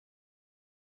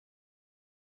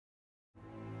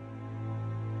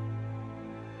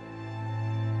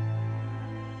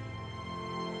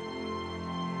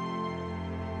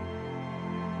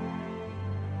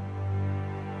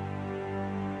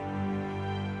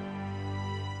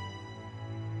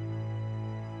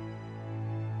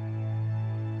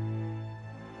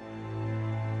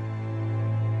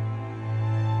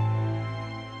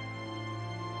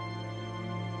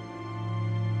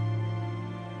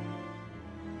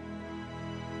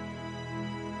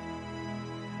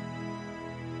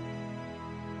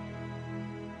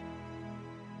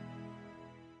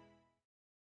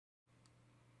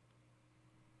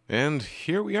And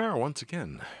here we are once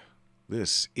again.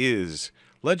 This is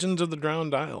Legends of the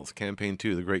Drowned Isles, Campaign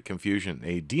 2, The Great Confusion,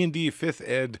 a D&D 5th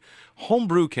ed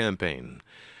homebrew campaign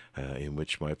in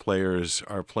which my players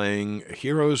are playing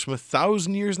heroes from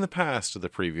 1,000 years in the past of the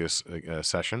previous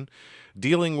session,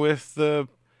 dealing with the...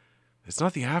 It's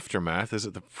not the aftermath, is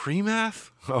it the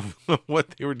pre-math of what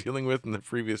they were dealing with in the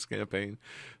previous campaign?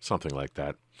 Something like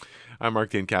that. I'm Mark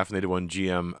the Encaffeinated One,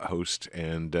 GM, host,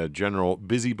 and general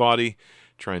busybody,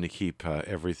 trying to keep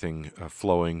everything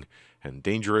flowing and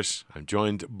dangerous. I'm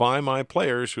joined by my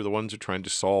players, who are the ones who are trying to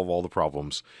solve all the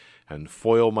problems and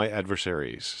foil my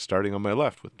adversaries, starting on my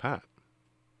left with Pat.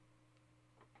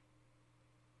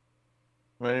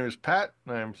 My name is Pat,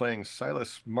 and I'm playing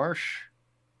Silas Marsh,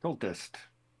 cultist.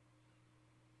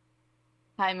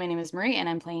 Hi, my name is Marie, and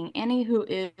I'm playing Annie, who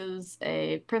is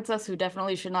a princess who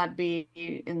definitely should not be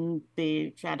in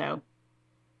the shadow.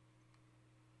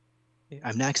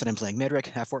 I'm Nax, and I'm playing Medric,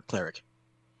 half-orc cleric.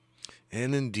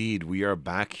 And indeed, we are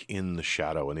back in the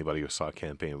shadow. Anybody who saw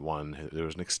Campaign 1, there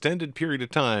was an extended period of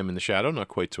time in the shadow, not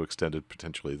quite so extended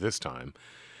potentially this time.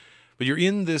 But you're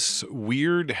in this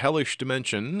weird, hellish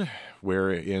dimension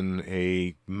wherein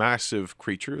a massive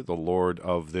creature, the lord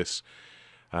of this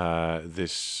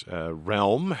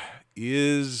realm,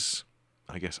 is,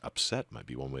 I guess, upset might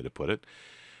be one way to put it,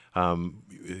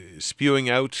 spewing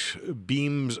out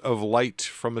beams of light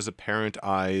from his apparent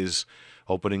eyes,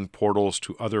 opening portals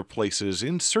to other places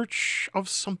in search of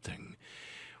something.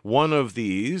 One of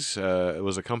these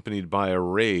was accompanied by a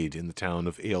raid in the town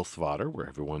of Aelthvater, where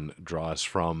everyone draws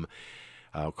from,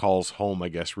 calls home, I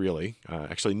guess, really.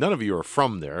 Actually, none of you are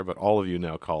from there, but all of you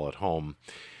now call it home.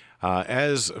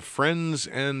 As friends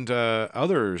and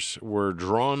others were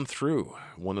drawn through.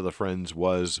 One of the friends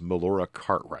was Melora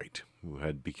Cartwright, who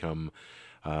had become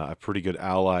a pretty good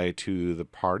ally to the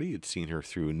party. Had seen her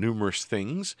through numerous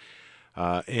things.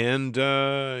 And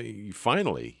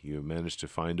finally, you managed to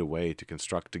find a way to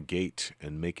construct a gate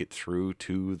and make it through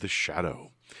to the shadow.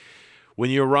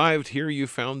 When you arrived here, you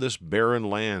found this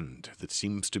barren land that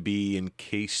seems to be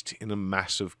encased in a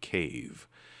massive cave.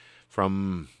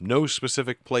 From no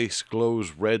specific place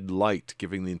glows red light,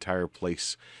 giving the entire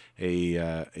place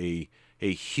a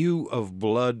hue of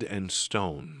blood and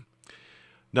stone.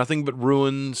 Nothing but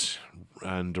ruins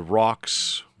and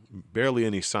rocks, barely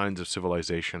any signs of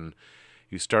civilization.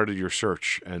 You started your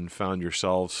search and found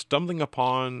yourselves stumbling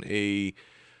upon a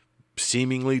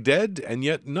seemingly dead and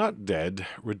yet not dead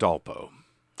Rodolpo,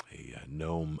 a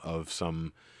gnome of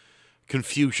some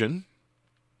confusion.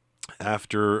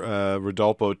 After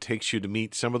Rodolpo takes you to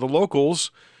meet some of the locals,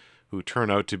 who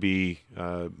turn out to be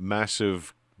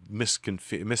massive,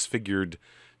 misfigured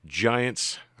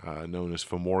giants known as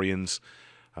Fomorians,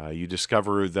 you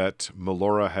discover that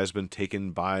Melora has been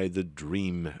taken by the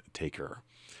Dream Taker,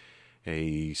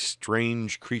 a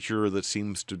strange creature that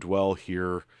seems to dwell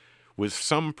here with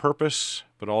some purpose,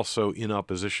 but also in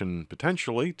opposition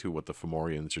potentially to what the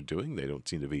Fomorians are doing. They don't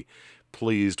seem to be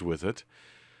pleased with it.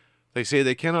 They say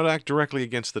they cannot act directly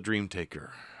against the Dream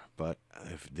Taker, but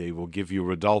if they will give you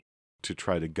Rodolpo to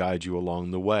try to guide you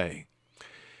along the way.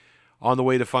 On the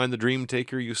way to find the Dream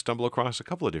Taker, you stumble across a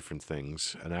couple of different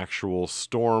things. An actual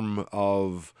storm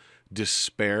of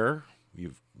despair.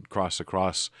 You've crossed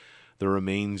across the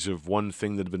remains of one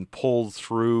thing that had been pulled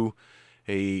through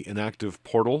an active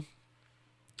portal.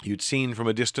 You'd seen from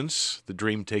a distance the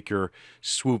Dream Taker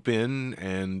swoop in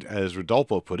and, as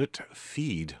Rodolpo put it,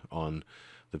 feed on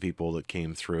the people that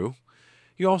came through.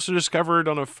 You also discovered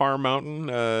on a far mountain,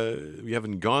 you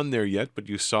haven't gone there yet, but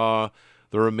you saw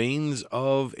the remains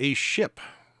of a ship,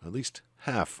 at least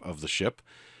half of the ship.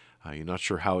 You're not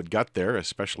sure how it got there,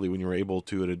 especially when you were able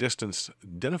to, at a distance,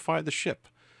 identify the ship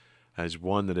as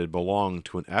one that had belonged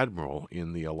to an admiral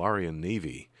in the Alarian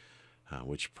Navy,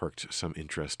 which perked some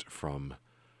interest from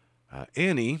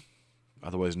Annie,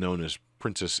 otherwise known as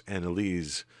Princess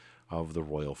Annalise of the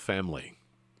royal family.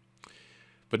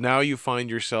 But now you find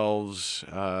yourselves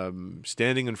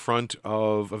standing in front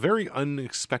of a very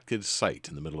unexpected sight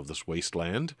in the middle of this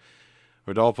wasteland.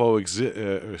 Rodolpo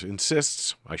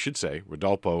insists, I should say,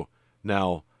 Rodolpo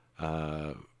now,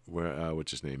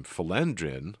 what's his name?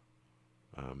 Philandrian.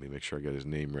 Let me make sure I get his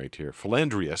name right here.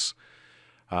 Philandrius,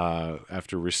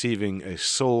 after receiving a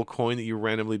soul coin that you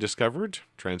randomly discovered,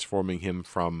 transforming him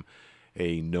from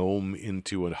a gnome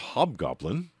into a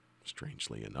hobgoblin,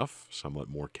 strangely enough, somewhat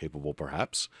more capable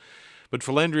perhaps. But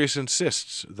Philandrius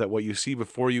insists that what you see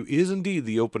before you is indeed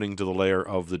the opening to the lair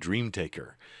of the Dream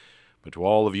Taker. But to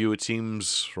all of you it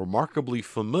seems remarkably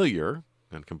familiar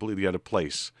and completely out of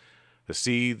place to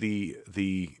see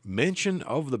the mention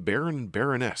of the Baron and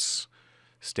Baroness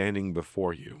standing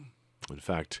before you. In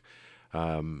fact,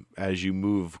 As you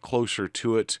move closer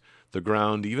to it, the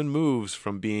ground even moves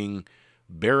from being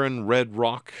barren red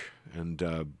rock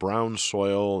and brown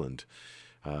soil and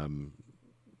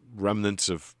remnants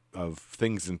of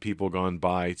things and people gone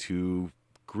by to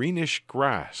greenish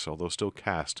grass, although still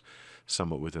cast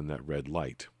somewhat within that red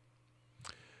light.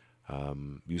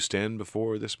 You stand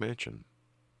before this mansion.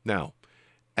 Now,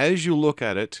 as you look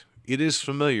at it, it is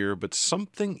familiar, but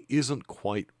something isn't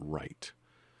quite right.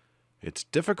 It's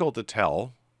difficult to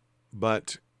tell,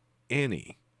 but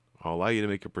Annie, I'll allow you to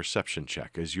make a perception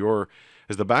check as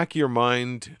the back of your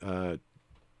mind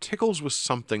tickles with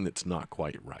something that's not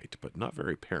quite right, but not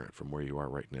very apparent from where you are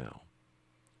right now.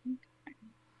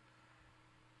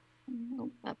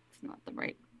 No, that's not the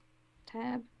right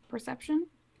tab. Perception?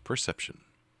 Perception.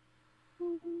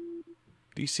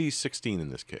 DC 16 in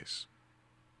this case.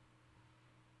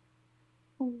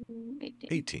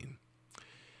 18.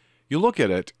 You look at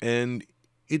it, and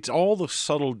it's all the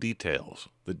subtle details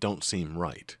that don't seem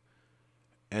right.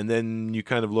 And then you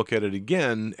kind of look at it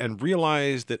again and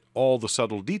realize that all the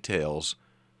subtle details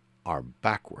are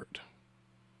backward.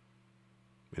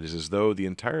 It is as though the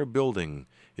entire building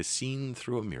is seen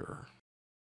through a mirror.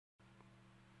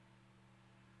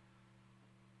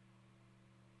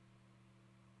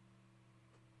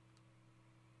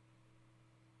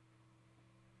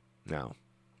 Now,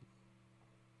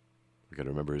 I got to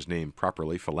remember his name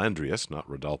properly. Philandrius, not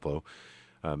Rodolfo,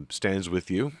 stands with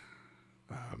you,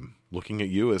 looking at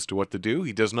you as to what to do.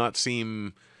 He does not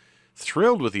seem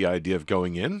thrilled with the idea of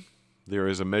going in. There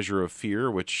is a measure of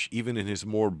fear, which even in his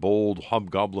more bold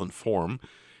hobgoblin form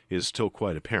is still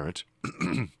quite apparent.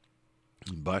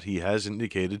 But he has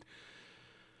indicated,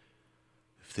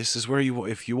 if this is where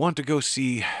if you want to go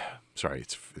see, sorry,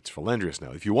 it's Philandrius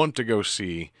now. If you want to go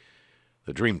see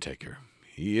the Dream Taker,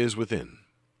 he is within.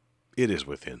 It is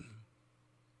within.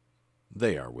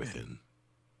 They are within.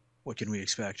 What can we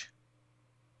expect?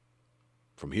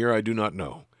 From here I do not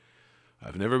know.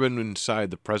 I've never been inside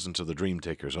the presence of the Dream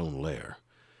Taker's own lair.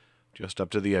 Just up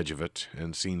to the edge of it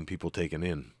and seen people taken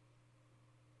in.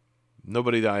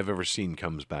 Nobody that I've ever seen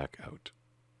comes back out.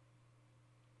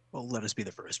 Well, let us be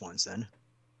the first ones then.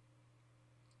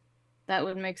 That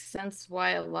would make sense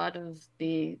why a lot of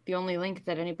the only link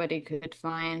that anybody could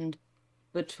find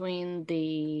between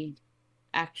the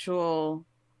actual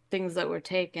things that were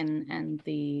taken and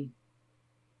the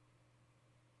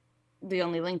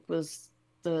only link was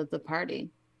the party.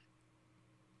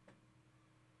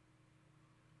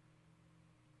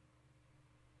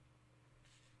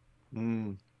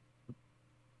 I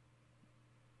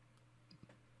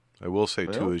will say,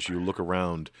 too, as you look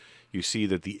around, you see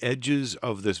that the edges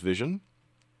of this vision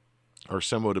are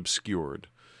somewhat obscured.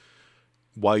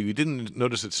 While you didn't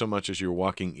notice it so much as you were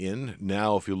walking in,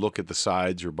 now if you look at the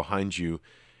sides or behind you,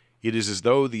 it is as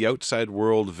though the outside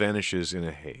world vanishes in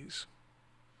a haze.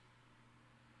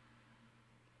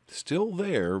 Still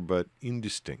there, but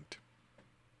indistinct.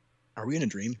 Are we in a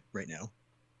dream right now?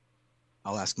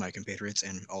 I'll ask my compatriots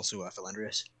and also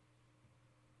Philandrius.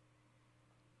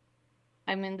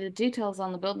 I mean, the details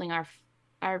on the building are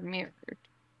mirrored.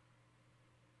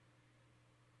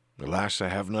 Alas, I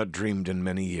have not dreamed in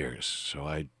many years, so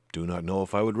I do not know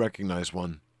if I would recognize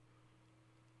one.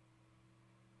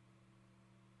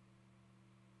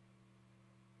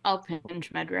 I'll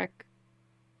pinch Medric.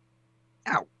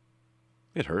 Ow.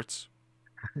 It hurts.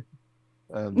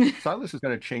 Silas is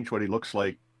going to change what he looks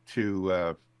like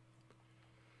to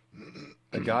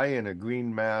a guy in a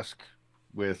green mask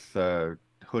with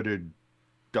hooded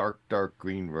dark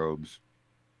green robes.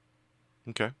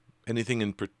 Okay. Anything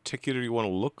in particular you want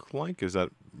to look like? Is that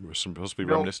supposed to be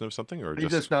reminiscent of something, or he's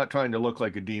just not trying to look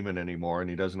like a demon anymore, and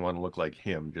he doesn't want to look like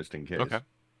him, just in case. Okay.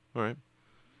 All right.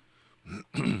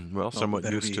 Well, somewhat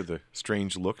used to the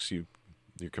strange looks.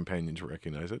 Your companions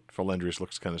recognize it. Philandrius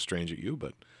looks kind of strange at you,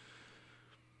 but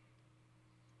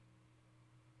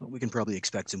We can probably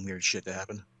expect some weird shit to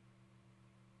happen.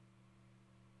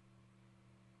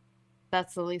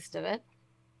 That's the least of it.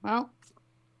 Well,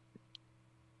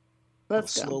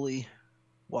 let's We'll go. slowly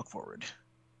walk forward.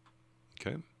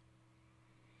 okay.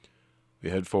 We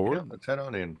head forward. Yeah, let's head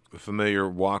on in. A familiar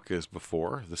walk as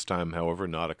before, this time, however,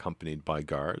 not accompanied by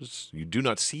guards. You do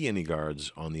not see any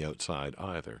guards on the outside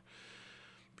either.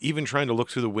 Even trying to look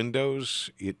through the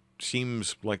windows, it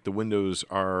seems like the windows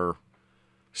are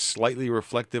slightly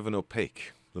reflective and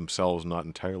opaque, themselves not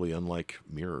entirely unlike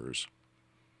mirrors.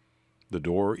 The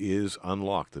door is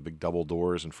unlocked, the big double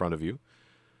doors in front of you.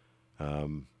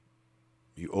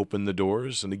 You open the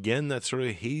doors, and again, that sort of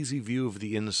hazy view of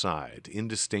the inside,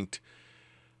 indistinct,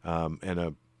 and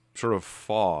a sort of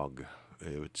fog.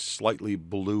 It's slightly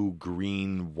blue,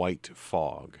 green, white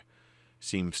fog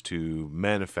seems to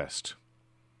manifest.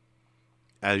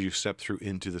 As you step through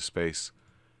into the space,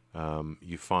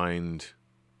 you find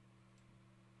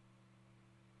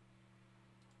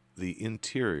the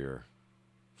interior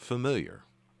familiar.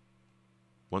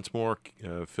 Once more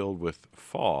filled with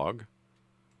fog,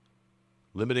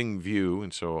 limiting view,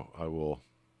 and so I'll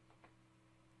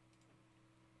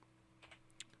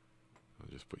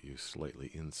just put you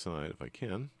slightly inside if I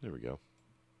can. There we go.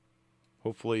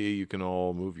 Hopefully you can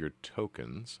all move your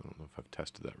tokens. I don't know if I've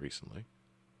tested that recently.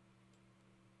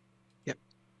 Yep.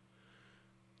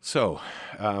 So,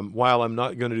 while I'm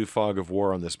not going to do Fog of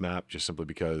War on this map, just simply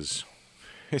because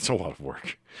it's a lot of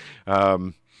work,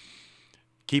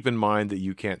 keep in mind that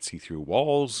you can't see through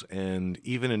walls, and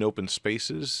even in open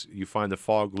spaces, you find the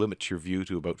fog limits your view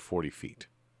to about 40 feet.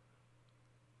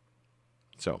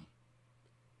 So,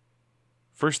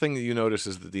 first thing that you notice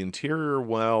is that the interior,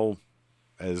 well,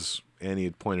 as Annie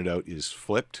had pointed out, is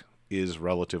flipped, is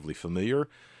relatively familiar,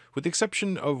 with the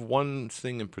exception of one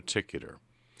thing in particular.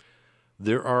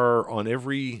 There are, on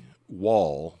every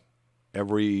wall,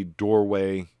 every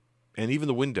doorway, and even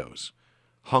the windows,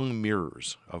 hung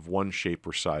mirrors of one shape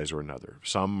or size or another.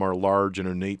 Some are large and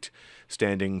ornate,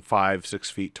 standing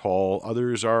 5-6 feet tall.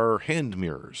 Others are hand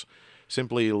mirrors,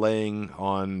 simply laying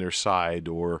on their side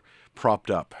or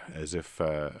propped up as if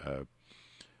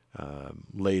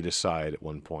laid aside at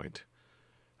one point.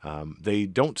 They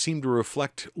don't seem to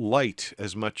reflect light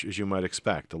as much as you might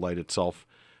expect. The light itself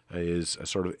is a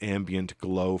sort of ambient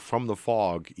glow from the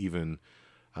fog, even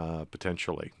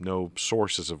potentially. No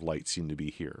sources of light seem to be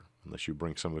here, unless you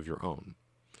bring some of your own.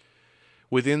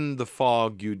 Within the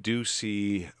fog, you do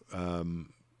see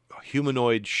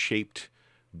humanoid-shaped,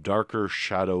 darker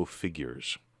shadow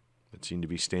figures that seem to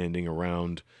be standing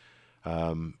around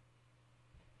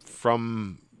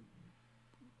from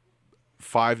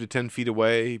 5 to 10 feet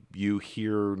away. You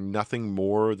hear nothing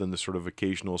more than the sort of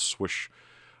occasional swish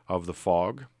of the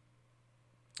fog.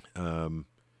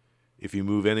 If you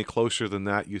move any closer than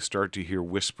that, you start to hear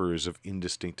whispers of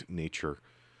indistinct nature,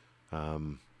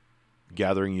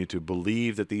 gathering you to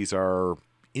believe that these are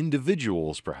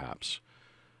individuals, perhaps,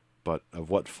 but of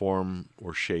what form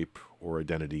or shape or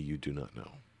identity you do not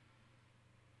know.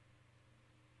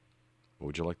 What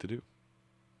would you like to do?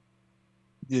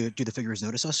 Do the figures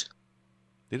notice us?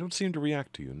 They don't seem to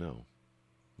react to you, no.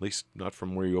 At least not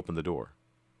from where you open the door.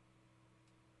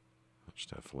 I'll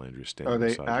just have Philandria standing Are they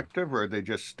beside you. active or are they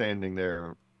just standing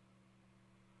there?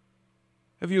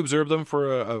 Have you observed them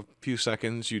for a few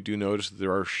seconds? You do notice that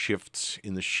there are shifts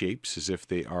in the shapes as if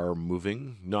they are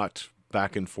moving, not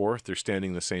back and forth. They're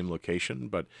standing in the same location,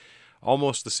 but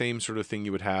almost the same sort of thing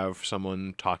you would have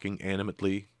someone talking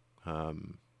animately,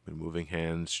 moving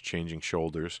hands, changing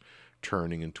shoulders,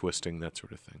 turning and twisting, that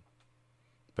sort of thing.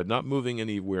 But not moving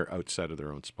anywhere outside of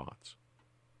their own spots.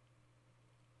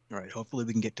 All right, hopefully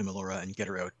we can get to Melora and get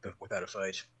her out without a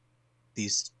fight.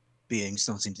 These beings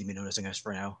don't seem to be noticing us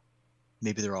for now.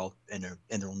 Maybe they're all in their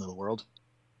own little world.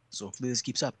 So hopefully this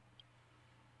keeps up.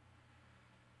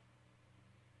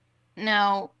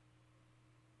 Now,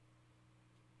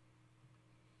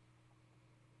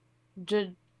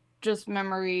 just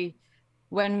memory,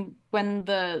 when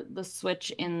the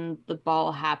switch in the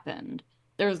ball happened,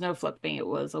 there was no flipping. It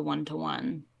was a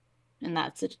 1-to-1 in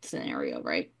that scenario,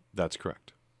 right? That's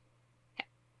correct. Okay.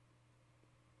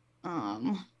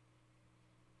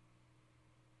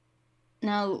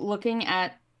 Now looking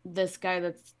at this guy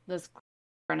that's in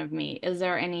front of me, is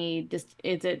there any?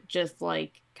 Is it just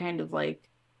like kind of like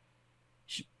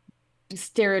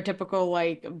stereotypical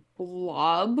like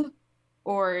blob,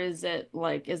 or is it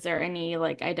like, is there any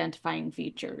like identifying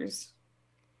features?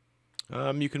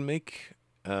 You can make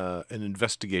an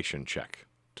investigation check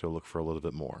to look for a little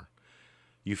bit more.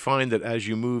 You find that as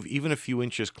you move even a few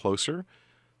inches closer,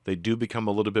 they do become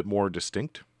a little bit more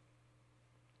distinct.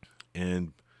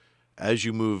 And as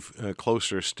you move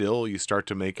closer still, you start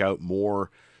to make out more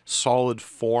solid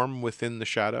form within the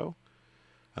shadow.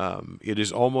 It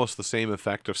is almost the same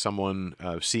effect of someone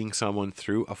seeing someone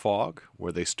through a fog,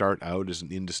 where they start out as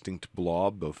an indistinct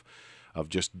blob of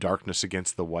just darkness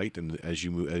against the white, and as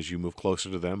you move closer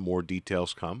to them, more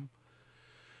details come.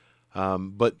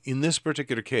 But in this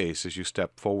particular case, as you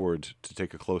step forward to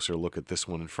take a closer look at this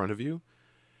one in front of you,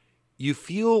 you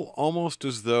feel almost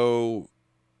as though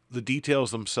the details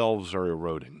themselves are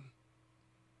eroding.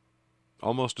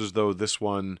 Almost as though this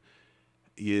one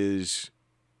is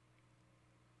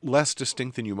less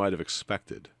distinct than you might have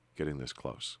expected getting this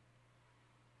close.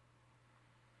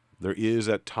 There is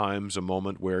at times a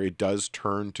moment where it does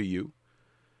turn to you,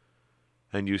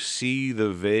 and you see the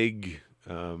vague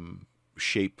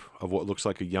shape of what looks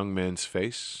like a young man's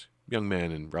face. young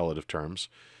man in relative terms,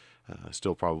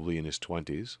 still probably in his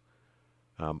 20s,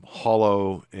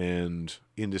 hollow and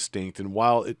indistinct. And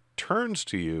while it turns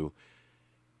to you,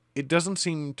 it doesn't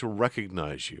seem to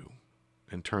recognize you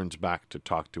and turns back to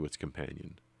talk to its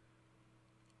companion.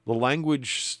 The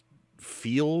language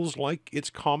feels like it's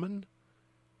common,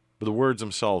 but the words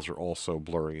themselves are also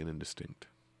blurry and indistinct.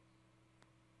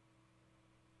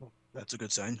 That's a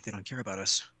good sign. They don't care about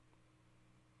us.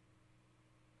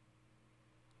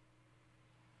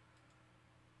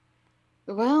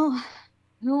 Well,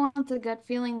 who wants a gut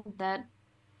feeling that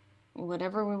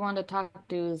whatever we want to talk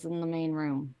to is in the main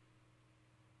room?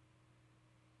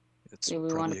 It's Do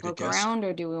we want probably to a good poke guess. around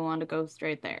or do we want to go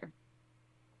straight there?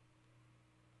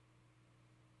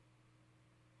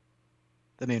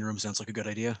 The main room sounds like a good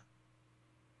idea.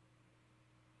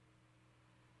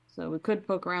 So we could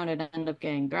poke around and end up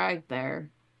getting dragged there.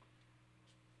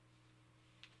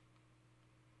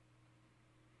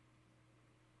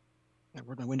 Yeah,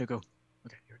 where'd my window go?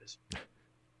 Okay, here it is.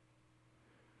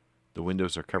 The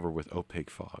windows are covered with opaque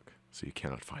fog, so you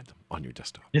cannot find them on your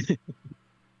desktop.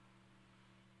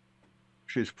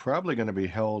 She's probably going to be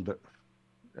held,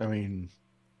 I mean,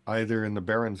 either in the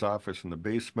Baron's office in the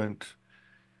basement,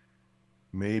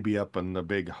 maybe up in the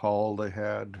big hall they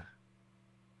had.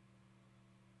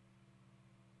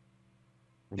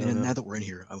 And now that we're in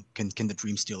here, can the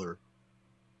Dream Stealer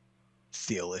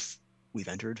feel if we've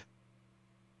entered?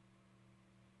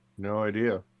 No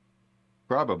idea.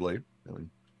 Probably. I mean,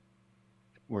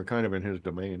 we're kind of in his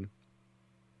domain.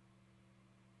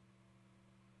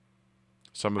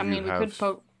 Some of I you mean, we have could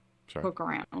sorry. poke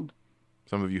around.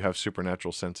 Some of you have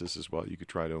supernatural senses as well. You could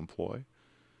try to employ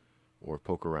or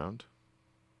poke around.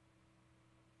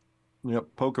 Yep,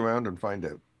 poke around and find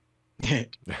out.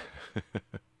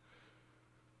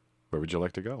 Where would you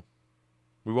like to go?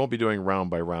 We won't be doing round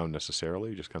by round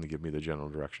necessarily. Just kind of give me the general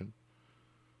direction.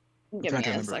 I'm Give trying me to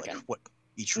a remember second. like what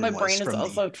each room My was brain is from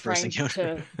also the first trying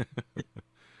encounter. to.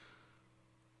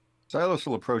 Silas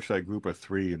will approach that group of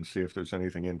 3 and see if there's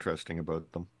anything interesting about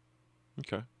them.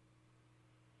 Okay.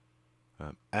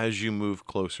 As you move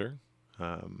closer,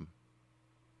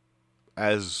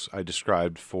 as I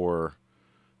described for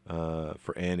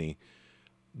Annie,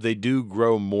 they do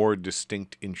grow more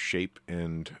distinct in shape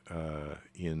and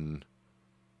in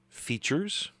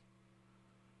features.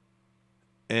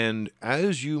 And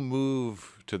as you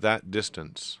move to that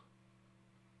distance,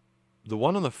 the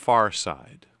one on the far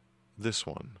side, this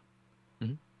one,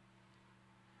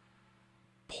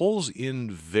 pulls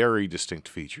in very distinct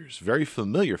features, very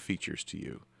familiar features to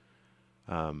you,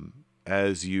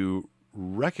 as you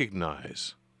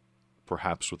recognize,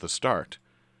 perhaps with a start,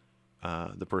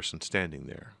 the person standing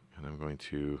there. And I'm going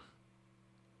to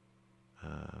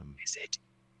Is it?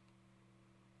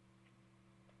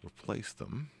 replace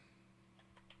them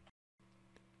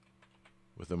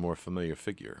with a more familiar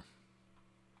figure.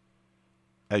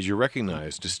 As you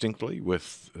recognize distinctly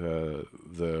with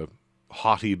the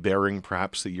haughty bearing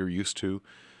perhaps that you're used to,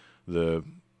 the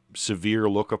severe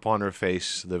look upon her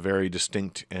face, the very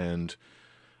distinct and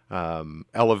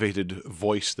elevated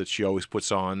voice that she always puts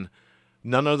on,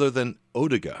 none other than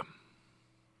Odiga,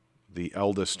 the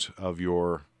eldest of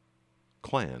your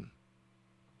clan.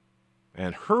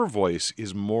 And her voice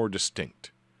is more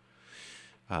distinct.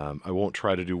 I won't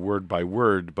try to do word by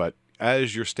word, but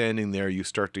as you're standing there, you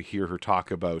start to hear her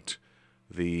talk about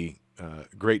the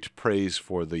great praise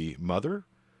for the mother,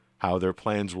 how their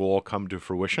plans will all come to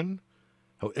fruition,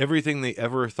 how everything they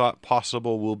ever thought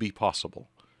possible will be possible,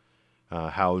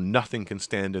 how nothing can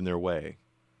stand in their way.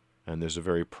 And there's a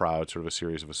very proud sort of a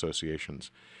series of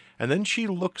associations. And then she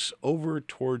looks over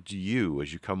towards you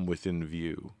as you come within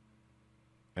view,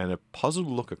 and a puzzled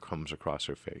look comes across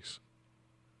her face.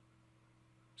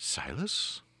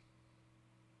 Silas?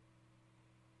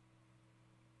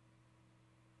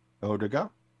 Odiga?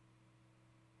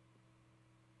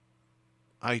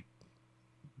 I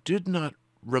did not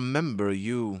remember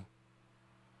you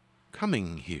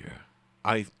coming here.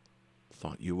 I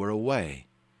thought you were away.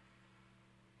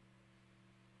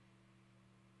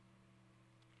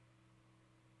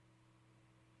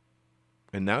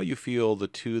 And now you feel the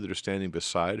 2 that are standing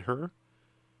beside her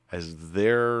as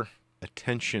their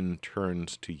attention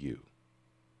turns to you.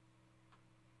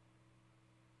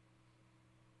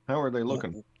 How are they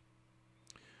looking?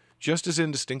 Just as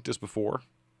indistinct as before,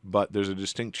 but there's a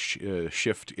distinct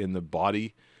shift in the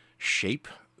body shape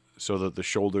so that the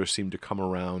shoulders seem to come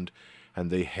around and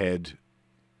the head,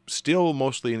 still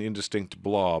mostly an indistinct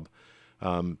blob,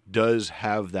 does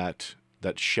have that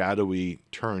shadowy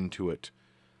turn to it.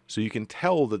 So you can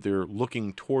tell that they're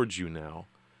looking towards you now.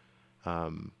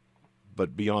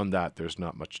 But beyond that, there's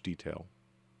not much detail.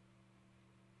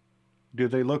 Do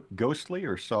they look ghostly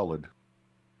or solid?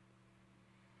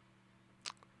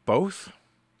 Both.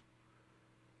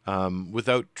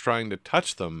 Without trying to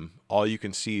touch them, all you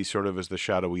can see sort of is the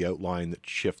shadowy outline that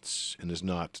shifts and is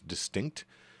not distinct.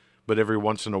 But every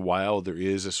once in a while, there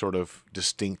is a sort of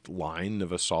distinct line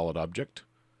of a solid object.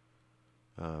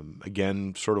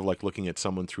 Again, sort of like looking at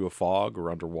someone through a fog or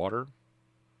underwater,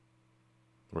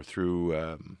 or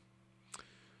through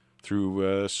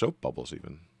soap bubbles,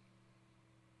 even.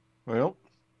 Well,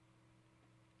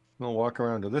 we'll walk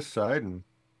around to this side and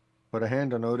put a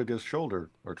hand on Odega's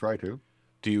shoulder, or try to.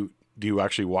 Do you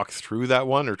actually walk through that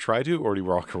one, or try to, or do you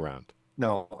walk around?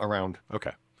 No, around.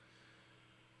 Okay.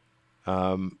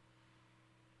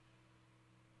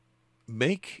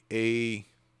 Make a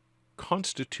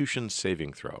Constitution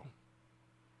saving throw.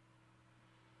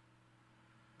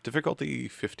 Difficulty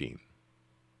 15.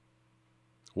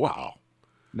 Wow.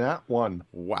 Nat 1.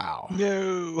 Wow.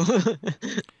 No.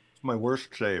 It's my worst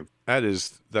save.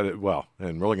 Well,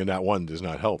 and rolling a nat 1 does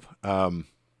not help.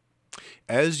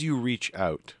 As you reach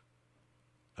out,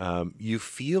 you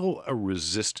feel a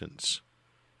resistance,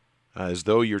 as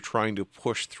though you're trying to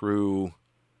push through,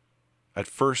 at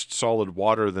first solid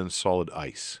water, then solid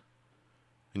ice.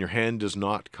 And your hand does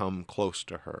not come close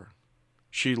to her.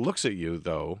 She looks at you,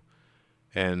 though,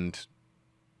 and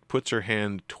puts her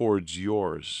hand towards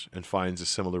yours and finds a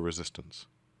similar resistance.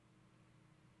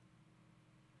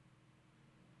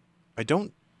 I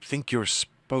don't think you're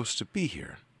supposed to be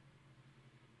here.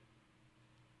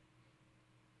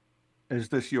 Is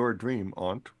this your dream,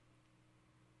 Aunt?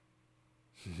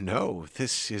 No,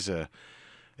 this is a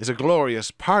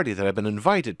glorious party that I've been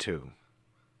invited to,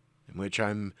 in which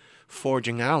I'm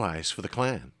forging allies for the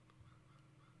clan.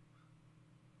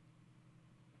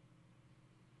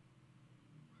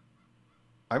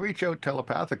 I reach out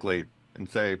telepathically and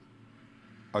say,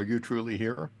 "Are you truly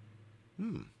here?"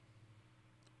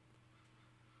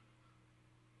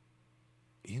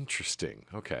 Interesting.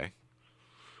 Okay.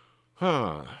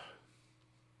 Huh.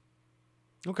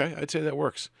 Okay, I'd say that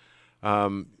works.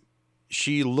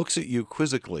 She looks at you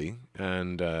quizzically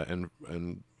and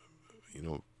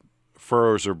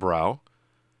furrows her brow.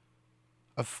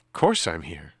 Of course I'm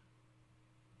here.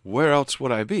 Where else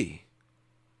would I be?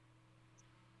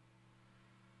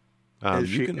 Is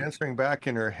she answering back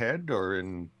in her head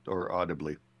or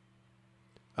audibly?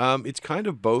 It's kind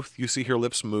of both. You see her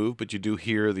lips move, but you do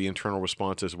hear the internal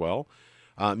response as well.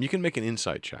 You can make an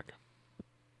insight check.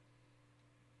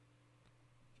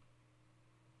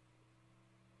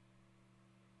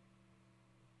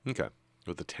 Okay,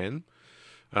 with a 10.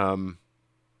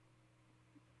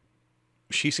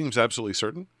 She seems absolutely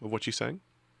certain of what she's saying.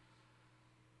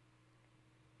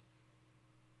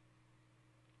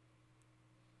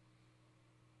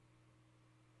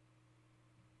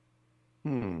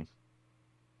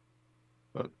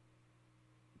 But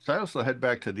Silas will head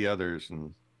back to the others,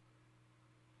 and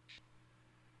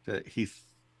he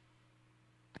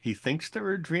thinks there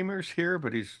are dreamers here,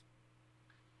 but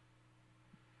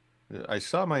I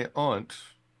saw my aunt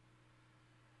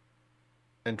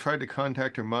and tried to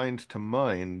contact her mind to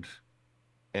mind,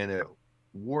 and it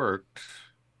worked.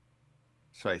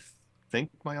 So I think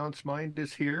my aunt's mind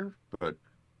is here, but...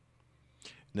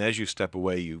 And as you step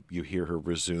away, you hear her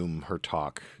resume her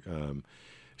talk,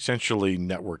 essentially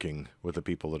networking with the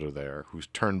people that are there, who's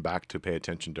turned back to pay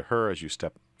attention to her as you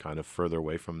step kind of further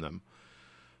away from them,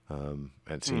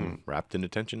 and seem wrapped in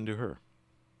attention to her.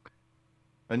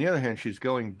 On the other hand, she's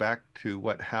going back to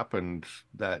what happened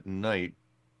that night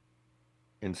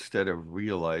instead of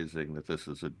realizing that this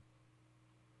is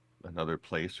another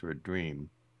place or a dream.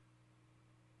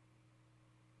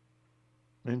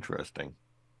 Interesting.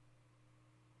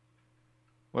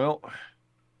 Well,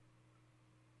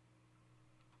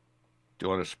 do you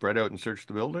want to spread out and search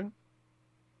the building?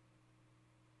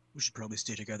 We should probably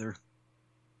stay together.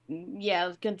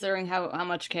 Yeah, considering how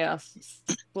much chaos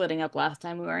splitting up last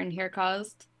time we were in here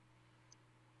caused.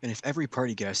 And if every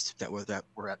party guest that were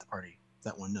at the party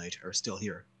that one night are still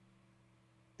here,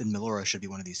 then Melora should be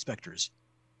one of these specters.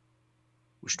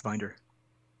 We should find her.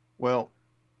 Well,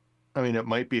 I mean, it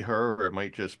might be her, or it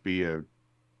might just be a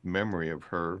memory of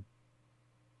her.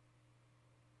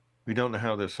 We don't know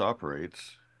how this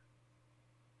operates.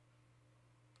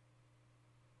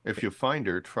 If you find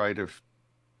her, try to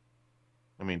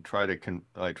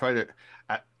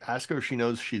ask her if she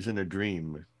knows she's in a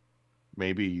dream.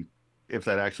 Maybe if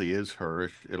that actually is her,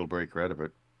 it'll break her out of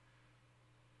it.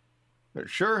 But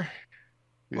sure.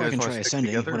 Well, I can try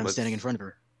ascending when I'm standing in front of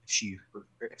her.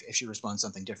 If she responds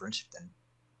something different, then...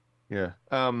 Yeah.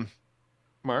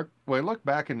 Mark, when I look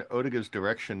back in Odega's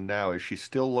direction now, is she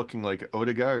still looking like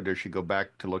Odega, or does she go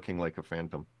back to looking like a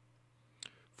phantom?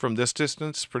 From this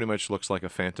distance, pretty much looks like a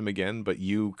phantom again, but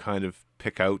you kind of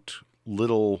pick out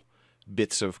little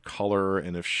bits of color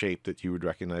and of shape that you would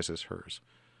recognize as hers.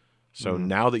 So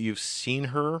now that you've seen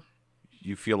her,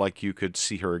 you feel like you could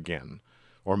see her again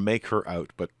or make her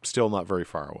out, but still not very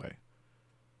far away.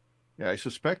 Yeah, I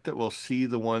suspect that we'll see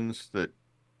the ones that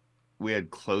we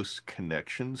had close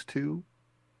connections to.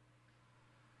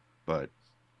 But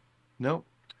no.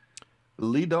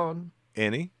 Lead on.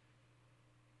 Annie,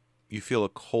 you feel a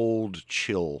cold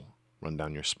chill run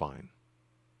down your spine.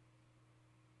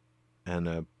 And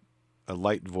a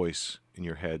light voice in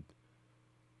your head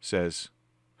says,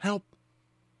 "Help."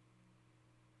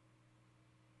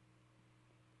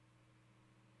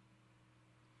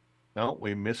 No,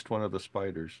 we missed one of the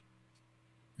spiders.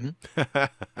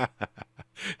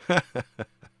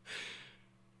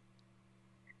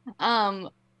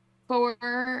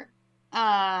 For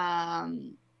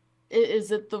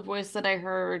is it the voice that I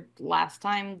heard last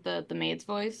time, the maid's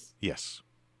voice? Yes.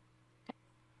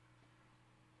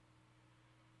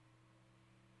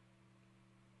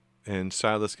 And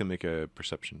Silas can make a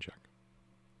perception check.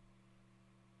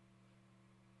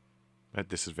 At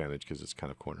disadvantage because it's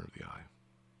kind of corner of the eye.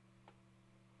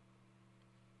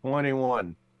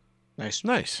 21. Nice.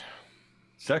 Nice.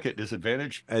 Second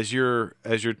disadvantage. As you're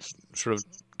sort of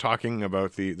talking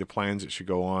about the plans that should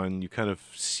go on, you kind of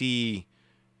see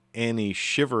Annie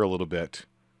shiver a little bit,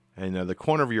 and the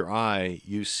corner of your eye,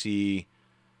 you see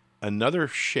another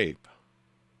shape,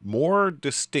 more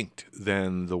distinct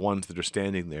than the ones that are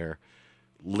standing there,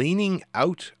 leaning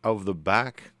out of the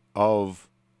back of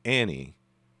Annie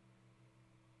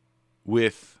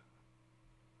with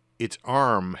its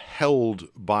arm held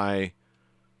by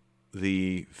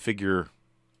the figure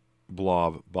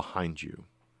blob behind you.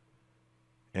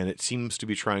 And it seems to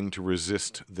be trying to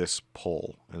resist this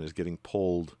pull and is getting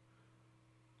pulled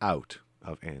out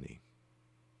of Annie.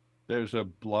 There's a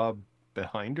blob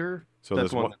behind her. So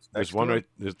there's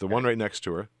one right next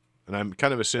to her, and I'm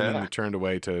kind of assuming they turned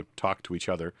away to talk to each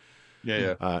other.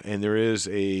 Yeah. And there is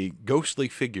a ghostly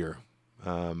figure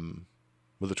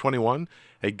with a 21,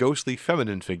 a ghostly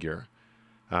feminine figure,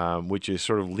 which is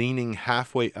sort of leaning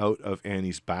halfway out of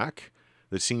Annie's back,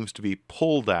 that seems to be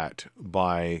pulled at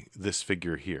by this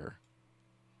figure here.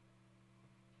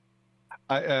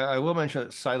 I will mention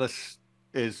that Silas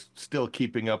is still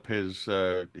keeping up his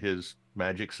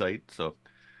magic sight, so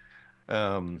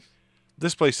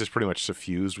this place is pretty much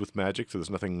suffused with magic, so there's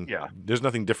nothing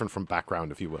different from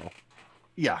background, if you will.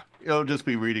 Yeah, it'll just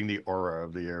be reading the aura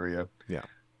of the area. Yeah.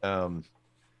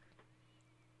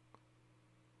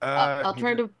 I'll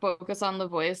try to focus on the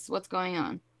voice. What's going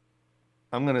on?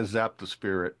 I'm gonna zap the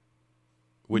spirit.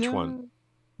 Which one?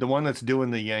 The one that's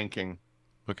doing the yanking.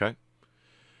 Okay.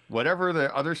 Whatever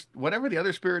the other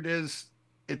spirit is,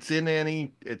 it's in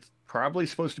Annie. It's probably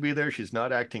supposed to be there. She's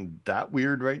not acting that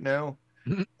weird right now.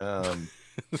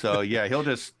 So yeah,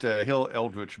 he'll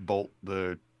Eldritch Bolt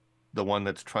the one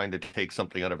that's trying to take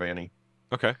something out of Annie.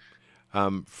 Okay.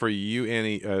 For you,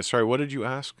 Annie, sorry, what did you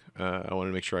ask? I want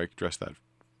to make sure I address that.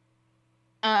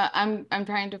 I'm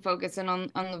trying to focus in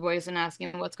on the voice and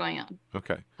asking what's going on.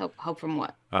 Okay. Help from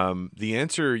what? The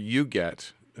answer you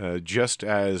get, just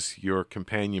as your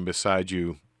companion beside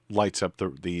you lights up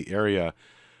the area,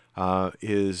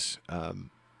 is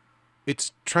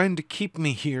it's trying to keep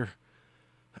me here.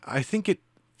 I think it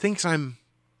thinks I'm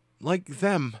like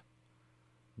them.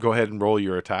 Go ahead and roll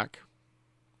your attack.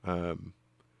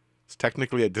 It's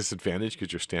technically a disadvantage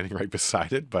because you're standing right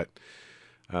beside it, but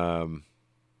how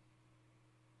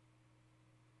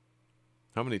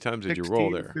many times did you roll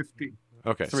there? 15.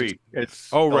 Okay. 3. It's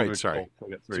right, sorry.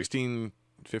 Bolt, so 16,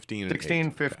 15, and 16,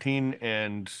 8. 15,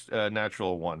 and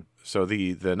natural 1. So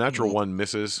the natural 1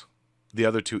 misses. The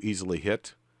other 2 easily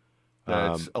hit.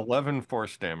 That's 11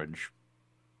 force damage.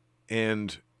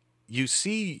 And you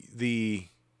see the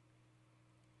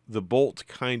bolt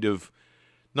kind of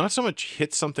not so much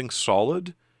hit something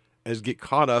solid as get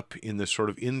caught up in this sort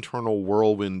of internal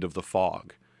whirlwind of the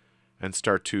fog and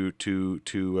start to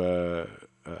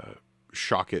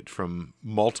shock it from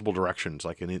multiple directions,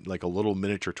 like a little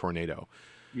miniature tornado.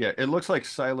 Yeah, it looks like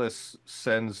Silas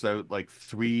sends out like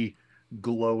 3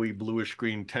 glowy bluish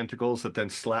green tentacles that then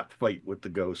slap fight with the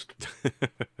ghost.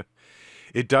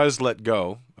 It does let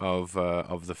go of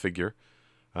the figure,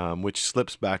 which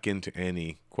slips back into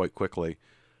Annie quite quickly.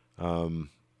 And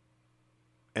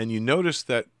you notice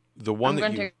that the one I'm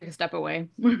going to take a step away.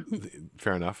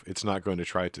 Fair enough. It's not going to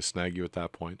try to snag you at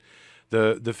that point.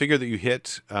 The figure that you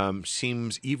hit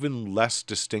seems even less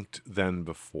distinct than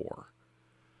before.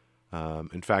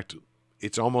 In fact,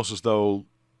 it's almost as though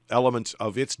elements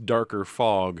of its darker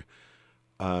fog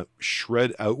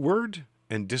shred outward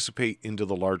and dissipate into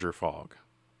the larger fog.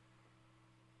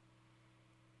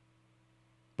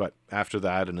 But after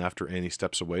that, and after Annie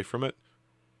steps away from it,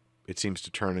 it seems to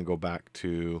turn and go back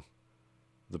to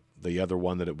the other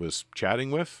one that it was chatting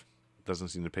with. It doesn't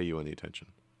seem to pay you any attention.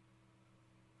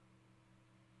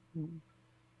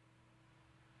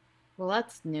 Well,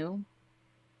 that's new.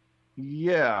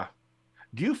 Yeah.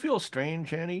 Do you feel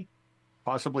strange, Annie?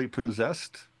 Possibly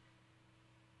possessed?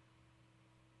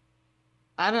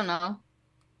 I don't know.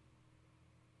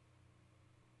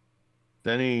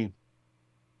 Any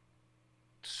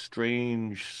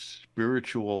strange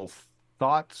spiritual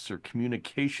thoughts or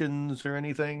communications or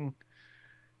anything?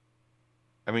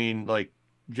 I mean, like,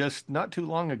 just not too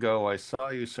long ago, I saw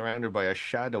you surrounded by a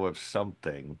shadow of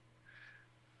something.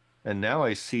 And now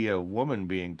I see a woman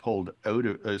being pulled out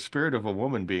of, a spirit of a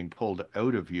woman being pulled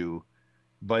out of you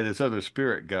by this other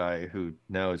spirit guy who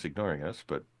now is ignoring us.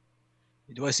 But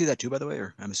Do I see that too, by the way,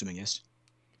 or I'm assuming yes?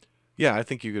 Yeah, I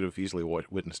think you could have easily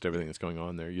witnessed everything that's going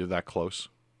on there. You're that close.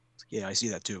 Yeah, I see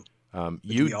that too. Do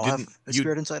You we all didn't. have a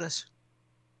spirit inside us?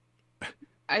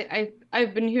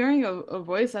 I've been hearing a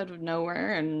voice out of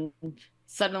nowhere and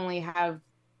suddenly have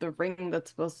the ring that's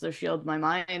supposed to shield my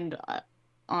mind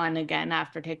on again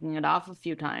after taking it off a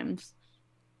few times.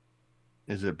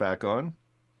 is it back on?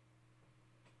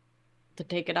 To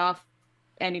take it off,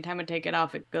 anytime I take it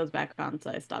off, it goes back on,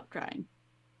 so I stop trying.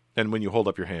 And when you hold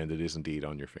up your hand, it is indeed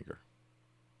on your finger.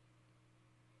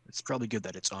 It's probably good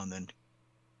that it's on then.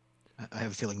 I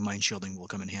have a feeling mind shielding will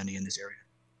come in handy in this area.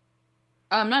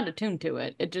 I'm not attuned to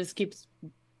it. It just keeps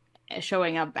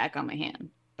showing up back on my hand.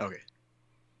 Okay.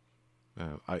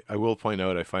 I will point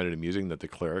out, I find it amusing that the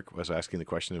cleric was asking the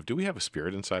question of, do we have a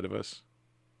spirit inside of us?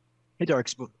 Hey, Dark,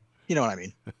 you know what I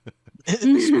mean.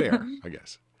 Spare, I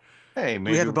guess. Hey,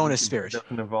 maybe we have a bonus spirit.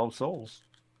 Doesn't involve souls.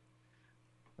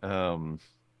 And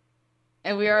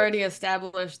we already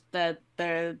established that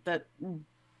that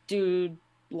dude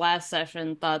last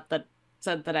session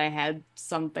said that I had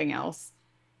something else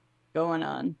going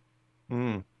on.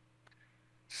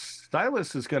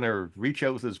 Silas is going to reach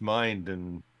out with his mind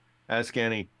and ask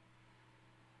Annie,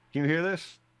 can you hear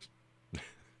this?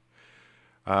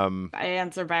 I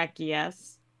answer back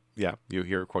yes. Yeah, you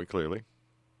hear it quite clearly.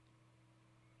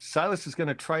 Silas is going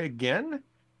to try again,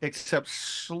 except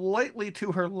slightly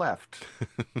to her left,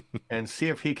 and see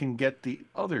if he can get the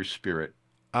other spirit.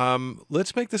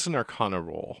 Let's make this an Arcana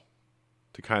roll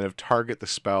to kind of target the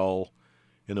spell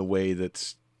in a way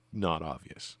that's not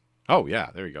obvious. Oh, yeah,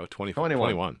 there you go.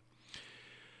 21.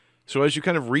 So as you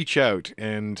kind of reach out,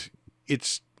 and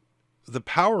the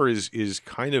power is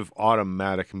kind of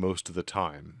automatic most of the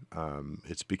time.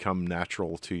 It's become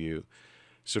natural to you.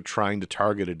 So trying to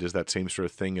target it is that same sort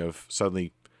of thing of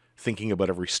suddenly thinking about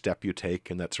every step you take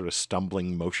and that sort of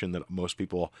stumbling motion that most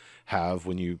people have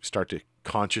when you start to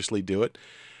consciously do it.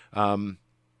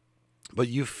 But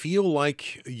you feel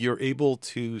like you're able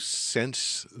to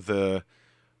sense the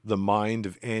mind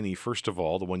of Annie, first of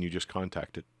all, the one you just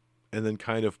contacted, and then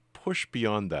kind of push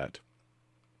beyond that.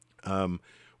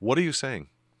 What are you saying?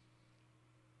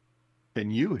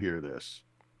 Can you hear this?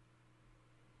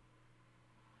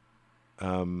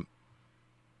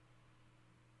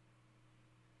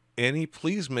 Annie,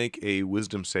 please make a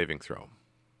wisdom saving throw.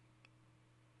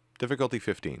 Difficulty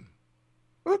 15.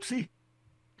 Oopsie.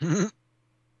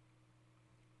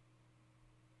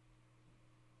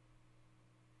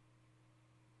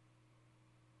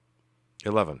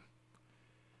 11.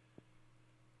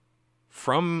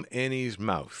 From Annie's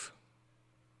mouth,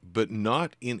 but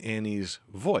not in Annie's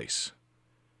voice,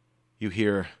 you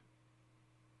hear,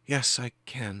 "Yes, I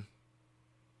can,"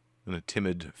 in a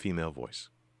timid female voice.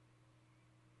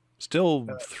 Still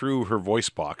through her voice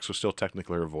box, so still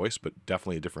technically her voice, but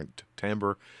definitely a different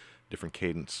timbre, different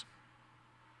cadence.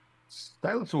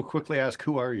 Silas will quickly ask,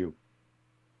 who are you?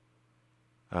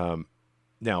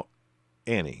 Now,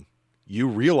 Annie, you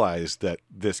realize that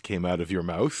this came out of your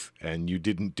mouth, and you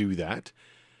didn't do that.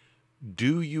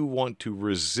 Do you want to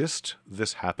resist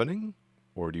this happening,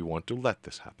 or do you want to let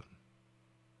this happen?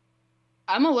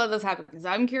 I'm gonna let this happen because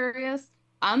I'm curious.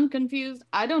 I'm confused.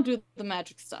 I don't do the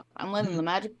magic stuff. I'm letting the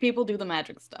magic people do the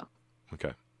magic stuff.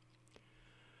 Okay.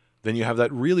 Then you have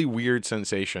that really weird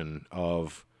sensation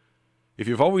of, if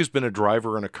you've always been a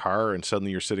driver in a car and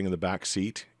suddenly you're sitting in the back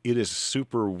seat, it is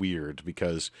super weird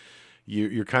because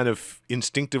you're kind of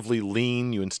instinctively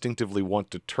lean. You instinctively want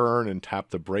to turn and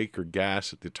tap the brake or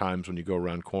gas at the times when you go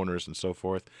around corners and so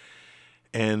forth.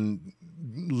 And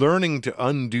learning to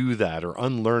undo that or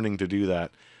unlearning to do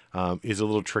that is a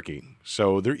little tricky.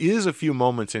 So there is a few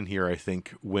moments in here, I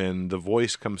think, when the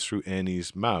voice comes through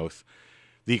Annie's mouth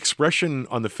The expression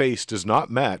on the face does not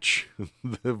match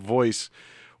the voice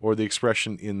or the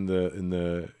expression in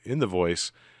the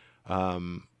voice.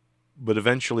 But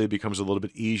eventually it becomes a little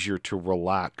bit easier to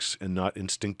relax and not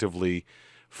instinctively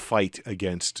fight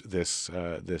against this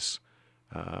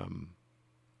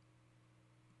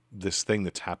thing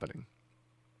that's happening.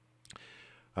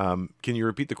 Can you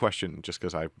repeat the question, just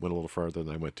because I went a little further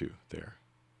than I went to there?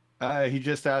 He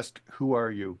just asked, who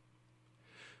are you?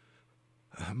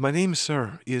 My name,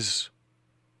 sir, is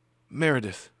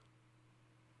Meredith.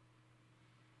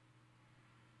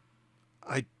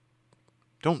 I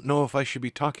don't know if I should be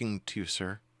talking to you,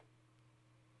 sir.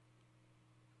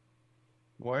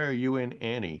 Why are you in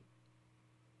Annie?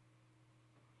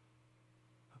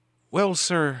 Well,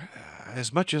 sir,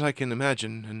 as much as I can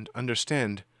imagine and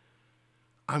understand,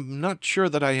 I'm not sure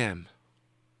that I am.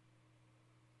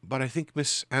 But I think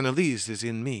Miss Annalise is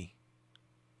in me.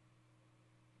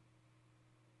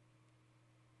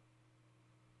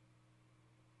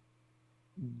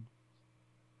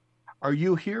 Are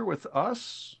you here with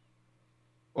us?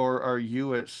 Or are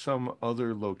you at some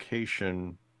other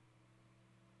location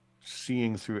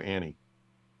seeing through Annie?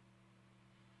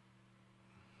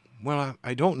 Well,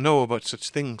 I don't know about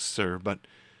such things, sir, but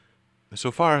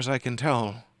so far as I can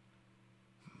tell,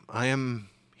 I am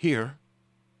here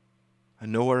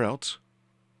and nowhere else.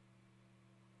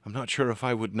 I'm not sure if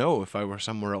I would know if I were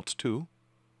somewhere else too.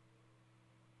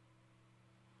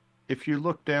 If you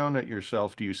look down at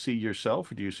yourself, do you see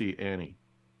yourself or do you see Annie?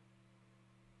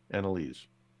 Annalise.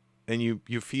 And you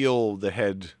feel the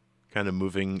head kind of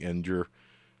moving and your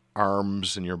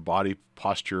arms and your body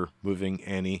posture moving,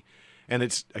 Annie. And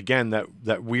it's, again,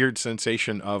 that weird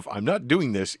sensation of, I'm not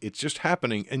doing this, it's just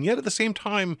happening. And yet at the same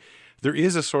time, there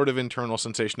is a sort of internal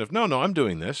sensation of, no, I'm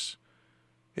doing this.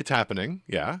 It's happening,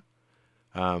 yeah.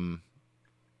 I'm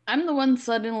the one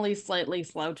suddenly slightly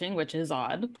slouching, which is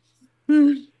odd.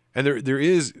 And there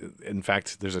is, in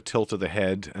fact, there's a tilt of the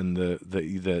head, and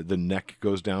the neck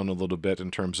goes down a little bit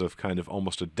in terms of kind of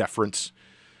almost a deference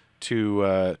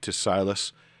to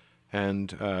Silas,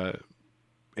 and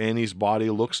Annie's body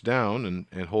looks down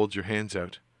and holds your hands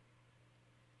out.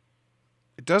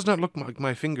 It does not look like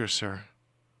my fingers, sir.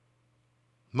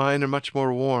 Mine are much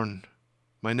more worn,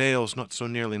 my nails not so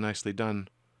nearly nicely done.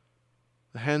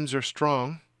 The hands are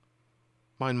strong.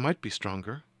 Mine might be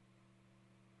stronger.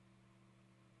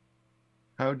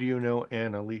 How do you know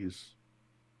Annalise?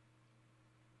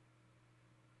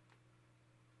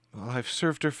 Well, I've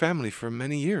served her family for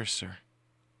many years, sir.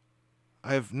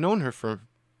 I have known her for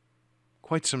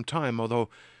quite some time, although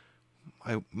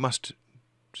I must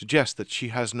suggest that she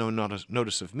has no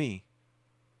notice of me.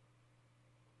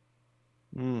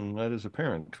 That is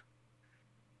apparent.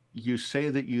 You say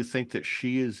that you think that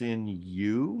she is in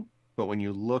you, but when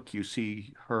you look, you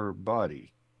see her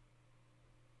body.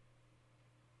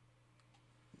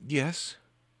 Yes,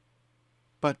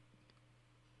 but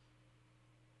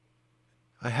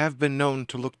I have been known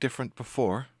to look different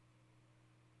before.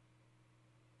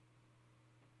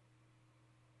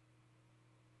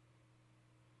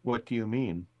 What do you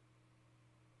mean?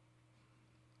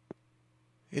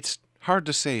 It's hard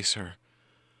to say, sir.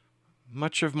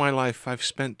 Much of my life I've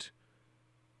spent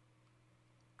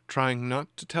trying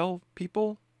not to tell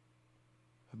people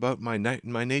about my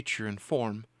nature and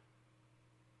form.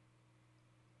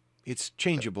 It's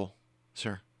changeable,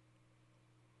 sir.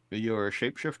 You're a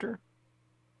shapeshifter?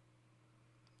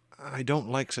 I don't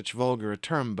like such vulgar a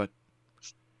term, but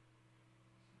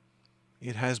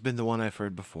it has been the one I've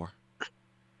heard before.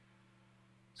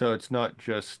 So it's not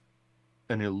just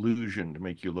an illusion to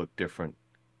make you look different.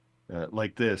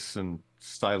 Like this, and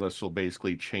Silas will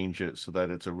basically change it so that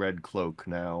it's a red cloak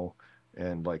now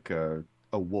and like a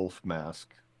wolf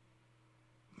mask.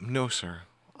 No, sir.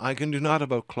 I can do naught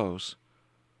about clothes.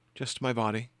 Just my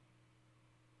body.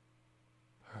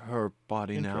 Her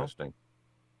body now. Interesting.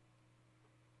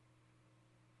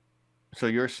 So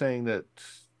you're saying that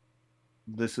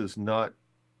this is not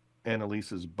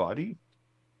Annalise's body?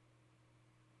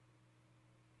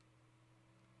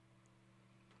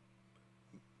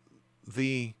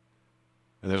 And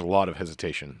there's a lot of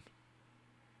hesitation.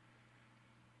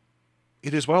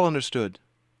 It is well understood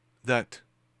that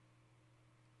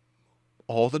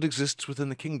all that exists within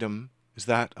the kingdom is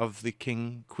that of the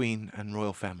king, queen, and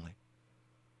royal family.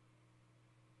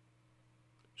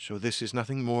 So this is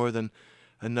nothing more than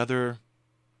another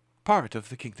part of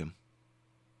the kingdom.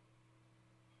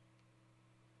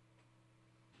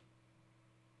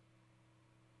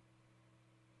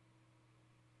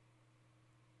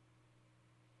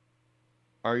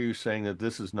 Are you saying that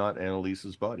this is not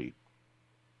Annalise's body?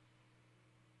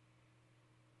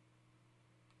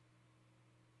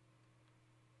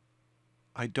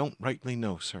 I don't rightly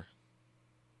know, sir.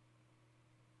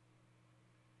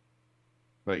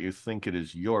 But you think it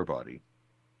is your body?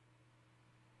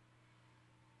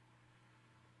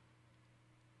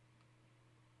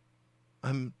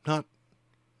 I'm not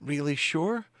really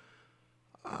sure.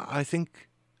 I think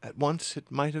at once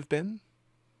it might have been.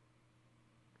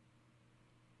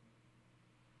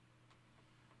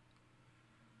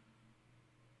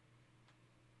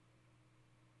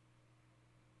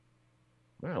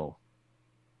 Well,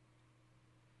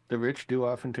 the rich do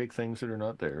often take things that are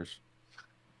not theirs.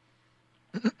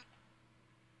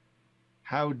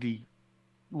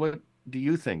 What do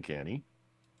you think, Annie?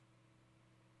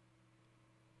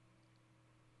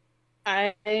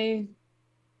 I had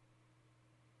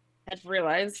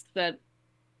realized that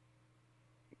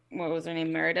what was her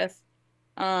name, Meredith,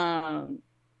 was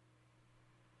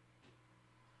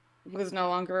no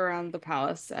longer around the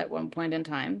palace at one point in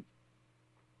time.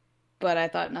 But I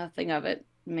thought nothing of it.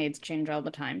 Maids change all the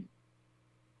time.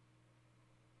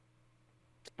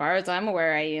 As far as I'm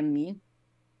aware, I am me.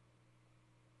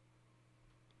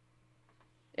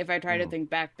 If I try to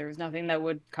think back, there's nothing that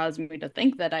would cause me to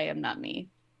think that I am not me.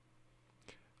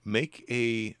 Make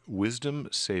a wisdom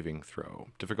saving throw.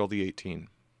 Difficulty 18.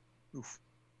 Oof.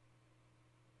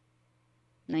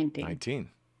 19. 19.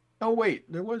 Oh,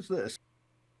 wait, there was this.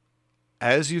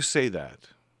 As you say that,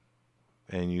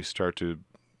 and you start to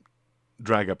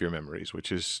drag up your memories,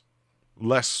 which is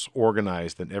less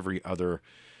organized than every other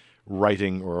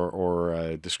writing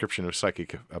or description of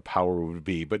psychic power would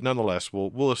be, but nonetheless,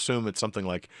 we'll assume it's something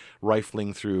like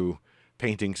rifling through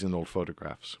paintings and old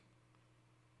photographs.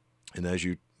 And as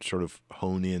you sort of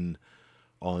hone in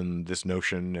on this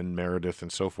notion and Meredith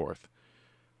and so forth,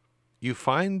 you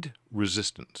find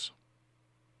resistance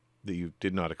that you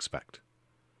did not expect.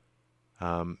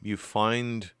 You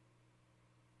find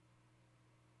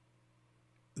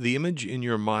the image in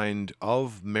your mind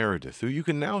of Meredith, who you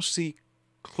can now see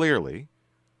clearly,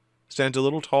 stands a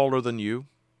little taller than you,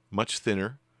 much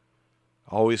thinner,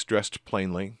 always dressed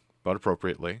plainly, but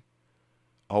appropriately,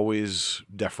 always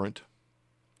deferent.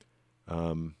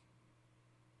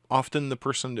 Often the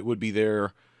person that would be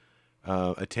there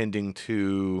attending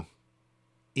to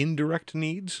indirect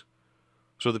needs.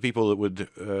 So the people that would,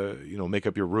 make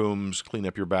up your rooms, clean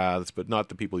up your baths, but not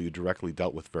the people you directly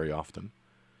dealt with very often.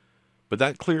 But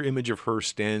that clear image of her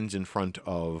stands in front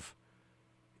of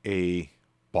a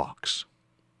box.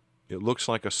 It looks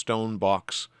like a stone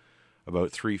box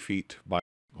about 3 feet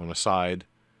on a side.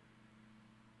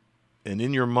 And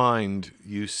in your mind,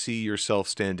 you see yourself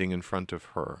standing in front of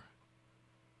her.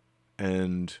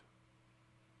 And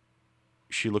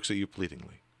she looks at you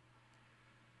pleadingly.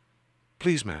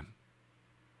 Please, ma'am.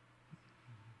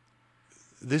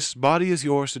 This body is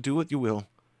yours to do what you will.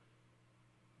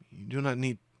 You do not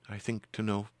need, I think, to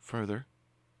know further.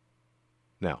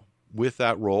 Now, with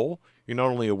that roll, you're not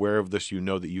only aware of this, you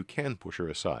know that you can push her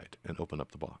aside and open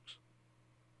up the box.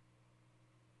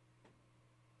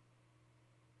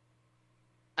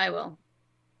 I will.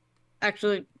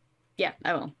 Actually, yeah,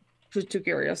 I will. Just too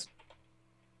curious.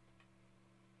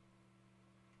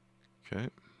 Okay.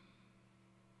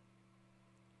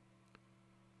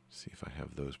 See if I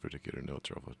have those particular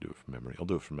notes, or I'll do it from memory. I'll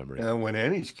do it from memory. When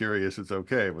Annie's curious, it's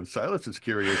okay. When Silas is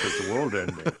curious, it's the world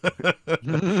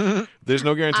ending. There's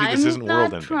no guarantee this isn't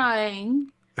world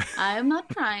ending. I am not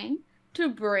trying to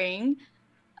bring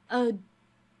a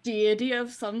deity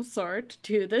of some sort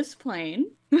to this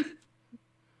plane.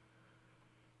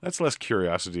 That's less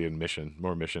curiosity and mission,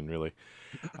 more mission, really.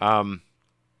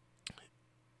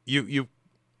 You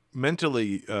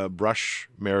mentally brush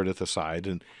Meredith aside,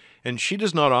 and she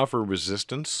does not offer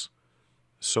resistance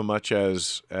so much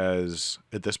as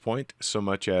at this point, so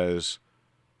much as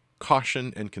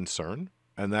caution and concern.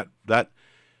 And that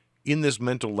in this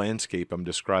mental landscape I'm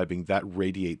describing, that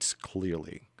radiates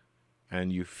clearly.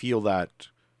 And you feel that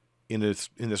in this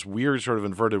weird sort of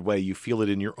inverted way, you feel it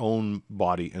in your own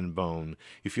body and bone.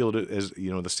 You feel it as,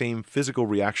 the same physical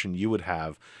reaction you would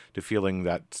have to feeling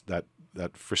that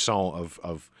frisson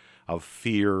of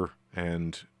fear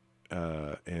and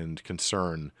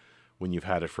concern when you've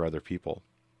had it for other people.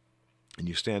 And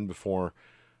you stand before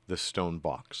this stone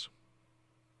box.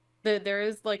 There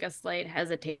is like a slight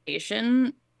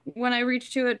hesitation when I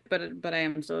reach to it, but I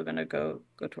am still going to go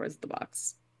towards the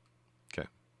box. Okay.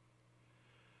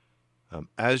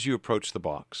 As you approach the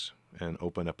box and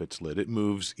open up its lid, it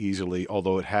moves easily,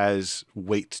 although it has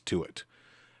weight to it.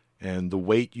 And the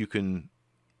weight you can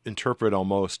interpret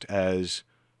almost as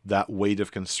that weight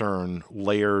of concern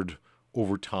layered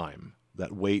over time,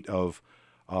 that weight of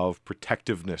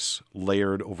protectiveness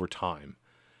layered over time.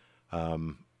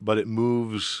 But it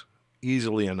moves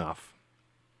easily enough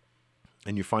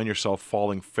and you find yourself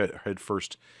falling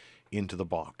headfirst into the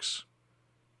box.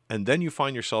 And then you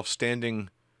find yourself standing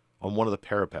on one of the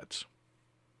parapets.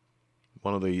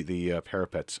 One of the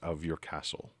parapets of your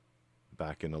castle.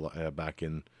 Back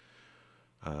in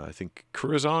I think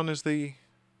Curazon is the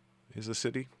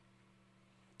city.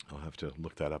 I'll have to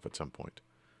look that up at some point.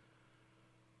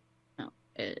 No,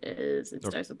 it is. It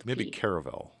starts with maybe P.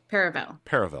 Caravel.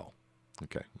 Paravel.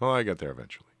 Okay. Well, I got there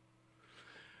eventually.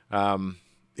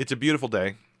 It's a beautiful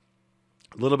day.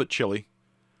 A little bit chilly.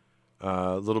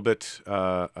 A little bit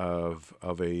of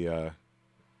a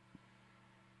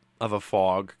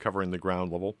fog covering the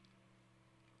ground level.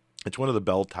 It's one of the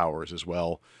bell towers as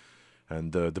well,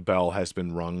 and the bell has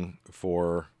been rung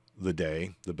for the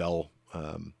day. The bell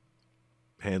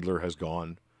handler has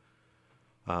gone.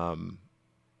 And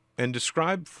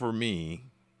describe for me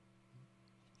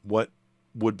what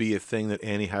would be a thing that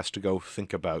Annie has to go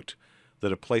think about,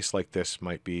 that a place like this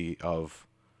might be of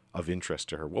interest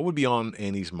to her. What would be on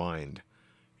Annie's mind?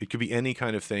 It could be any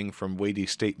kind of thing, from weighty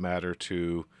state matter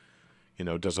to,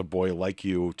 does a boy like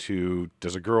you, to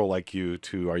does a girl like you,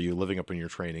 to are you living up in your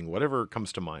training? Whatever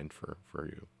comes to mind for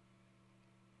you.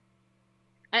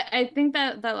 I think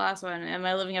that last one, am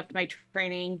I living up to my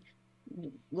training?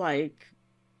 Like,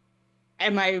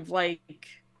 am I like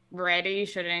ready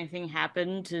should anything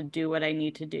happen to do what I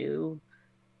need to do?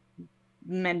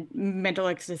 Mental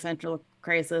existential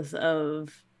crisis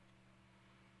of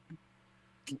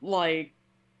like,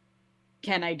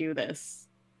 can I do this?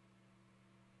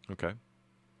 Okay.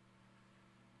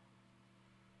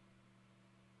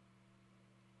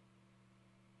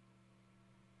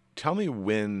 Tell me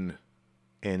when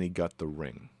Annie got the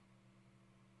ring.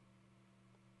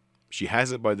 She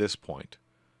has it by this point.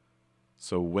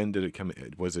 So when did it come?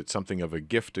 Was it something of a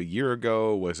gift a year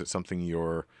ago? Was it something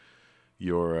your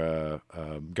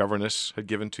governess had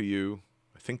given to you?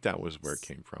 I think that was where it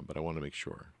came from, but I want to make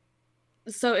sure.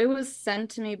 So it was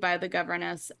sent to me by the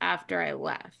governess after I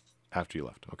left. After you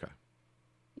left, okay.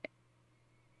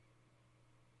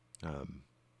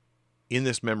 In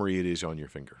this memory, it is on your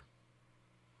finger.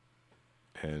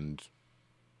 And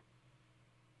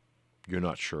you're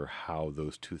not sure how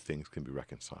those two things can be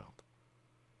reconciled.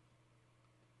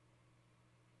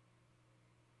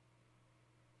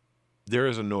 There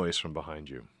is a noise from behind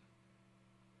you.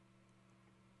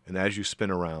 And as you spin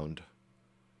around,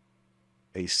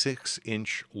 a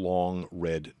 6-inch long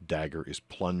red dagger is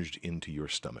plunged into your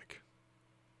stomach.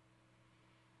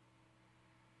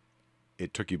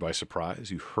 It took you by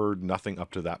surprise. You heard nothing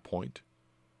up to that point,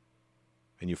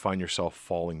 and you find yourself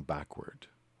falling backward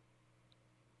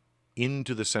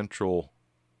into the central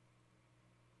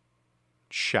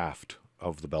shaft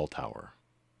of the bell tower,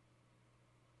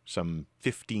 some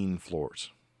 15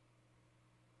 floors.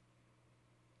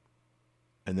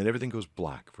 And then everything goes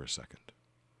black for a second.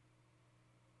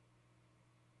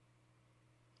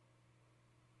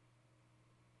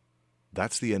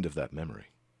 That's the end of that memory.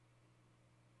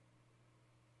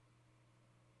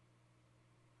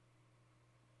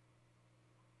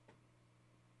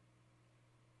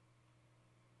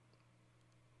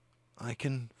 I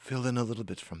can fill in a little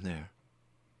bit from there.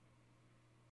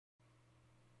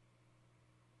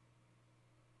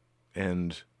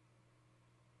 And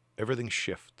everything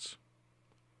shifts.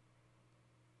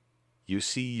 You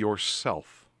see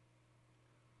yourself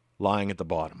lying at the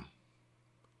bottom,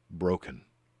 broken.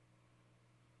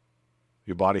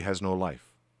 Your body has no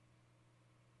life.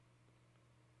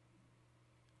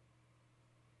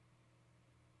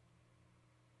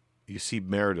 You see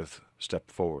Meredith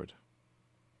step forward.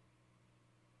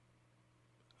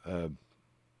 A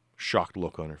shocked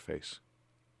look on her face.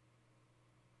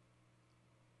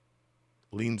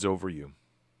 Leans over you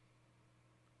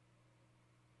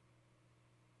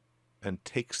and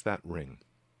takes that ring.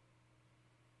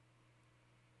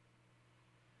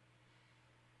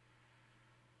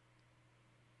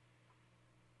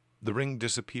 The ring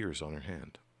disappears on her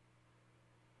hand.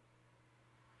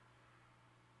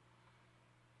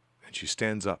 And she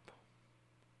stands up.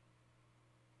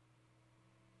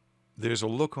 There's a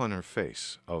look on her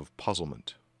face of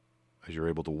puzzlement as you're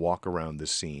able to walk around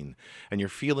this scene, and you're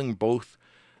feeling both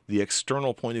the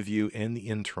external point of view and the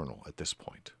internal at this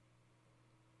point.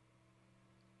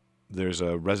 There's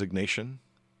a resignation,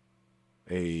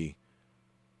 a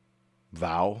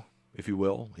vow, if you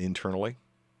will, internally.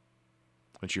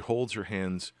 And she holds her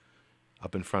hands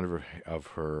up in front of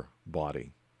her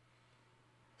body.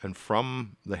 And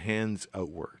from the hands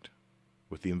outward,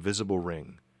 with the invisible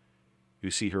ring,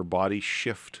 you see her body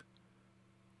shift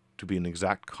to be an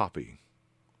exact copy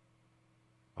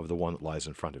of the one that lies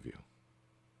in front of you.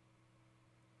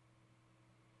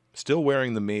 Still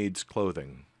wearing the maid's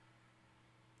clothing,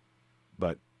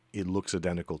 but it looks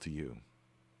identical to you.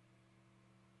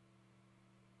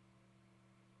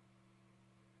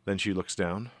 Then she looks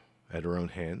down at her own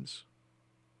hands,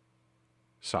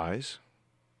 sighs,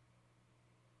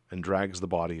 and drags the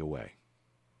body away.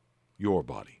 Your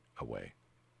body away.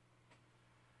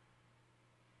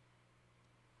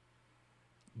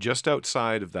 Just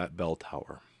outside of that bell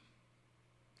tower,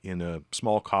 in a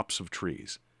small copse of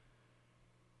trees,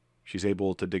 she's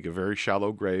able to dig a very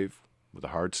shallow grave with a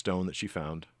hard stone that she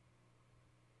found,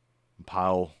 and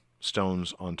pile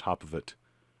stones on top of it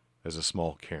as a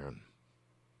small cairn.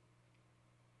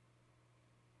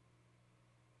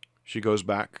 She goes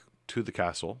back to the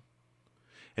castle,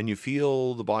 and you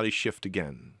feel the body shift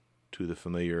again to the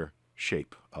familiar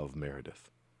shape of Meredith.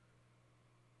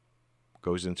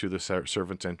 Goes in through the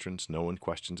servant's entrance, no one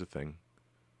questions a thing.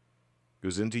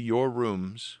 Goes into your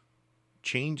rooms,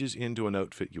 changes into an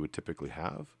outfit you would typically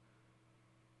have,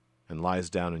 and lies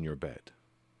down in your bed.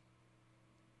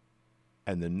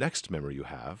 And the next memory you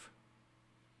have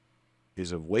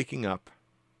is of waking up,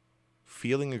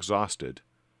 feeling exhausted,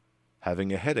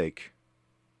 having a headache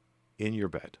in your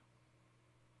bed.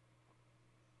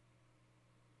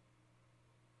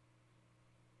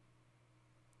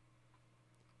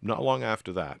 Not long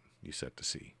after that, you set to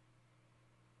sea.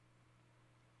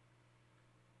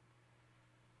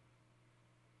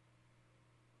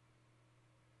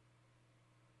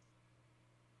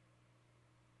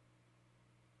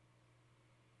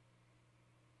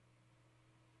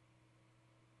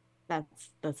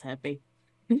 That's happy.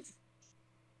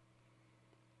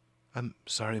 I'm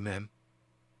sorry, ma'am.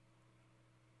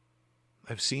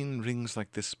 I've seen rings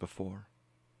like this before.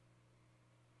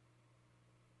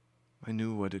 I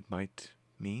knew what it might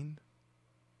mean.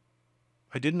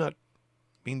 I did not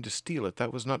mean to steal it.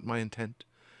 That was not my intent.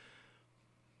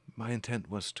 My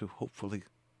intent was to hopefully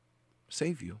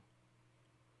save you.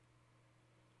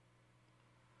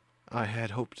 I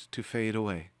had hoped to fade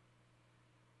away,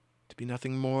 to be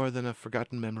nothing more than a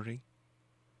forgotten memory.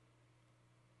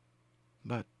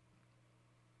 But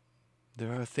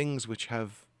there are things which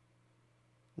have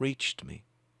reached me,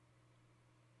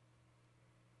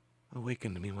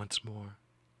 awakened me once more.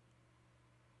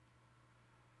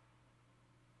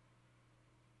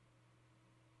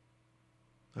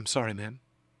 I'm sorry, ma'am.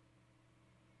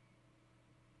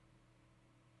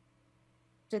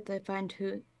 Did they find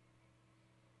who?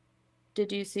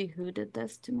 Did you see who did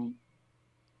this to me?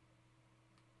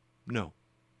 No.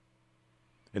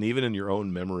 And even in your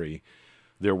own memory,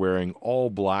 they're wearing all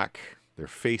black. Their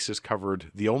face is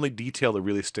covered. The only detail that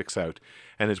really sticks out,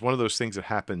 and it's one of those things that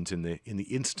happens in the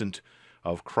instant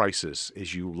of crisis,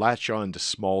 is you latch on to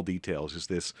small details, is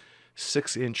this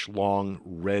 6-inch long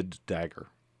red dagger.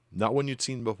 Not one you'd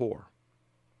seen before.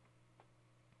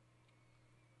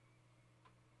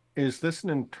 Is this an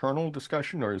internal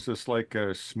discussion, or is this like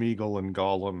a Smeagol and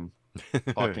Gollum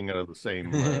talking out of the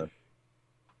same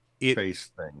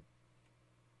face thing?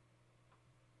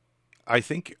 I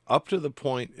think up to the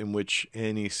point in which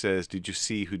Annie says, "Did you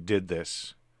see who did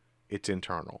this?" it's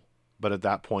internal. But at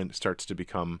that point, it starts to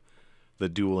become the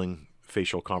dueling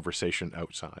facial conversation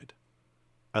outside.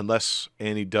 Unless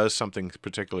Annie does something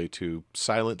particularly to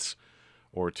silence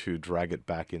or to drag it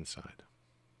back inside.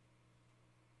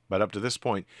 But up to this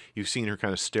point, you've seen her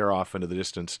kind of stare off into the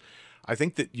distance. I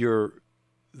think that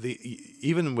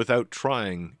even without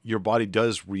trying, your body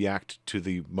does react to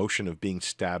the motion of being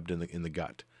stabbed in the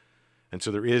gut. And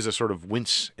so there is a sort of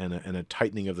wince and a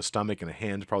tightening of the stomach, and a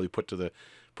hand probably put to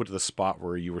the spot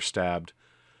where you were stabbed,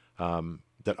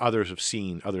 that others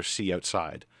see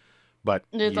outside. But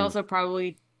there's also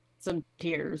probably some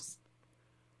tears.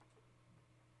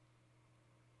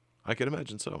 I can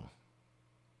imagine so.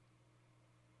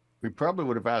 We probably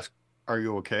would have asked, "Are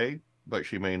you okay?" But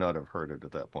she may not have heard it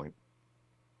at that point.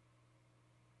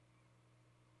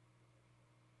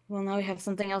 Well, now we have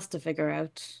something else to figure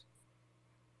out.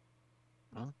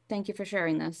 Huh? Thank you for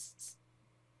sharing this.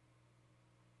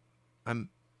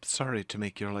 I'm sorry to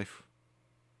make your life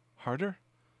harder.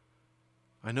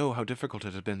 I know how difficult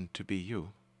it has been to be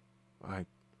you. I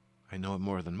know it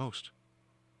more than most.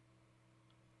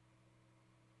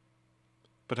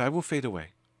 But I will fade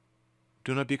away.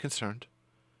 Do not be concerned.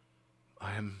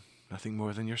 I am nothing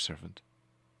more than your servant.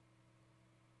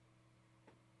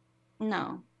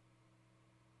 No.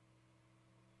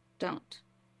 Don't.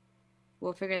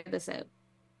 We'll figure this out.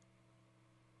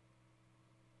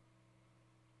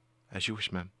 As you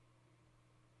wish, ma'am.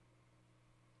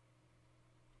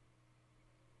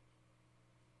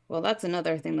 Well, that's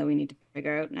another thing that we need to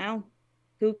figure out now.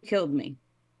 Who killed me?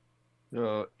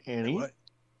 Annie, What?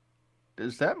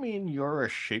 does that mean you're a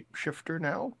shapeshifter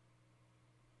now?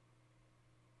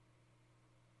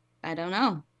 I don't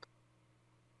know.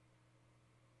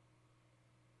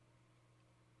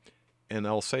 And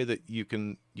I'll say that you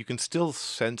can still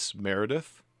sense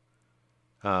Meredith.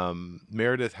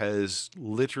 Meredith has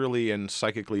literally and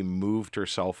psychically moved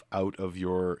herself out of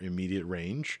your immediate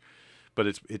range, but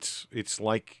it's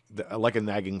like a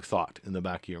nagging thought in the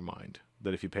back of your mind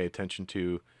that if you pay attention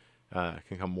to,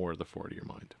 can come more to the fore of your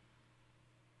mind.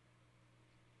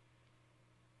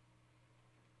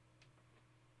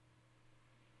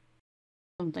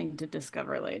 Something to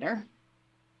discover later.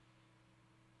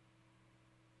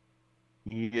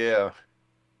 Yeah.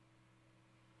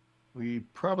 We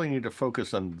probably need to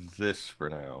focus on this for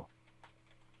now.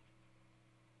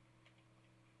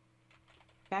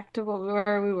 Back to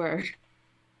where we were.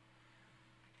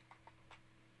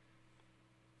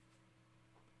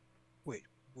 Wait,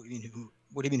 what do you mean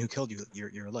what do you mean who killed you?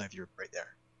 You're alive, you're right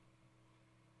there.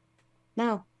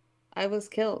 No, I was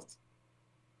killed.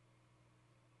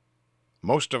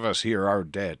 Most of us here are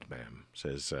dead, ma'am,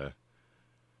 says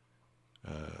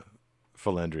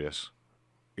Philandrius.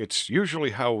 It's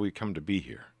usually how we come to be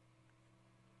here.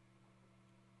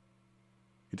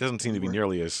 He doesn't seem to be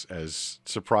nearly as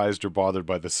surprised or bothered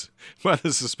by this by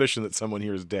the suspicion that someone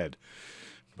here is dead,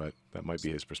 but that might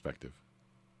be his perspective.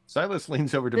 Silas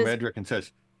leans over to Medric and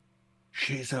says,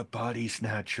 "She's a body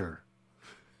snatcher."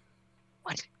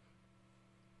 What?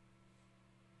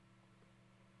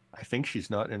 I think she's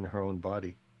not in her own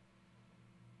body.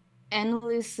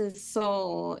 Annalise's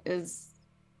soul is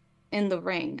in the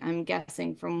ring, I'm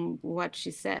guessing from what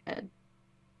she said.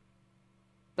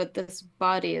 But this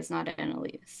body is not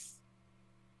Annalise.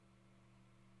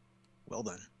 Well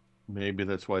then. Maybe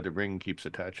that's why the ring keeps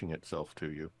attaching itself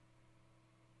to you.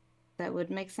 That would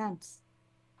make sense.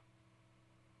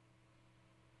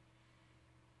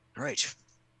 All right.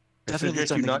 I Definitely suggest you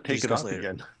something not to take it discuss off later.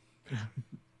 again.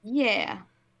 Yeah.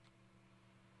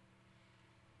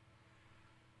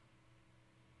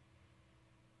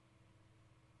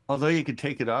 Although you could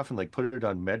take it off and like put it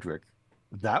on Medric.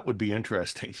 That would be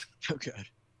interesting. Oh god.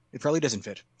 It probably doesn't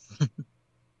fit.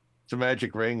 It's a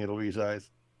magic ring in Louise's eyes.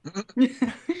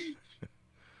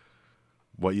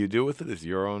 What you do with it is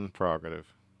your own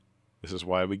prerogative. This is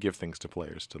why we give things to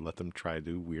players, to let them try to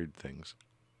do weird things.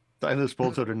 Silas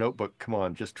pulls out a notebook. Come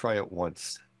on, just try it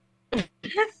once.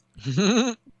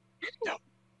 No.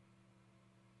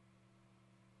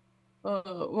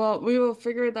 Well, we will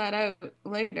figure that out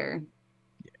later.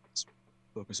 Yeah, let's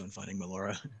focus on finding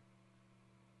Melora.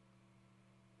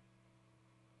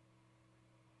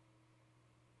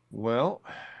 Well,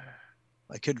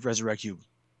 I could resurrect you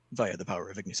via the power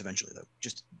of Ignis eventually, though.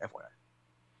 Just FYI.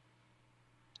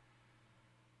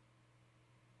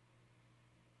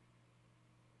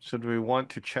 so do we want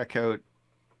to check out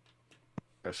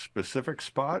a specific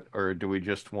spot, or do we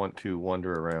just want to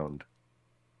wander around?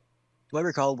 Do I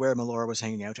recall where Melora was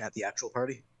hanging out at the actual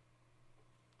party?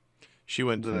 She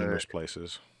went to numerous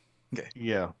places. Okay.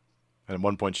 Yeah. And at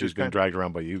one point she was being dragged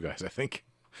around by you guys, I think.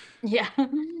 Yeah.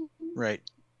 Right.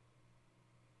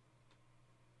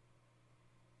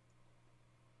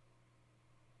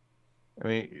 I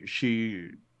mean,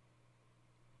 she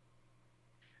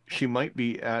might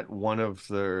be at one of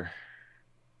the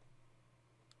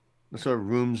sort of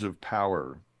rooms of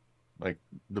power, like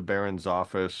the Baron's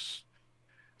office,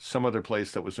 some other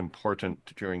place that was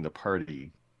important during the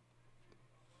party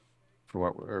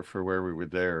for where we were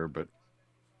there, but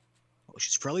Well,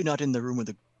 she's probably not in the room with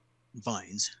the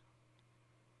vines.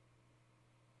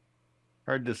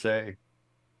 hard to say.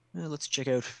 Let's check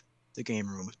out the game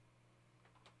room.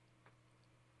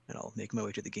 And I'll make my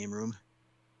way to the game room.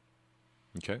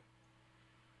 Okay.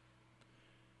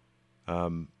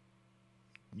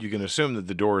 You can assume that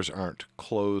the doors aren't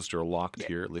closed or locked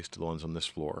here, at least the ones on this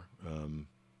floor.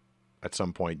 At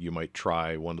some point, you might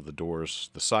try one of the doors,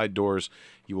 the side doors.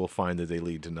 You will find that they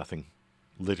lead to nothing,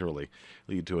 literally,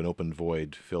 lead to an open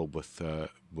void filled with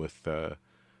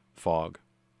fog.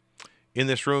 In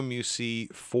this room, you see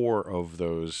 4 of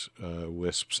those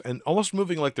wisps, and almost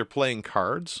moving like they're playing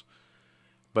cards.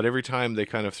 But every time they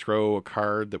kind of throw a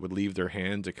card that would leave their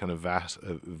hand, it kind of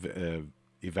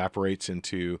evaporates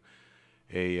into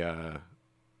a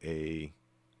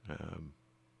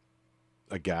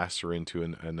gas or into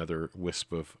another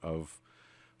wisp of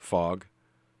fog.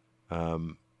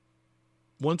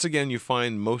 Once again, you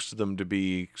find most of them to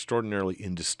be extraordinarily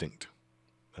indistinct.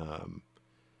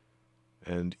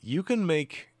 And you can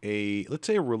make let's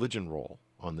say a religion roll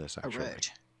on this, actually. All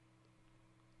right.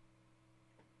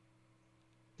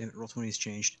 Damn it, Roll20's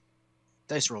changed.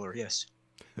 Dice roller, yes.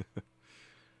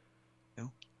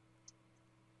 No.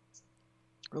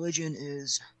 Religion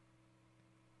is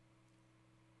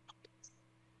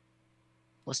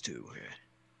 +2. Okay.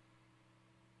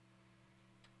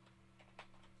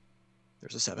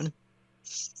 There's a 7.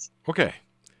 Okay.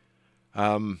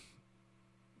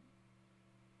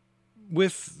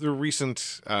 With the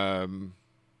recent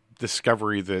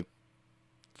discovery that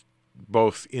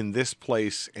both in this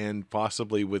place and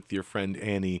possibly with your friend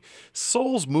Annie,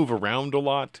 souls move around a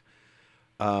lot.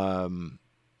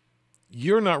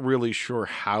 You're not really sure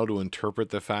how to interpret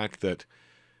the fact that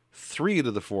 3 out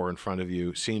of the 4 in front of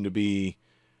you seem to be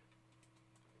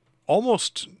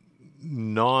almost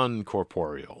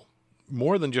non-corporeal.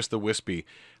 More than just the wispy.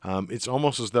 It's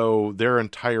almost as though their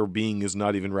entire being is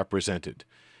not even represented.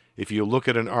 If you look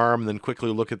at an arm, then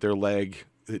quickly look at their leg,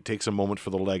 it takes a moment for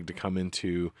the leg to come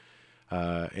into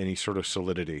any sort of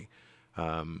solidity.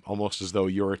 Almost as though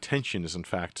your attention is in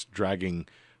fact dragging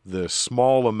the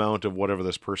small amount of whatever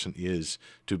this person is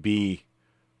to be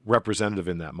representative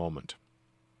in that moment.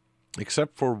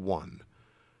 Except for one.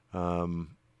 The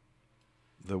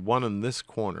one in this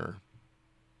corner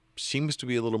seems to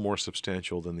be a little more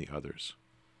substantial than the others.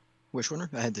 Which one?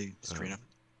 I had the screen up.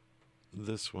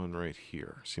 This one right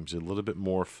here seems a little bit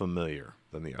more familiar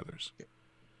than the others. Okay.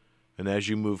 And as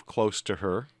you move close to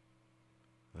her,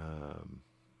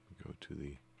 go to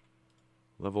the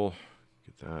level,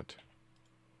 get that.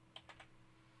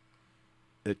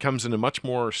 It comes into much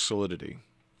more solidity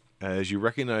as you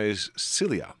recognize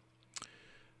Celia.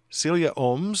 Celia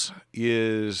Ohms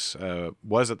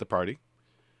was at the party.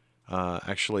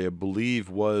 Actually, I believe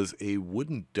was a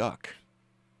wooden duck.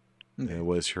 Okay. It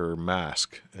was her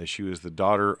mask. She was the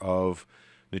daughter of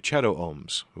Nichetto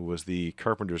Ohms, who was the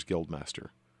Carpenter's Guild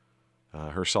master.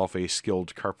 Herself a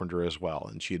skilled carpenter as well,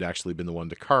 and she had actually been the one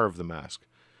to carve the mask.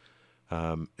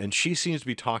 And she seems to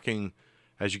be talking,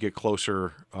 as you get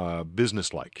closer,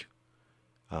 businesslike,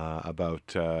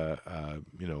 about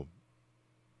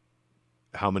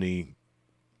how many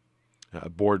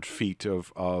board feet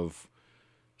of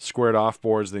squared off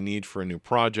boards they need for a new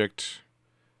project.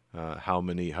 How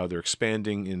they're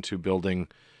expanding into building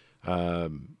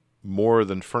more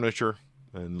than furniture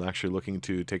and actually looking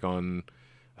to take on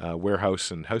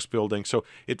warehouse and house building. So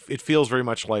it feels very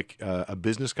much like a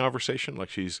business conversation, like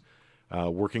she's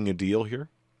working a deal here.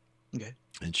 Okay.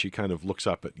 And she kind of looks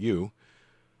up at you.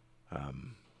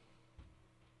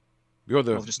 You're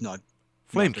the I'll just nod.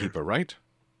 Flamekeeper, right?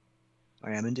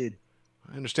 I am indeed.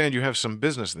 I understand you have some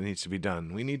business that needs to be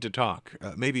done. We need to talk.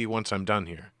 Maybe once I'm done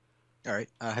here. All right.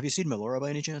 Have you seen Melora by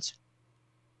any chance?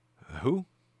 Who?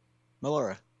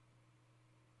 Melora.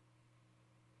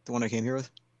 The one I came here with?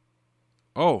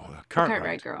 Oh, Cartwright.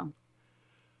 Cartwright girl.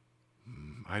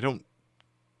 I don't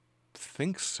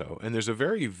think so. And there's a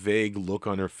very vague look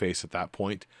on her face at that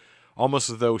point, almost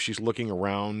as though she's looking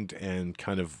around and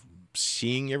kind of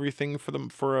seeing everything for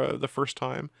the first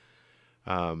time.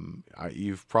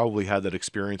 You've probably had that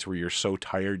experience where you're so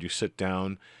tired you sit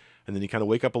down and then you kind of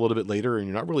wake up a little bit later and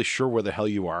you're not really sure where the hell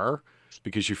you are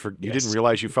because you didn't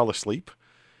realize you fell asleep,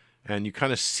 and you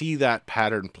kind of see that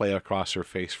pattern play across her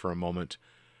face for a moment.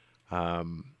 I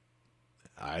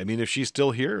mean, if she's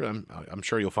still here, I'm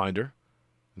sure you'll find her.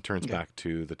 And turns back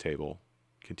to the table,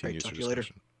 continues her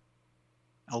discussion.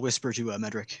 I'll whisper to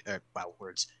Medric. Wow,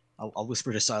 words. I'll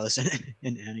whisper to Silas and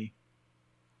Annie.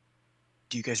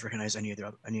 Do you guys recognize any of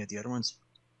the other ones?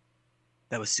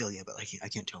 That was Celia, but I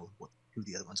can't tell who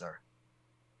the other ones are.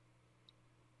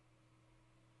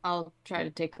 I'll try to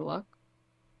take a look.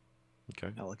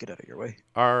 Okay. I'll get out of your way.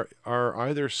 Are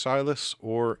either Silas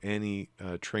or Annie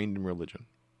trained in religion?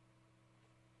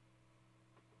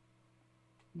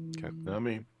 Okay. Not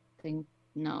me. Think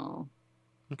no.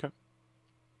 Okay.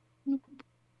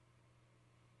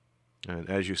 And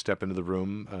as you step into the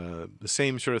room, the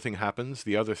same sort of thing happens.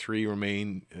 The other 3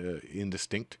 remain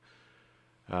indistinct.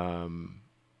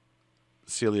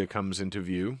 Celia comes into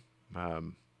view,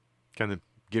 kind of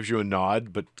gives you a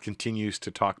nod, but continues to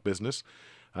talk business.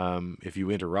 If you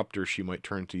interrupt her, she might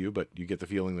turn to you, but you get the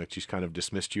feeling that she's kind of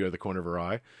dismissed you out of the corner of her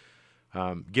eye.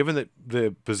 Given that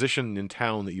the position in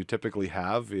town that you typically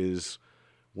have is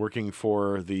working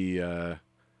for the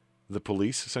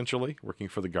police, essentially, working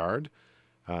for the guard,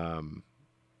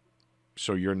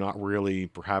 so you're not really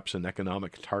perhaps an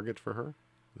economic target for her.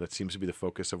 That seems to be the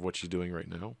focus of what she's doing right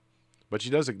now. But she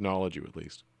does acknowledge you, at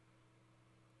least.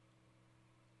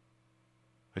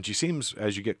 And she seems,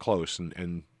 as you get close,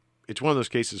 and it's one of those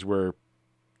cases where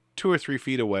 2 or 3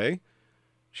 feet away,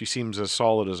 she seems as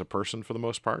solid as a person for the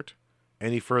most part.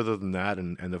 Any further than that,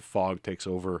 and the fog takes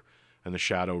over, and the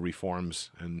shadow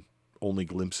reforms, and only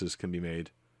glimpses can be made.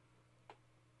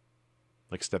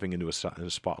 Like stepping into a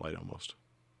spotlight, almost.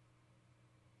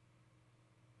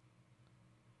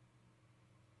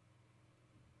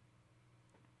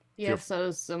 Yeah,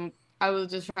 so I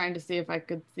was just trying to see if I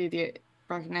could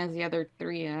recognize the other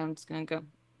three, and I'm just gonna go,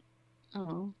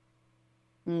 oh,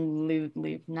 and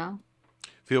leave now.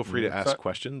 Feel free to Yeah, ask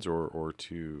questions or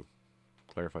to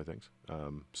clarify things.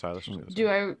 Silas was going to say. Do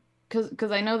I,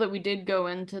 because I know that we did go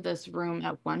into this room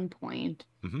at one point,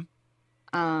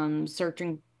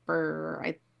 searching for,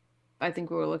 I think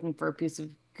we were looking for a piece of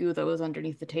goo that was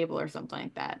underneath the table or something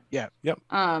like that. Yeah. Yep.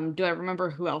 Do I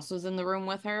remember who else was in the room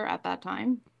with her at that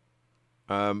time?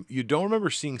 You don't remember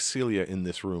seeing Celia in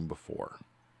this room before.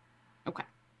 Okay.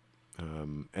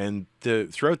 And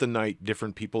throughout the night,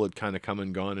 different people had kind of come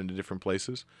and gone into different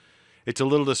places. It's a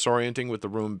little disorienting with the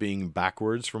room being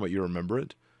backwards from what you remember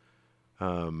it.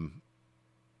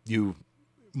 You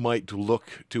might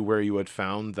look to where you had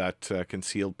found that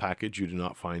concealed package. You do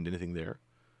not find anything there.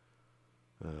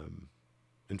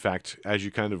 In fact, as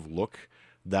you kind of look,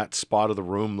 that spot of the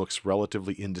room looks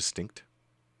relatively indistinct.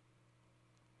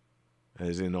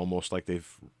 As in almost like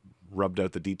they've rubbed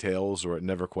out the details or it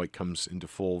never quite comes into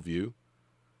full view.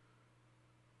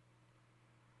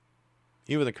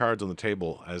 Even the cards on the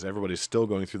table, as everybody's still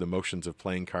going through the motions of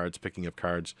playing cards, picking up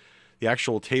cards, the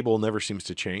actual table never seems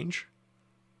to change.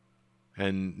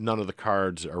 And none of the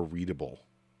cards are readable.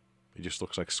 It just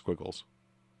looks like squiggles.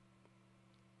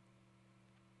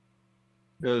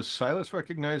 Does Silas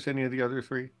recognize any of the other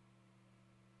three?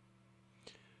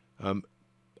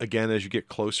 Again, as you get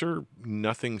closer,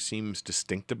 nothing seems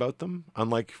distinct about them.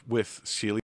 Unlike with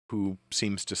Celia, who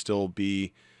seems to still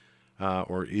be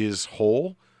or is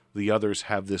whole, the others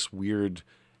have this weird,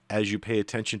 as you pay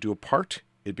attention to a part,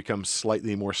 it becomes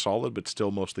slightly more solid, but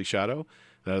still mostly shadow.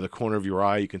 And out of the corner of your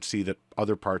eye, you can see that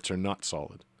other parts are not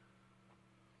solid.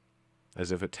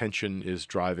 As if attention is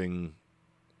driving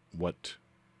what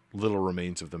little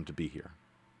remains of them to be here.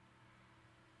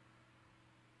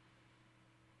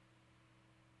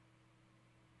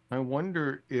 I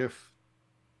wonder if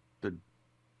the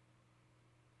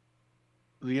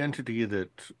entity that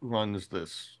runs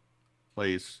this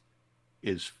place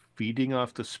is feeding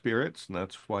off the spirits, and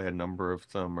that's why a number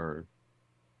of them are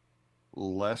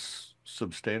less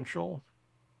substantial.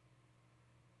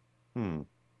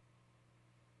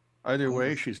 Either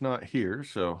way, she's not here,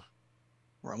 so...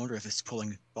 Or I wonder if it's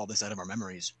pulling all this out of our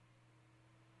memories.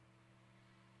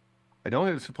 I don't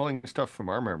think it's pulling stuff from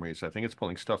our memories. I think it's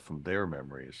pulling stuff from their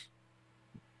memories.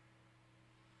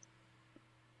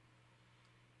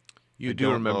 You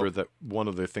do remember that one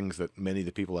of the things that many of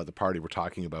the people at the party were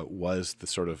talking about was the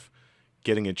sort of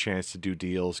getting a chance to do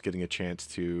deals, getting a chance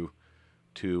to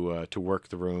work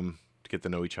the room, to get to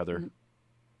know each other.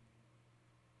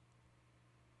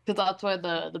 Because that's why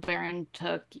the Baron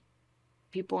took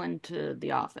people into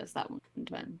the office that one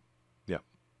time. Yeah.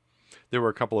 There were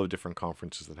a couple of different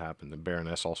conferences that happened. The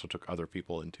Baroness also took other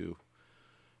people into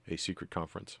a secret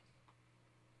conference.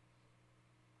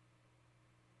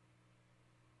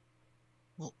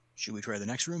 Well, should we try the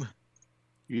next room?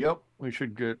 Yep, we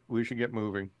should get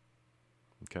moving.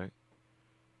 Okay.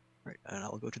 Right, and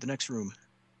I'll go to the next room.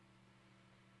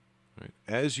 Right.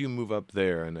 As you move up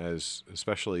there, and as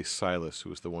especially Silas, who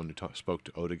was the one who spoke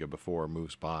to Odiga before,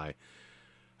 moves by,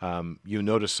 you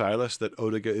notice, Silas, that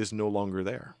Odiga is no longer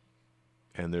there,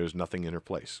 and there's nothing in her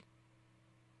place.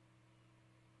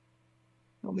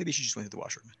 Well, maybe she just went to the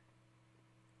washroom.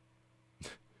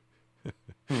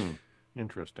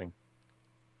 Interesting.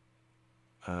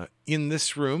 In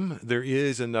this room, there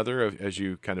is another, as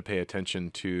you kind of pay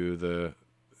attention to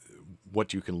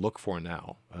what you can look for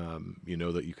now. You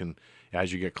know that you can,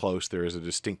 as you get close, there is a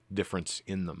distinct difference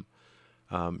in them.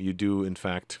 You do, in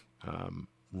fact,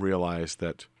 realize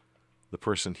that the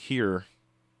person here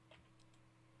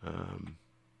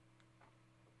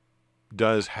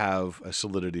does have a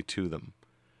solidity to them.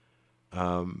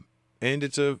 And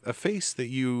it's a face that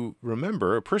you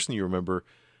remember, a person you remember,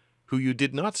 who you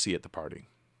did not see at the party.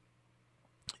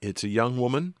 It's a young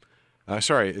woman.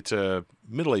 It's a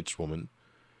middle-aged woman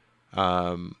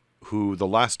who the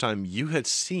last time you had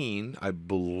seen, I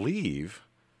believe,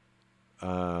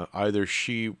 I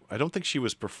don't think she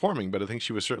was performing, but I think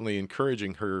she was certainly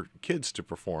encouraging her kids to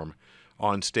perform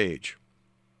on stage.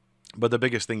 But the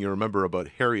biggest thing you remember about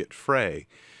Harriet Frey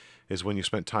is when you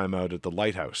spent time out at the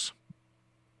lighthouse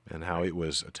and how it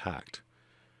was attacked.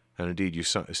 And indeed, you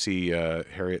see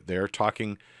Harriet there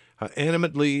talking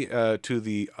animately to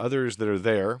the others that are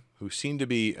there, who seem to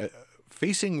be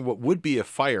facing what would be a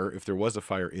fire if there was a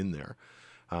fire in there,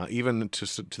 even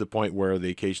to the point where they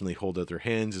occasionally hold out their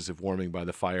hands as if warming by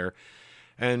the fire.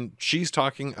 And she's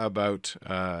talking about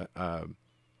what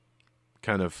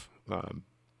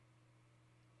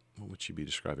would she be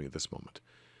describing at this moment?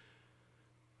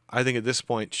 I think at this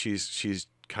point she's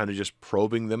kind of just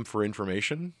probing them for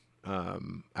information,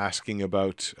 asking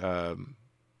about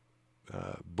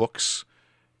books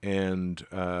and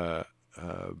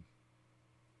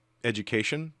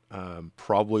education,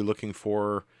 probably looking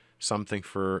for something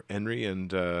for Henry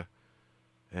and oh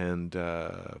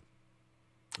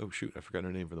shoot, I forgot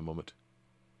her name for the moment.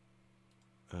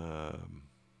 I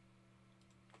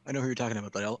know who you're talking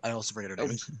about, but I also forget her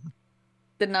name.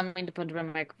 Did not mean to punch my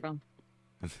microphone.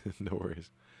 No worries.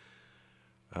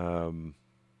 Who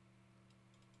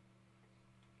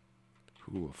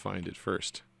will find it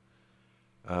first?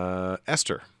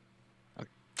 Esther. Okay.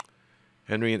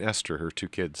 Henry and Esther, her 2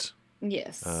 kids.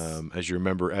 Yes. As you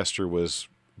remember, Esther was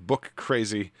book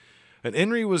crazy, and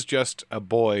Henry was just a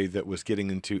boy that was getting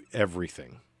into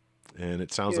everything. And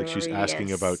it sounds like she's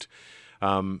asking about.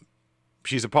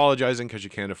 She's apologizing because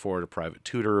you can't afford a private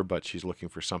tutor, but she's looking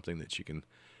for something that she can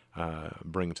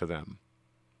bring to them.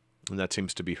 And that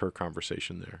seems to be her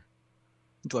conversation there.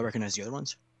 Do I recognize the other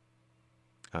ones?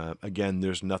 Again,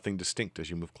 there's nothing distinct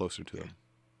as you move closer to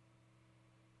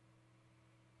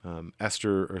them.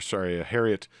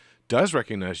 Harriet does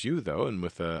recognize you, though, and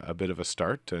with a bit of a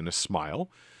start and a smile.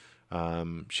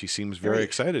 She seems very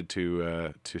excited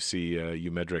to see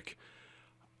you, Medric.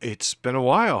 It's been a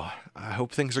while. I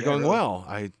hope things are going well.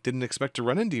 I didn't expect to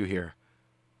run into you here.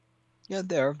 Yeah,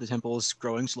 there. The temple is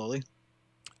growing slowly.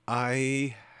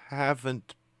 I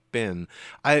haven't been.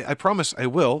 I promise I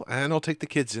will, and I'll take the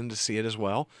kids in to see it as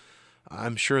well.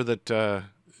 I'm sure that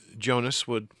Jonas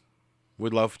would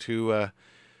love to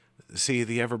see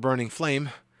the ever-burning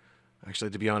flame. Actually,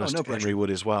 to be honest, no Henry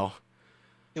would as well.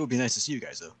 It would be nice to see you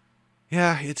guys, though.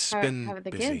 Yeah, it's been how are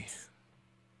the busy. kids?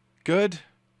 Good.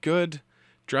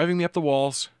 Driving me up the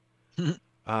walls.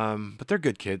 But they're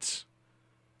good kids.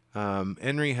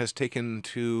 Henry has taken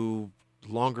to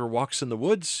longer walks in the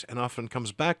woods and often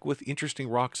comes back with interesting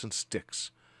rocks and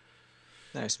sticks.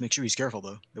 Nice. Make sure he's careful,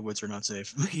 though. The woods are not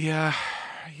safe. Yeah,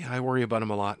 I worry about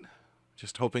him a lot.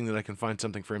 Just hoping that I can find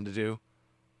something for him to do.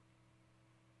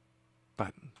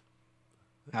 But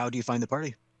How do you find the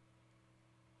party?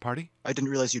 Party? I didn't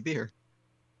realize you'd be here.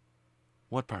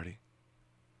 What party?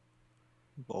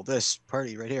 Well, this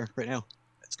party right here, right now.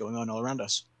 It's going on all around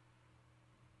us.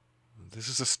 This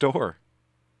is a store.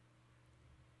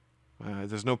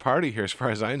 There's no party here as far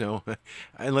as I know.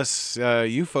 Unless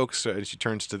you folks, she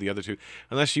turns to the other 2,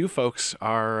 unless you folks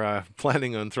are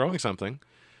planning on throwing something.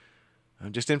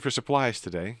 I'm just in for supplies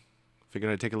today.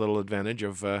 Figured I'd take a little advantage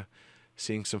of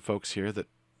seeing some folks here that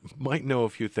might know a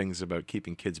few things about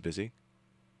keeping kids busy.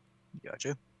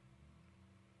 Gotcha.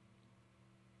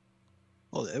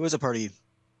 Well, it was a party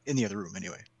in the other room,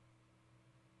 anyway.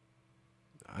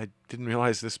 I didn't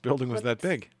realize this building was that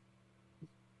big. You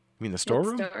mean the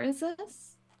storeroom? What store is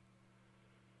this?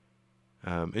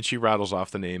 And she rattles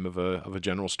off the name of a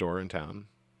general store in town.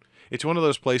 It's one of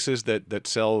those places that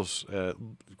sells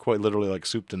quite literally like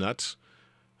soup to nuts,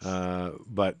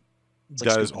 but It's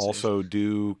like does Scoop and also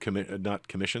do not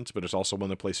commissions, but it's also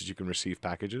one of the places you can receive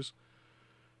packages.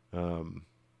 And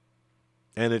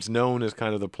it's known as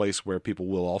kind of the place where people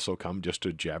will also come just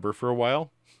to jabber for a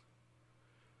while.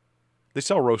 They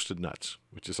sell roasted nuts,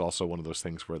 which is also one of those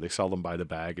things where they sell them by the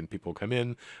bag and people come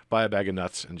in, buy a bag of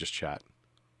nuts, and just chat.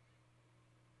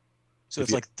 So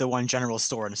it's like the one general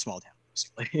store in a small town,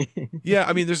 basically. Yeah,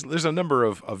 I mean, there's a number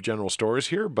of general stores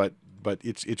here, but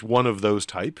it's one of those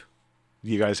type.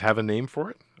 You guys have a name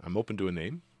for it? I'm open to a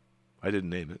name. I didn't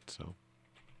name it, so.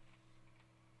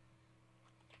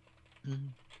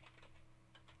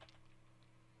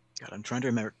 God, I'm trying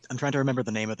to remember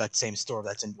the name of that same store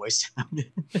that's in Boys Town,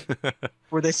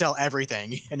 where they sell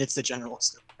everything, and it's the general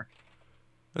store.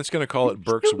 That's gonna call it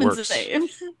Burke's Works.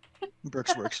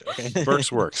 Burke's Works, okay.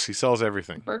 Burke's Works. He sells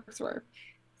everything. Burke's Works.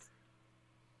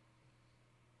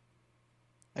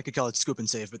 I could call it Scoop and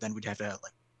Save, but then we'd have to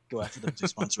go after them to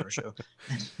sponsor our show.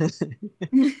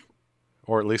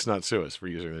 Or at least not sue us for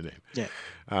using the name. Yeah.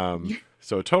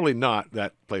 So totally not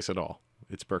that place at all.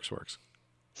 It's Burke's Works.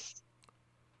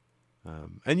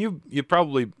 And you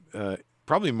probably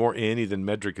more Annie than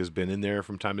Medric has been in there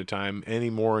from time to time. Annie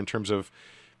more in terms of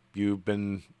you've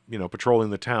been patrolling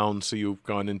the town, so you've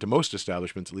gone into most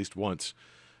establishments at least once.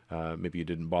 Maybe you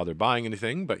didn't bother buying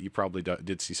anything, but you probably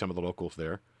did see some of the locals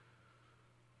there.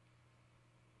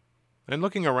 And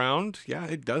looking around, yeah,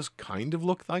 it does kind of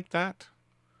look like that.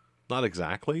 Not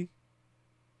exactly,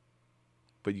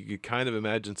 but you could kind of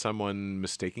imagine someone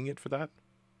mistaking it for that.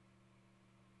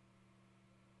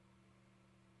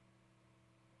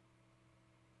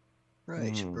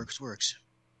 Right, Burke's Works.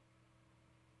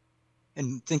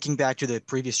 And thinking back to the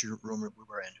previous room we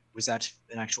were in, was that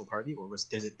an actual party, or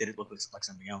did it look like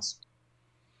something else?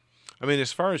 I mean,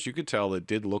 as far as you could tell, it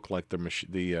did look like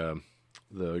the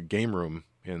game room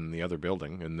in the other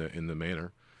building in the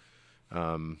manor.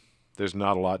 There's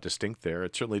not a lot distinct there.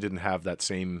 It certainly didn't have that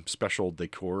same special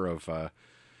decor of,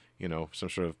 some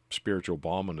sort of spiritual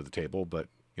balm under the table, but,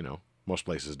 most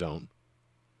places don't.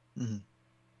 Mm-hmm.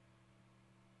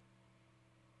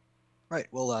 Right.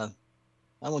 Well,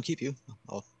 I won't keep you.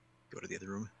 I'll go to the other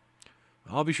room.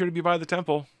 I'll be sure to be by the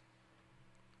temple.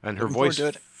 And her Looking forward voice to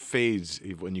it. fades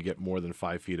when you get more than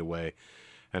 5 feet away,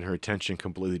 and her attention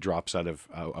completely drops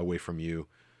away from you,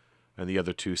 and the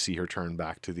other two see her turn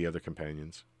back to the other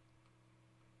companions.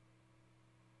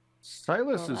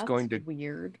 Silas is going to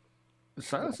weird.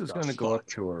 Silas What is the going to go up fuck?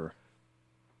 to her.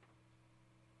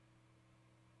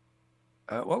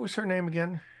 What was her name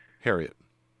again? Harriet.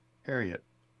 Harriet.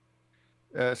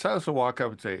 Silas will walk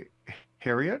up and say,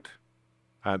 Harriet?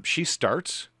 She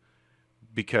starts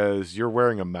because you're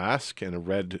wearing a mask and a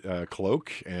red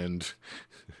cloak and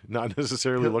not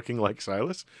necessarily looking like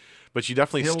Silas, but she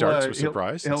definitely starts with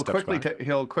surprise.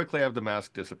 He'll quickly have the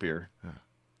mask disappear.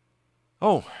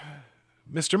 Oh,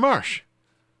 Mr. Marsh,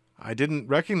 I didn't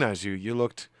recognize you. You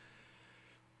looked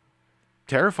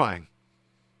terrifying.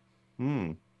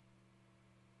 Now,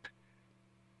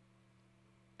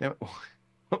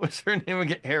 what was her name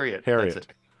again? Harriet. Harriet.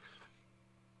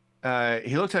 That's it.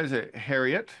 He looks at her and says,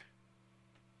 Harriet,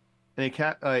 and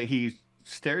he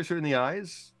stares her in the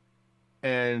eyes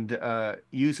and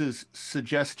uses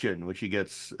suggestion, which he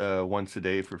gets once a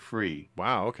day for free.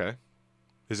 Wow, okay.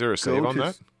 Is there a save on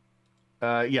that?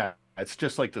 Yeah, it's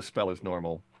just like the spell is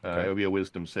normal. Okay. It'll be a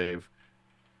wisdom save.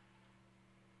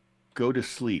 Go to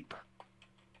sleep.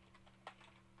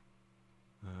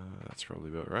 That's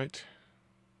probably about right.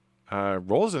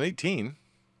 Rolls an 18.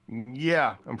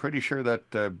 Yeah, I'm pretty sure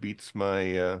that beats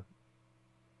my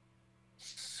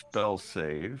spell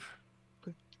save.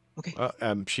 Okay.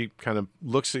 She kind of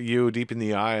looks at you deep in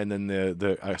the eye, and then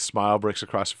a smile breaks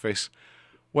across her face.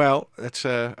 Well, that's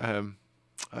not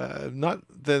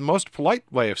the most polite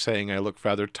way of saying I look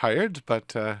rather tired,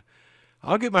 but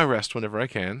I'll get my rest whenever I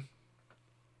can.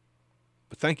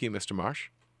 But thank you, Mr.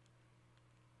 Marsh.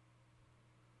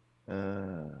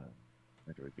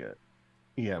 What do we get?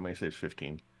 Yeah, my save's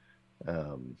 15.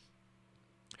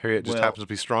 Harriet just happens to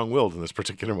be strong-willed in this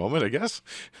particular moment, I guess.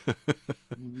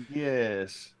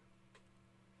 Yes.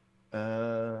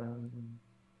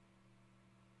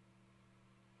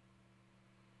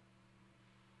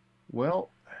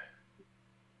 Well,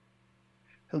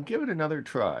 he'll give it another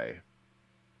try.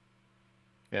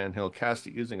 And he'll cast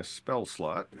it using a spell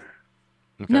slot.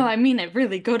 Okay. No, I mean it.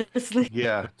 Really, go to sleep.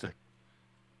 Yeah.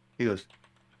 He goes,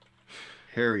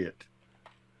 Harriet,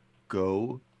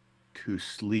 go to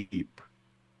sleep.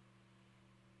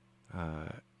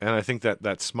 And I think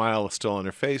that smile is still on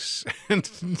her face. And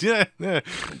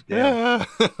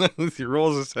with your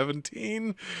rolls of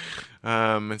 17,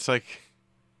 it's like,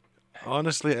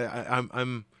 honestly,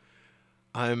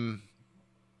 I'm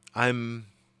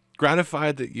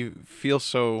gratified that you feel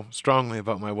so strongly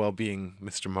about my well-being,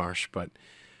 Mr. Marsh, but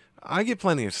I get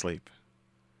plenty of sleep.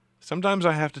 Sometimes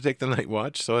I have to take the night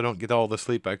watch, so I don't get all the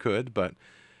sleep I could, but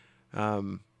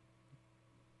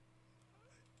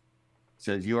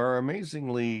says, you are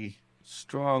amazingly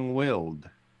strong-willed.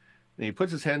 And he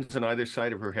puts his hands on either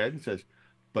side of her head and says,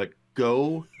 but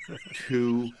go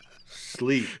to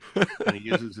sleep. And he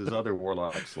uses his other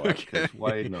warlock slot, because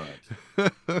why not?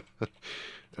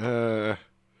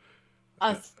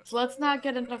 Let's not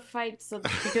get into fights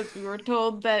because we were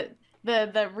told that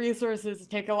the resources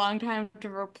take a long time to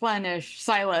replenish.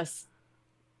 Silas.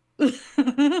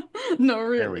 No,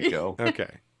 really. There we go.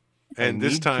 Okay. And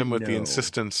this time with the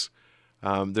insistence,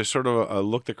 there's sort of a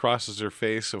look that crosses her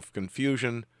face of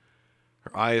confusion.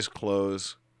 Her eyes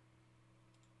close.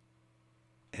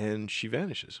 And she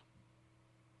vanishes.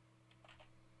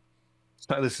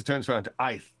 Silas turns around to,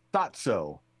 I thought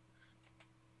so.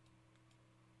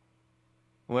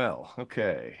 Well,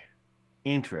 okay.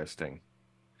 Interesting.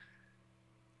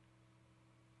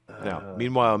 Now,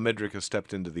 meanwhile, Medric has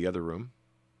stepped into the other room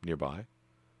nearby.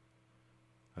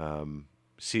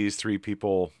 Sees three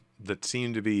people that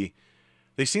seem to be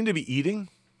eating.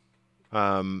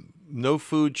 No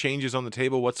food changes on the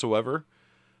table whatsoever,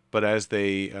 but as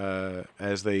they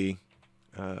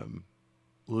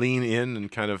lean in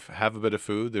and kind of have a bit of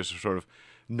food, there's a sort of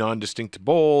non-distinct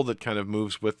bowl that kind of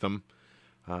moves with them.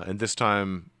 And this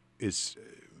time is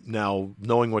now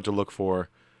knowing what to look for.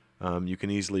 You can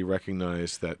easily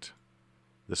recognize that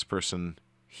this person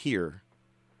here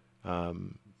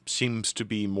seems to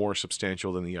be more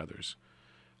substantial than the others.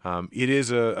 It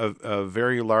is a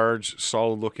very large,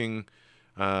 solid-looking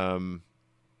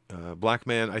Black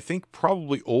man, I think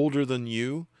probably older than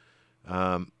you.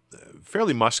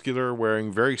 Fairly muscular,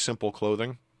 wearing very simple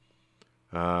clothing.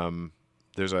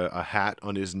 There's a hat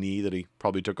on his knee that he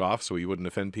probably took off so he wouldn't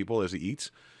offend people as he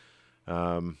eats.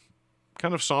 Kind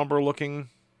of somber looking,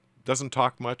 doesn't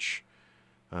talk much.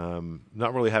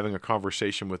 Not really having a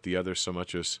conversation with the others so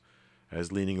much as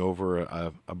leaning over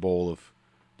a bowl of,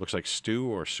 looks like stew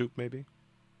or soup maybe.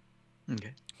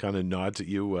 Okay. Kind of nods at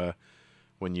you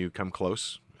when you come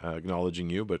close, acknowledging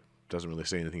you, but doesn't really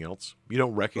say anything else. You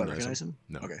don't Do I recognize, recognize him?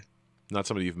 No. Okay. Not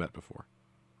somebody you've met before.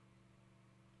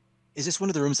 Is this one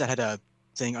of the rooms that had a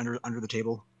thing under the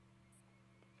table?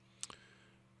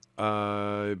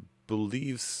 I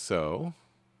believe so.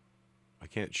 I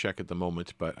can't check at the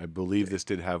moment, but I believe this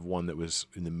did have one that was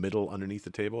in the middle underneath the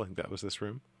table. I think that was this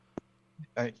room.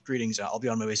 All right, greetings. I'll be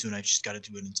on my way soon. I just got to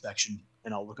do an inspection,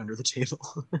 and I'll look under the table.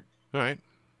 All right.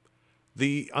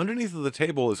 The underneath of the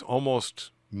table is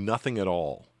almost nothing at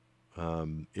all.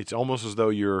 It's almost as though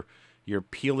you're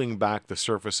peeling back the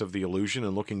surface of the illusion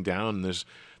and looking down. And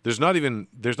there's not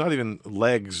even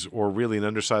legs or really an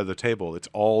underside of the table. It's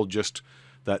all just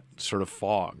that sort of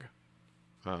fog.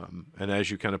 And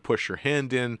as you kind of push your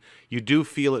hand in, you do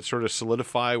feel it sort of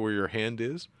solidify where your hand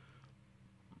is,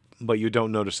 but you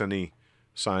don't notice any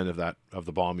sign of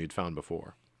the bomb you'd found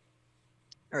before.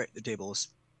 All right, the table is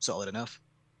solid enough.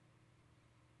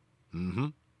 Mm-hmm.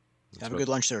 Have a good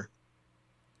lunch, sir.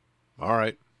 All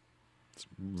right. It's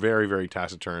very, very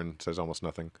taciturn. Says almost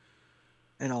nothing.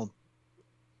 And I'll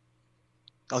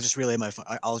just relay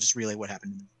I'll just relay what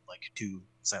happened to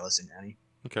Silas and Annie.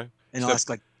 Okay. And I'll ask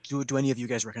do any of you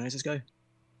guys recognize this guy?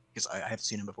 Because I haven't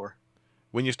seen him before.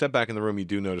 When you step back in the room, you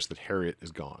do notice that Harriet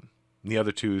is gone. And the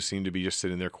other two seem to be just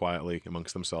sitting there quietly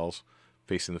amongst themselves,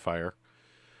 facing the fire.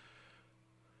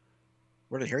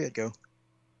 Where did Harriet go?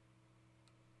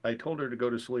 I told her to go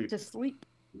to sleep. To sleep.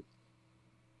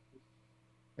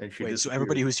 And she Wait, so disappeared.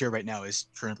 everybody who's here right now is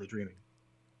currently dreaming,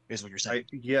 is what you're saying?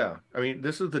 Yeah. I mean,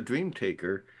 this is the dream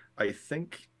taker. I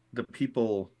think the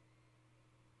people,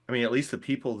 at least the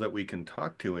people that we can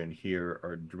talk to in here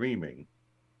are dreaming.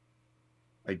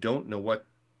 I don't know what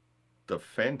the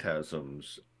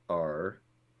phantasms are.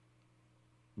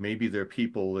 Maybe they're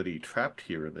people that he trapped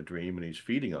here in the dream and he's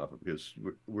feeding off of, because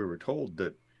we were told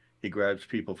that he grabs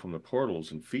people from the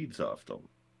portals and feeds off them.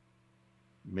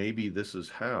 Maybe this is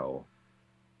how.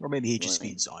 Or maybe he just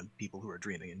feeds on people who are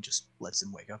dreaming and just lets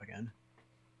them wake up again.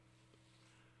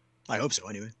 I hope so,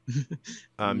 anyway. You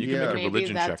can make a Maybe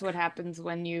religion check. that's what happens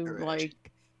when you Correct.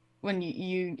 when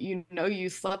you know you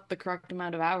slept the correct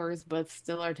amount of hours but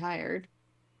still are tired.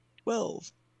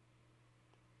 12.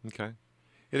 Okay.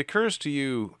 It occurs to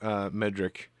you,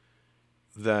 Medric,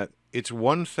 that it's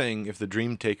one thing if the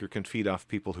dream taker can feed off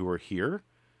people who are here.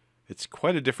 It's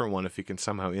quite a different one if he can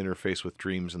somehow interface with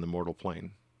dreams in the mortal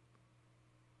plane.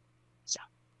 Yeah.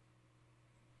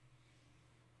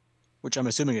 Which I'm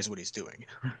assuming is what he's doing.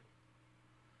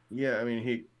 Yeah,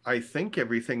 I think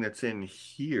everything that's in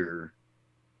here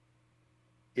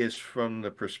is from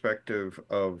the perspective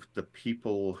of the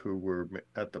people who were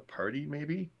at the party,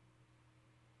 maybe.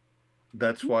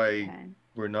 That's why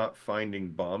we're not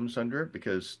finding bombs under it,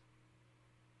 because,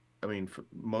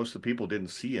 most of the people didn't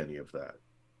see any of that.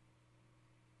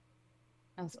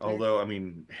 Although,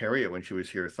 Harriet, when she was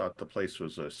here, thought the place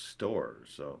was a store,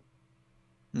 so.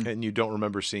 And you don't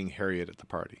remember seeing Harriet at the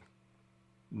party.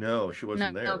 No, she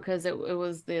wasn't there. No, because it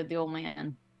was the old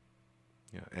man.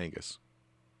 Yeah, Angus.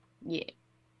 Yeah.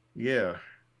 Yeah.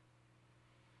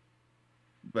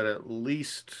 But at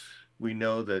least we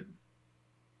know that,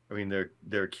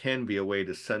 there can be a way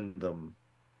to send them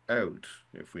out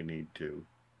if we need to.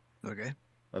 Okay.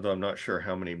 Although I'm not sure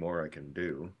how many more I can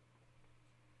do.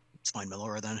 Let's find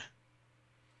Melora then.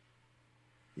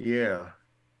 Yeah.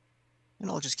 And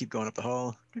I'll just keep going up the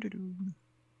hall.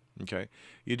 Okay.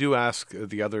 You do ask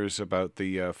the others about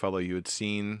the fellow you had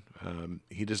seen.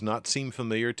 He does not seem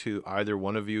familiar to either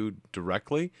one of you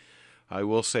directly. I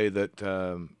will say that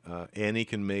Annie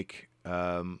can make,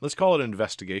 let's call it an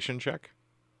investigation check.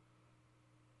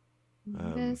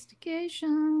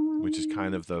 Investigation. Which is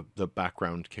kind of the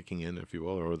background kicking in, if you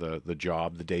will, or the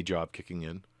day job kicking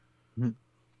in.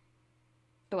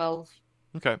 12.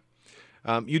 Okay.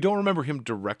 You don't remember him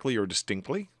directly or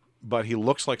distinctly, but he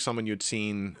looks like someone you'd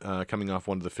seen coming off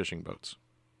one of the fishing boats.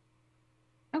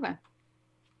 Okay.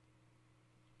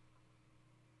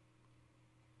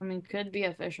 Could be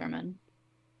a fisherman.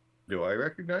 Do I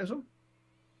recognize him?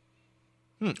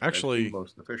 Actually,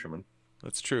 most of the fishermen.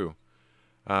 That's true.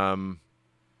 I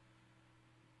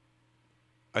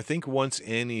think once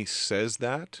Annie says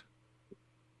that,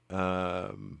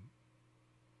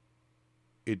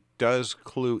 it does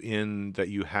clue in that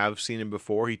you have seen him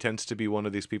before. He tends to be one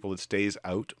of these people that stays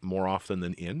out more often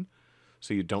than in,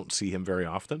 so you don't see him very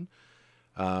often.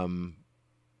 Go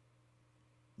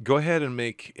ahead and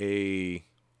make a...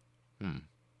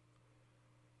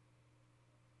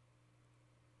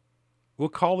 We'll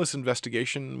call this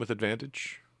investigation with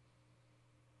advantage.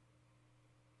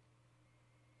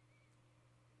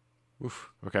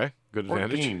 Oof, okay, good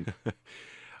advantage.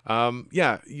 14.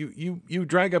 Yeah, you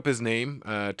drag up his name,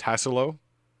 Tassilo.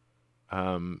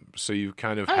 So you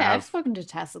kind of Oh yeah, I've have... spoken to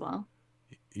Tassilo.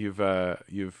 You've That's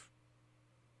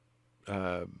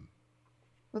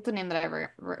a name that I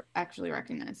actually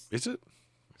recognize. is it?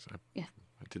 Yeah.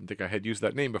 I didn't think I had used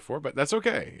that name before, but that's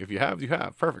okay. If you have, you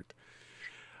have. Perfect.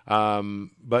 Yeah,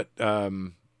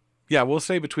 we'll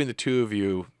say between the two of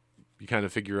you, you kind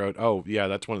of figure out, oh, yeah,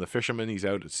 that's one of the fishermen. He's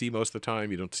out at sea most of the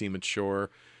time. You don't see him at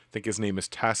shore. I think his name is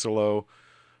Tassilo.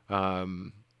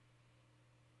 And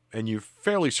you're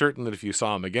fairly certain that if you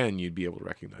saw him again, you'd be able to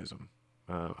recognize him.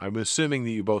 I'm assuming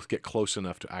that you both get close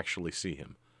enough to actually see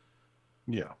him.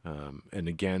 Yeah. And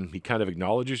again, he kind of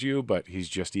acknowledges you, but he's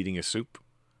just eating his soup.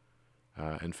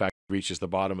 In fact, he reaches the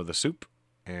bottom of the soup,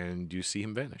 and you see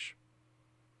him vanish.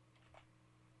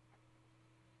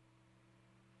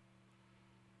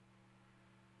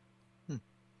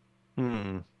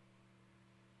 I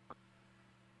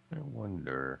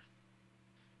wonder.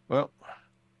 Well,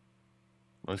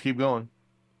 let's keep going.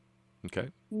 Okay.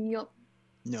 Yup.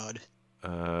 Nod.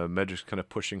 Medric's kind of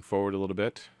pushing forward a little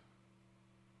bit.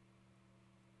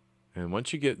 And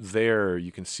once you get there,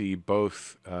 you can see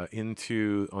both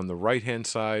into, on the right-hand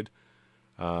side,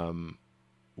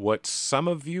 what some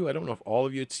of you, I don't know if all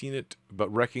of you had seen it,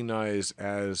 but recognize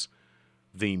as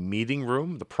the meeting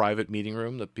room, the private meeting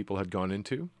room that people had gone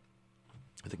into.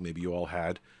 I think maybe you all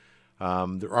had.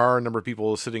 There are a number of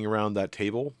people sitting around that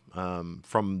table.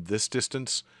 From this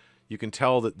distance, you can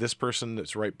tell that this person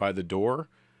that's right by the door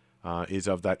is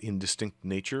of that indistinct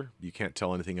nature. You can't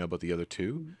tell anything about the other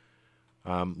two.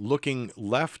 Looking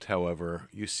left, however,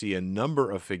 you see a number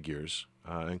of figures,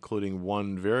 including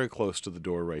one very close to the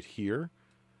door right here,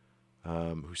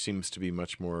 who seems to be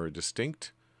much more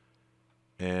distinct.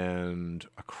 And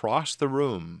across the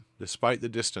room, despite the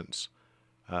distance,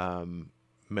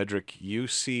 Medric, you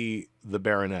see the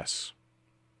Baroness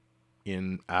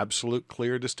in absolute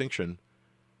clear distinction,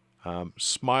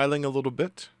 smiling a little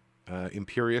bit,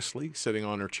 imperiously, sitting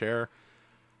on her chair,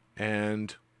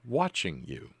 and watching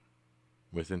you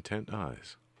with intent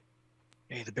eyes.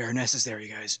 Hey, the Baroness is there, you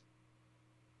guys.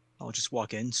 I'll just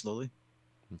walk in slowly.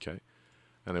 Okay.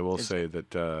 And I will say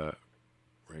that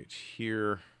right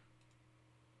here,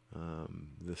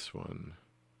 this one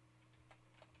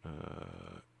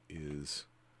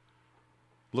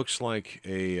looks like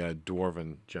a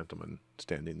dwarven gentleman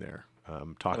standing there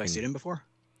talking. Have I seen him before?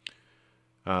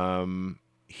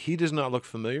 He does not look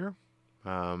familiar,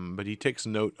 but he takes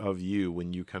note of you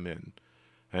when you come in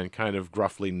and kind of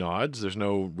gruffly nods. He's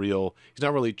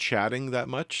not really chatting that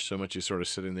much, so much he's sort of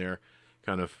sitting there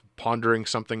kind of pondering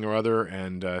something or other,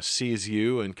 and sees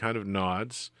you and kind of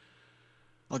nods.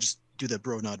 I'll just do the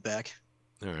bro nod back.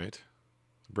 All right.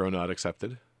 Bro nod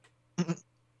accepted.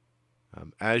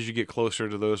 As you get closer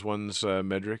to those ones,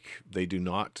 Medric, they do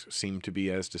not seem to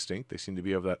be as distinct. They seem to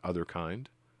be of that other kind.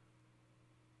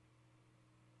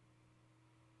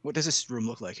 What does this room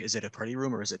look like? Is it a party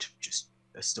room, or is it just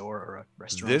a store or a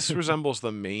restaurant? This resembles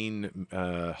the main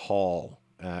hall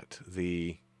at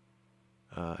the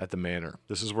manor.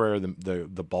 This is where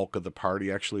the bulk of the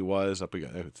party actually was. Up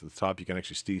at the top, you can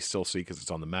actually still see, because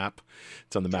it's on the map.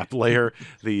 It's on the map layer.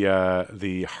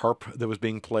 The harp that was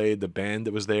being played, the band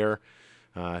that was there.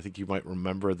 I think you might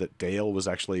remember that Dale was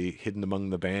actually hidden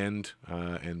among the band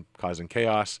and causing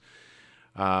chaos.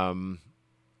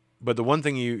 But the one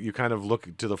thing you kind of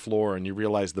look to the floor and you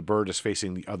realize the bird is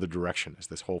facing the other direction, as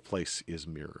this whole place is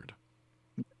mirrored.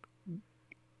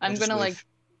 I'm gonna like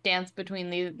dance between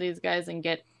these guys and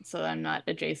get so I'm not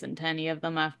adjacent to any of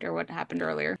them after what happened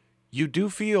earlier. You do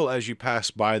feel as you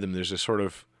pass by them, there's a sort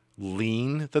of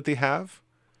lean that they have,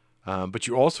 but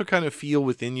you also kind of feel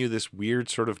within you this weird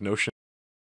sort of notion.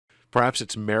 Perhaps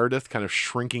it's Meredith kind of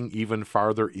shrinking even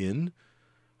farther in,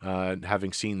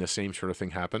 having seen the same sort of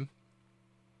thing happen.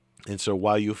 And so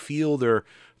while you feel their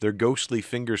ghostly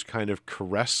fingers kind of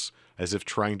caress as if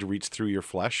trying to reach through your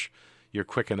flesh, you're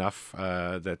quick enough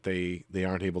that they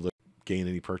aren't able to gain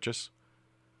any purchase.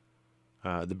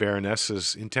 The Baroness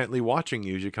is intently watching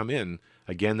you as you come in.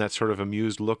 Again, that sort of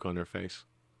amused look on her face.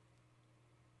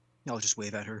 I'll just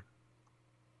wave at her.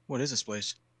 What is this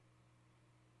place?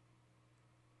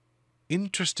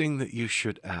 Interesting that you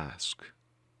should ask.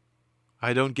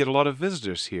 I don't get a lot of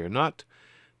visitors here. Not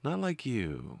Not like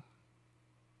you.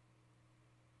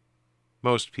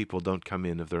 Most people don't come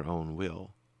in of their own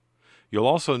will. You'll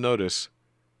also notice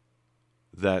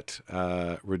that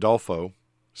Rodolfo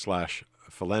 /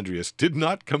 Philandrius did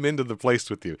not come into the place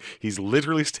with you. He's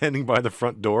literally standing by the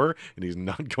front door, and he's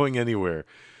not going anywhere.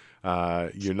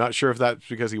 You're not sure if that's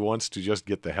because he wants to just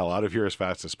get the hell out of here as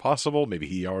fast as possible. Maybe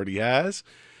he already has,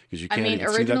 because you can't even see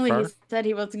that originally far. he said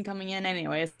he wasn't coming in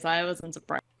anyway, so I wasn't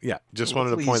surprised. Yeah, just Well,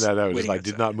 wanted to point please, that out. waiting I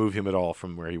did outside. not move him at all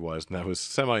from where he was, and that was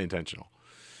semi-intentional.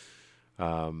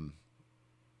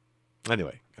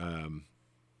 Anyway,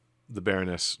 the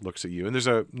Baroness looks at you, and there's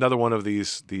another one of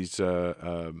these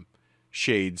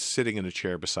shades sitting in a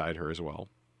chair beside her as well.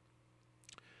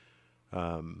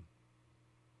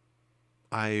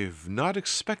 I've not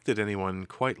expected anyone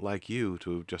quite like you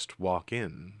to just walk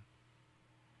in,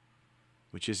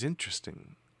 which is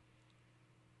interesting.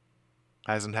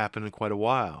 Hasn't happened in quite a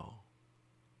while.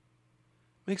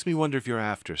 Makes me wonder if you're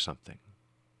after something.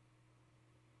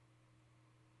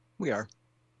 We are.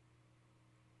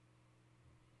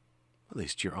 At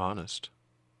least you're honest.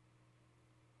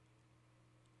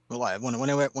 Well,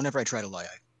 whenever I try to lie,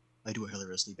 I do a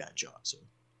hilariously bad job. So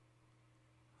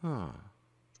Huh.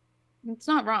 It's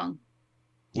not wrong.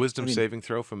 Wisdom I mean- saving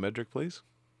throw from Medric, please.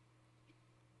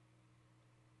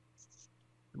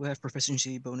 do I have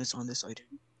proficiency bonus on this item?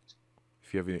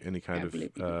 If you have any kind I of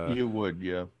believe you You would,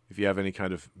 yeah. if you have any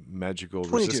kind of magical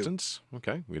 22. resistance,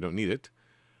 okay, we don't need it.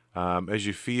 As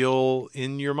you feel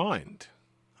in your mind,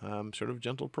 sort of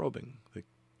gentle probing that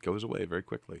goes away very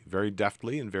quickly, very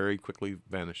deftly, and very quickly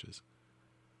vanishes.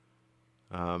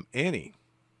 Annie,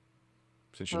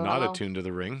 since you're not Hello? attuned to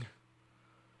the ring,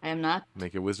 I am not.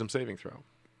 make a wisdom saving throw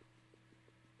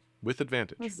with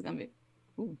advantage. This is gonna be.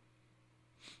 Ooh.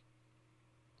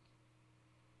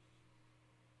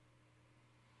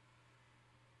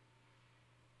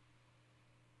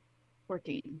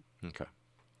 $14. Okay.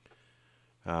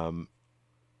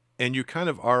 And you kind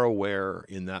of are aware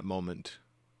in that moment.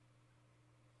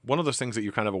 One of those things that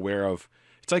you're kind of aware of,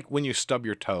 it's like when you stub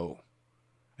your toe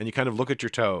and you kind of look at your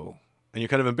toe and you're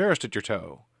kind of embarrassed at your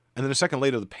toe. And then a second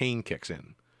later, the pain kicks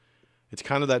in. It's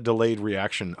kind of that delayed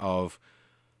reaction of,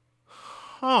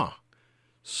 huh,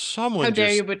 How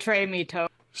dare you betray me, Toe?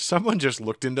 someone just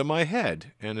looked into my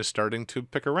head and is starting to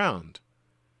pick around.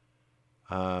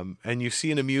 And you see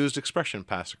an amused expression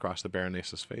pass across the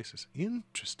Baroness's faces.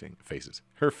 Interesting faces.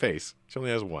 Her face. She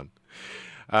only has one.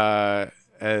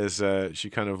 As she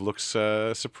kind of looks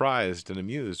surprised and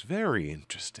amused. Very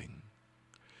interesting.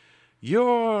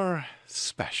 You're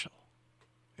special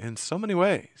in so many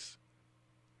ways,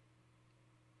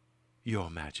 Your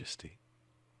Majesty.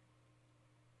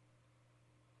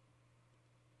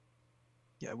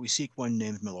 Yeah, we seek one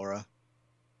named Melora.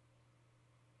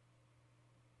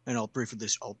 And I'll briefly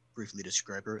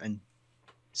describe her and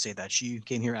say that she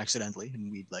came here accidentally,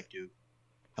 and we'd like to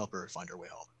help her find her way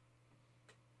home.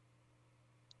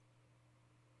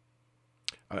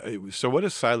 So what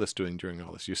is Silas doing during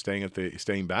all this? You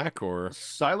staying back, or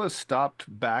Silas stopped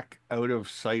back out of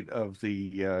sight of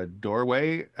the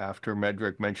doorway after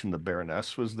Medric mentioned the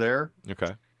Baroness was there.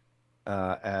 okay?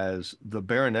 As the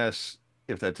Baroness,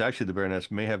 if that's actually the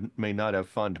Baroness, may not have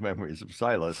fond memories of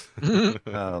Silas.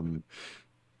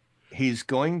 He's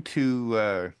going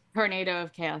to Tornado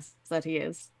of chaos that he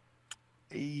is.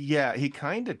 yeah, he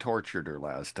kind of tortured her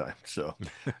last time, so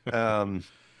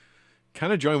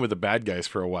Kind of joined with the bad guys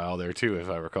for a while there too, if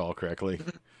I recall correctly.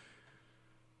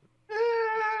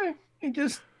 he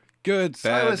just Good,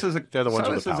 bad. Silas is a They're the ones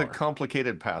Silas with is the a power.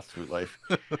 complicated path through life.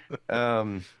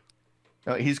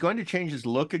 He's going to change his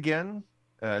look again,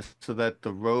 so that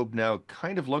the robe now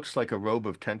kind of looks like a robe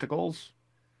of tentacles,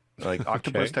 like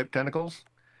octopus Okay. type tentacles.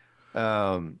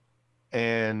 And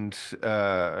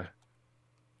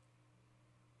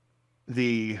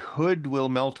the hood will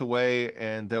melt away,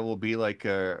 and there will be like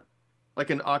an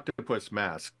octopus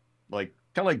mask, like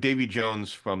kind of like Davy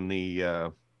Jones from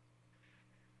the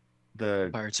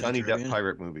Pirates of the Johnny Depp Caribbean?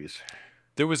 pirate movies.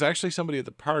 There was actually somebody at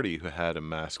the party who had a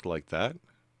mask like that.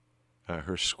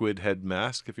 Her squid head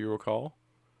mask, if you recall.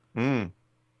 Mm.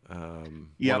 One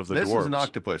Yeah, of the this dwarves. is an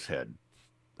octopus head.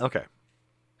 Okay.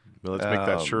 Well, let's make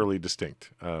that Um, surely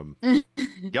distinct.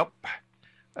 Yep.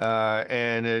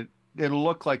 And it'll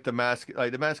look like the mask.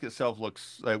 Like the mask itself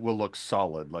will look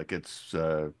solid, like it's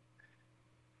a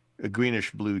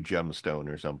greenish blue gemstone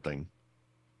or something.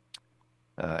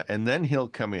 And then he'll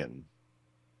come in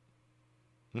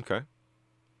Okay.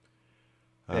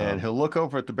 and he'll look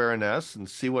over at the Baroness and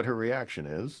see what her reaction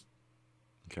is.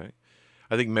 Okay.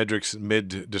 I think Medric's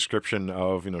mid description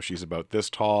of, she's about this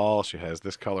tall, she has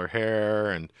this color hair,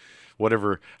 and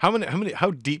whatever.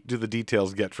 How deep do the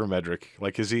details get for Medric?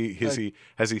 Like, has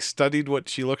he studied what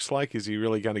she looks like? Is he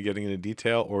really kind of getting into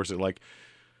detail, or is it like,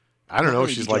 I don't Not know,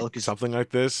 really she's detail, like 'cause something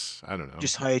like this? I don't know.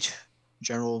 just height,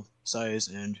 general size,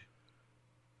 and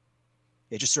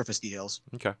yeah, just surface details.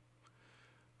 Okay.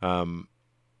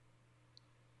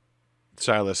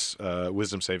 Silas,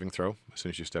 wisdom saving throw as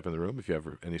soon as you step in the room. If you have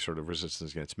any sort of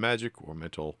resistance against magic or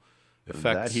mental effects.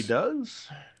 That he does.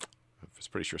 I was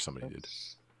pretty sure somebody did.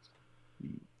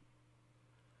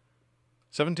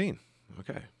 17.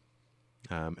 Okay.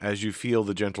 As you feel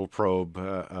the gentle probe,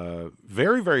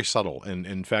 very, very subtle. And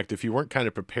in fact, if you weren't kind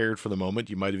of prepared for the moment,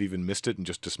 you might have even missed it and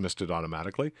just dismissed it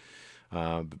automatically.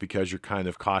 But because you're kind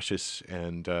of cautious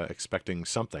and expecting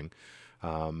something,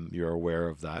 you're aware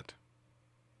of that.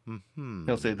 Mm-hmm.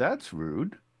 He'll say, that's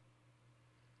rude.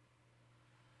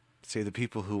 Say the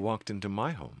people who walked into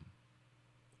my home.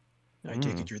 I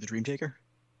take it you're the Dream Taker?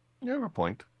 You have a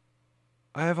point.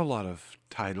 I have a lot of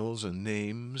titles and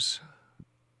names.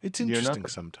 It's You're not interesting the-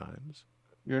 sometimes.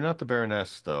 You're not the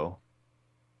Baroness, though.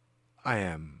 I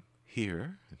am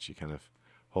here, and she kind of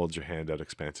holds your hand out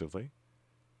expansively.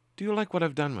 Do you like what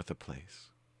I've done with the place?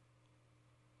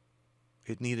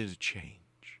 It needed a change.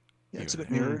 Yeah, it's a Here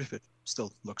bit I am. mirrored, but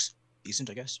still looks decent,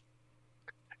 I guess.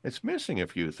 It's missing a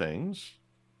few things,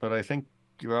 but I think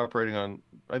you're operating on...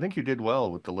 I think you did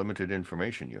well with the limited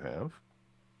information you have.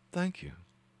 Thank you.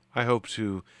 I hope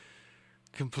to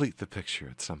complete the picture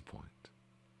at some point.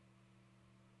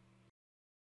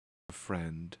 A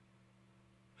friend.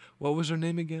 What was her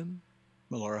name again?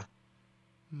 Melora.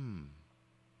 Hmm.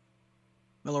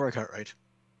 Melora Cartwright.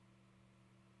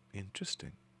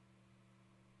 Interesting.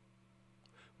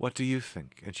 What do you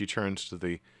think? And she turns to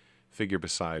the figure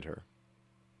beside her.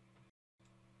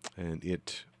 And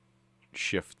it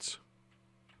shifts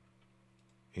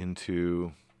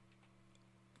into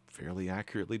fairly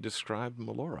accurately described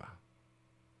Melora.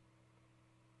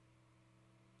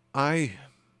 And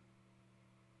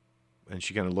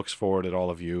she kind of looks forward at all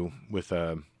of you with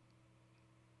a...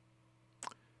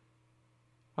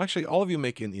 Actually, all of you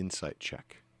make an insight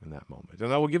check in that moment.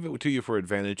 And I will give it to you for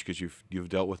advantage because you've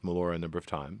dealt with Melora a number of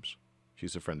times.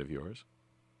 She's a friend of yours.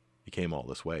 You came all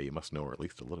this way. You must know her at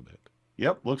least a little bit.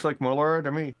 Yep, looks like Melora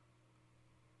to me.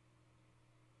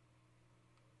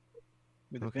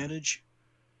 With Okay. advantage,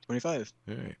 25.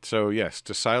 All right. So, yes,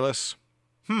 to Silas,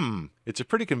 it's a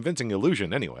pretty convincing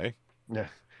illusion anyway. Yeah.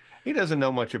 He doesn't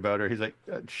know much about her. He's like,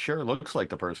 sure, looks like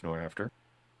the person we're after.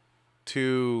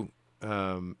 To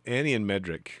Annie and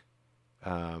Medric,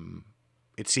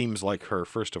 it seems like her,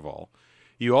 first of all.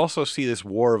 You also see this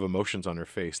war of emotions on her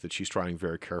face that she's trying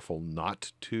very careful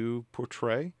not to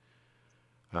portray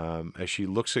as she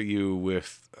looks at you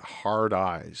with hard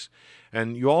eyes.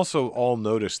 And you also all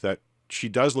notice that she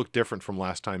does look different from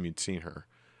last time you'd seen her.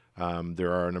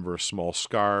 There are a number of small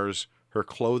scars. Her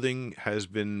clothing has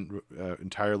been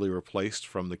entirely replaced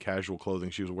from the casual clothing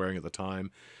she was wearing at the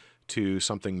time to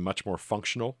something much more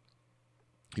functional.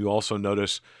 You also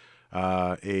notice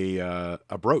a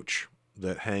brooch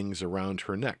that hangs around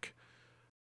her neck,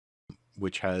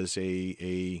 which has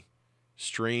a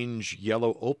strange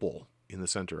yellow opal in the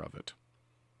center of it.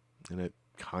 And it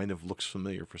kind of looks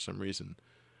familiar for some reason.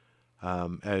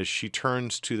 As she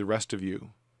turns to the rest of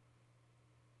you,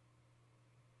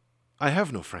 I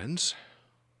have no friends.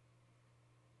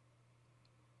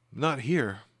 Not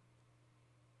here.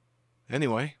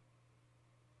 Anyway.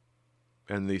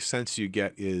 And the sense you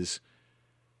get is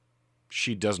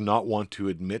she does not want to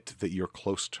admit that you're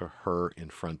close to her in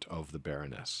front of the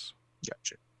Baroness.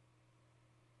 Gotcha.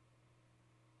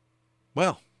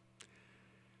 Well,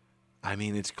 I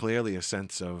mean, it's clearly a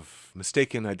sense of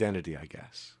mistaken identity, I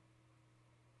guess.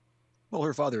 Well,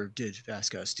 her father did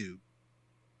ask us to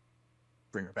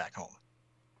bring her back home.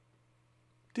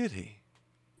 Did he?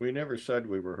 We never said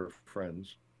we were her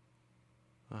friends.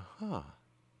 Uh-huh.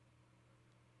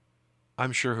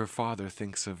 I'm sure her father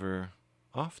thinks of her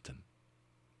often.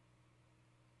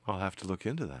 I'll have to look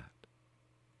into that.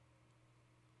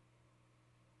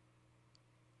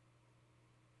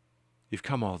 You've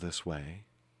come all this way.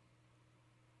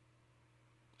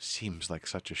 Seems like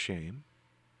such a shame.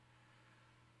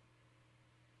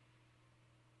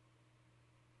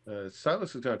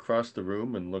 Silas is going to cross the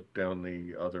room and look down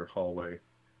the other hallway,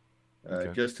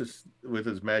 Okay. with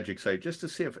his magic sight, just to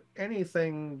see if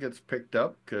anything gets picked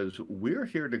up, because we're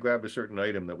here to grab a certain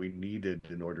item that we needed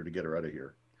in order to get her out of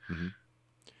here. Mm-hmm.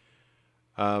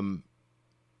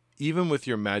 Even with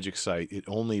your magic sight, it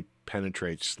only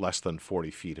penetrates less than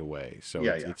 40 feet away, so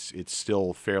Yeah, it's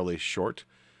still fairly short.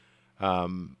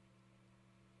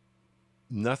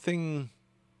 Nothing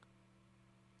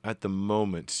at the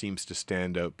moment seems to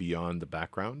stand out beyond the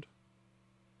background.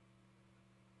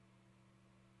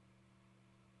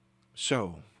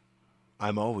 So,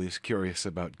 I'm always curious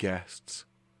about guests.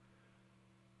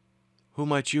 Who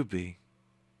might you be?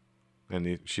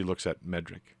 And she looks at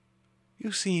Medric.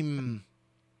 You seem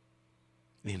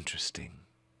interesting.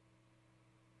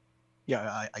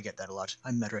 Yeah, I get that a lot.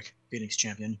 I'm Medric, Phoenix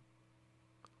champion.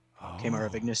 Oh, Kamar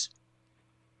of Ignis.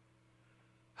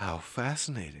 how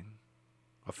fascinating.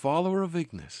 A follower of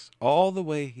Ignis, all the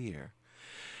way here.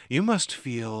 You must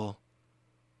feel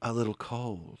a little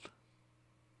cold.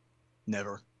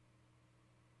 Never.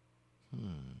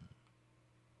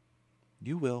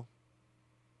 You will.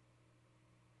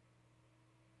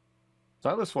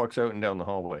 Silas walks out and down the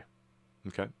hallway.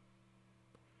 Okay.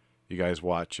 You guys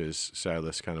watch as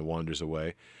Silas kind of wanders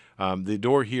away. The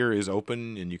door here is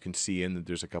open, and you can see in that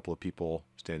there's a couple of people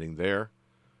standing there.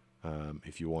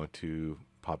 If you want to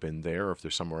pop in there, or if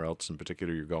there's somewhere else in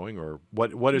particular you're going, or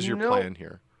what is your plan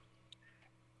here?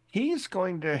 He's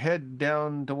going to head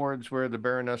down towards where the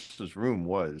Baroness's room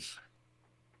was.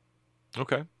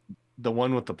 Okay. The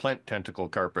one with the plant tentacle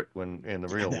carpet when in the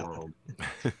real world.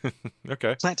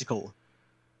 Okay. Planticle.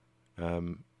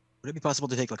 Would it be possible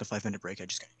to take like a 5-minute break? I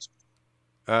just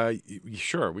got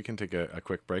Sure, we can take a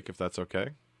quick break if that's okay.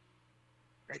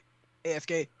 Great.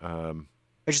 AFK.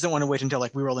 I just don't want to wait until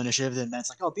like we roll initiative, then that's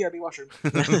like, oh, BRB washer.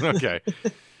 Okay.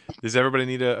 Does everybody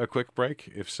need a quick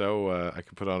break? If so, I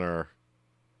can put on our...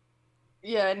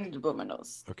 Yeah, I need to blow my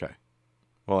nose. Okay.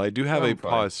 Well, I do have a I'm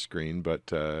fine. pause screen, but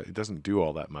it doesn't do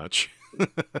all that much.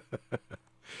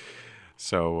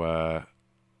 So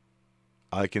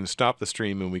I can stop the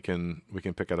stream and we can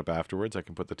pick it up afterwards. I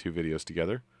can put the two videos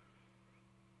together.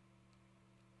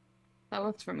 That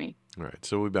works for me. All right.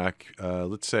 So we'll be back.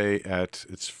 Let's say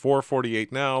it's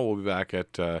 4:48 now. We'll be back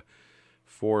at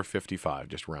 4:55.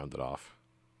 Just round it off.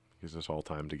 Gives us all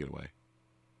time to get away.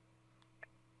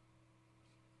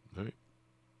 All right.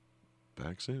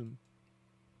 Back soon.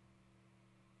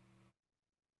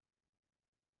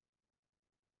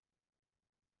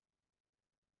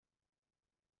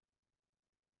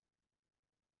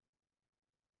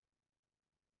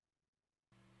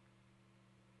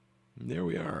 There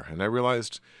we are. And I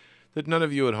realized that none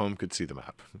of you at home could see the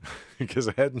map because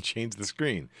I hadn't changed the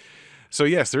screen. So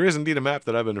yes, there is indeed a map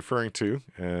that I've been referring to,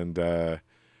 and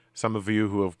some of you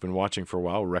who have been watching for a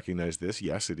while will recognize this.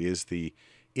 Yes, it is the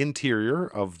interior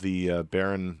of the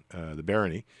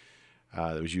Barony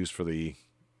that was used for the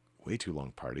way too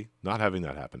long party. Not having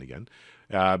that happen again,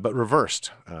 but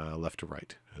reversed left to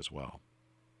right as well.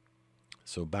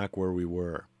 So back where we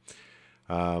were.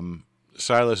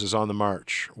 Silas is on the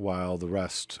march while the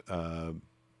rest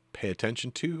pay attention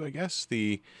to, I guess,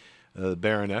 the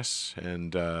Baroness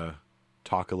and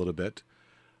talk a little bit.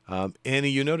 Annie,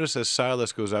 you notice as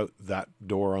Silas goes out that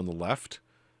door on the left,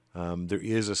 there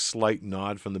is a slight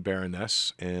nod from the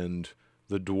Baroness, and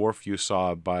the dwarf you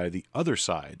saw by the other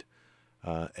side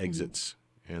exits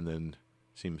and then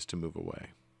seems to move away,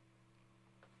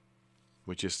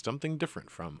 which is something different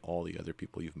from all the other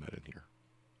people you've met in here.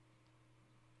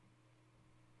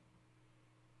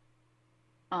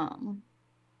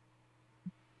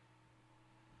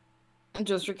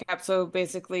 Just recap. So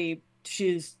basically,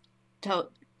 she's telling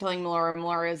Melora.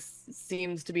 Melora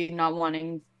seems to be not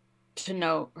wanting to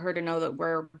know that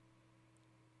we're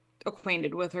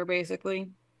acquainted with her.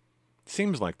 Basically,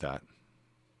 Seems like that.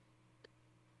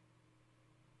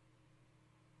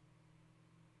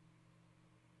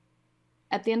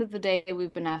 at the end of the day,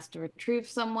 we've been asked to retrieve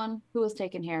someone who was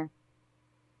taken here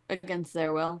against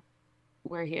their will.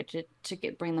 We're here to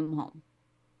bring them home.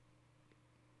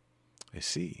 I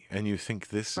see. And you think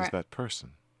this is Right. that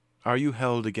person? Are you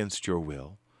held against your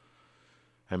will?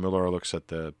 And Melora looks at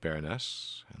the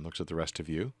Baroness and looks at the rest of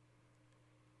you.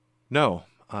 No,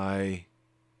 I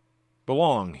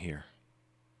belong here.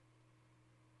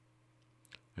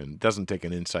 And doesn't take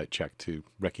an insight check to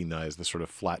recognize the sort of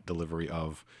flat delivery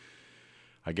of,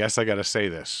 I guess I gotta say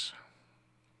this.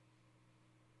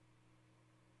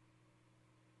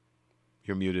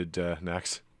 You're muted,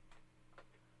 Nax.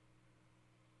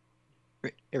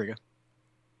 Great. Here we go.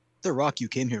 The rock you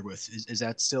came here with, is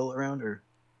that still around, or?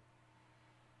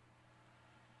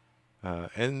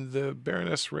 And the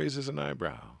Baroness raises an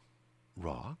eyebrow.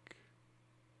 Rock?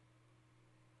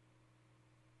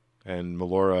 And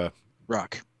Melora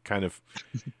Rock. kind of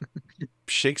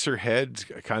shakes her head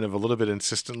kind of a little bit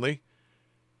insistently.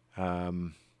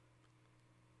 No,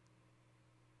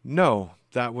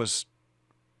 that was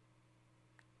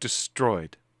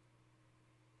destroyed.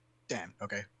 Damn.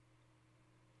 Okay.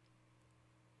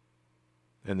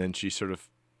 And then she sort of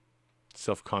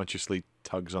self-consciously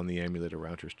tugs on the amulet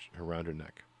around her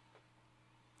neck.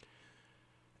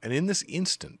 And in this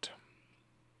instant,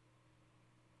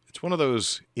 it's one of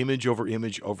those image over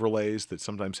image overlays that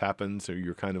sometimes happens, or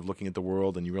you're kind of looking at the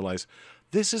world and you realize,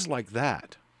 this is like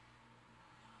that.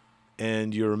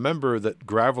 And you remember that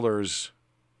Graveler's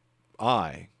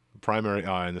eye, primary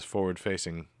eye on this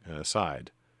forward-facing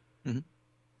side,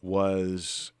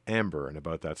 was amber and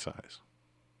about that size.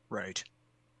 Right.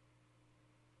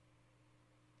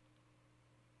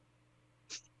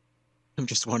 I'm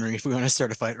just wondering if we want to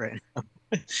start a fight right now.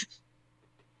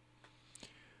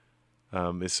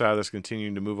 Is Silas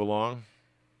continuing to move along?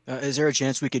 Is there a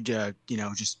chance we could,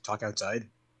 just talk outside?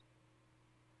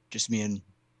 Just me and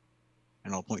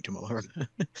I'll point to Melora.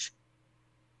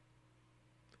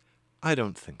 I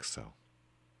don't think so.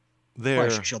 Why,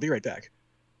 she'll be right back.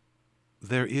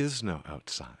 There is no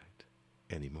outside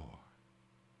anymore.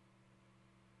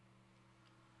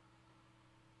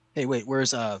 Hey, wait,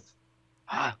 where's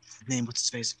name? What's his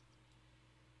face?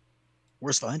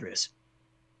 Where's Philandrius?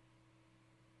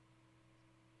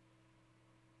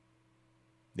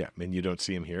 Yeah, I mean, you don't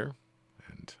see him here,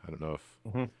 and I don't know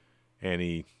if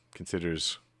Annie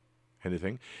considers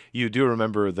anything. You do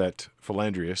remember that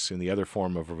Philandrius, in the other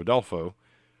form of Rodolfo,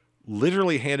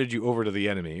 literally handed you over to the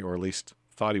enemy, or at least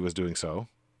thought he was doing so.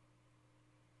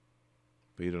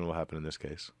 But you don't know what happened in this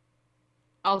case.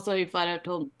 Also, he flat out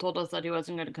told us that he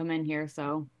wasn't going to come in here,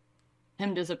 so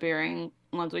him disappearing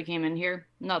once we came in here,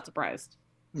 not surprised.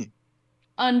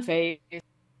 Unfazed.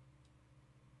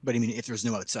 But I mean, if there's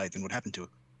no outside, then what happened to it?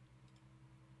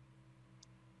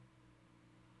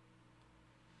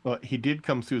 Well, he did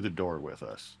come through the door with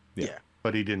us. Yeah.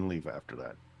 But he didn't leave after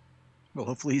that. Well,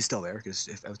 hopefully he's still there, because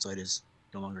if outside is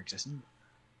no longer existing.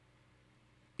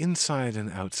 Inside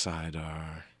and outside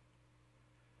are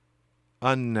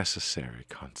unnecessary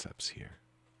concepts here.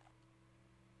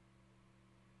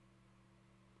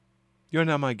 You're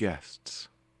now my guests,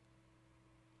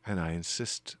 and I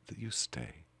insist that you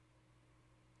stay.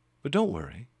 But don't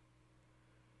worry.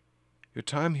 Your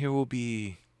time here will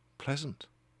be pleasant.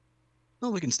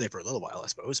 Well, we can stay for a little while, I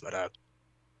suppose, but,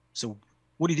 so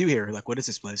what do you do here? Like, what is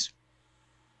this place?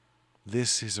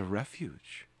 This is a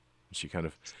refuge. She kind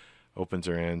of opens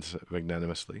her hands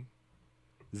magnanimously.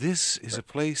 This is a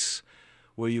place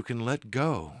where you can let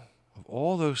go of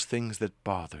all those things that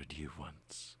bothered you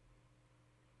once.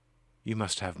 You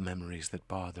must have memories that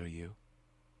bother you.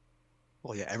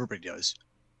 Well, yeah, everybody does.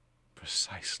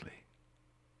 Precisely.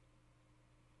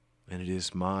 And it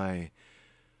is my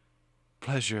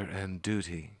pleasure and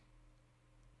duty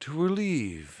to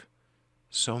relieve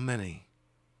so many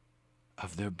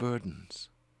of their burdens.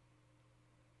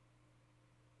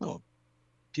 Well,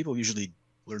 people usually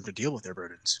learn to deal with their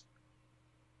burdens.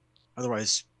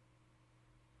 Otherwise,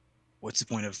 what's the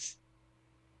point of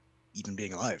even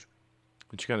being alive?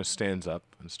 And she kind of stands up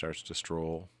and starts to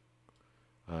stroll,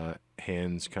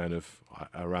 hands kind of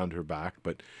around her back.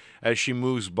 But as she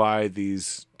moves by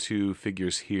these two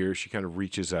figures here, she kind of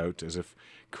reaches out as if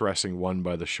caressing one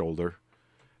by the shoulder.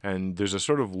 And there's a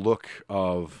sort of look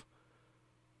of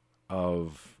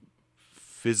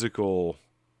physical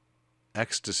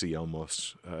ecstasy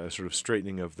almost, sort of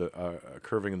straightening of the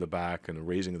curving of the back and a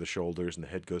raising of the shoulders, and the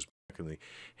head goes back and the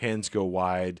hands go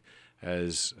wide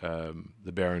as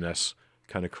the Baroness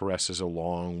kind of caresses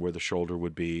along where the shoulder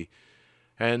would be.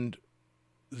 And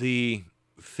the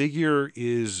figure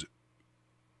is,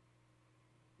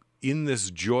 in this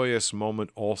joyous moment,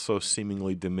 also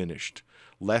seemingly diminished.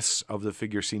 Less of the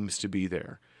figure seems to be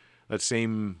there. That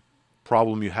same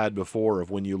problem you had before of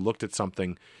when you looked at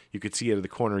something, you could see out of the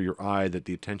corner of your eye that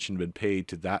the attention had been paid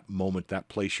to that moment, that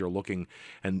place you're looking,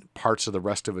 and parts of the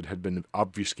rest of it had been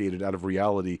obfuscated out of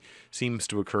reality, seems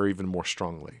to occur even more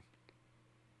strongly.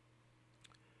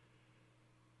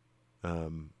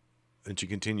 And she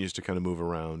continues to kind of move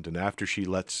around, and after she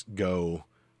lets go,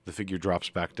 the figure drops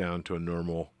back down to a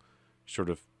normal sort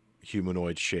of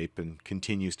humanoid shape and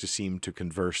continues to seem to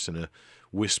converse in a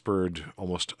whispered,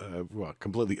 almost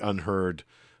completely unheard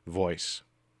voice.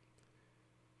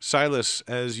 Silas,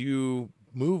 as you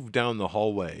move down the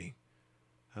hallway,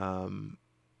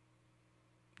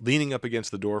 leaning up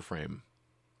against the doorframe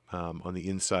on the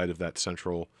inside of that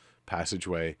central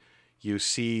passageway, you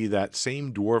see that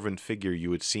same dwarven figure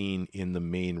you had seen in the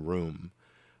main room,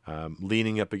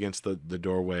 leaning up against the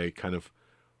doorway, kind of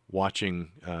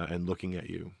watching and looking at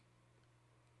you.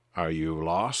 Are you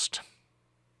lost?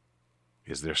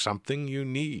 Is there something you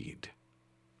need?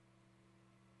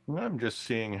 I'm just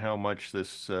seeing how much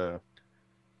this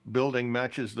building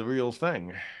matches the real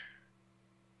thing.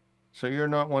 So you're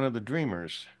not one of the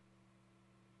dreamers.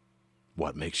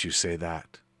 What makes you say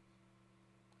that?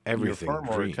 Everything You're far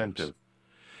more dreams. attentive.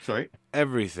 Sorry?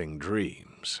 Everything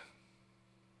dreams.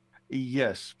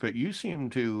 Yes, but you seem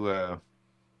to,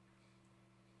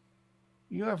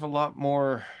 you have a lot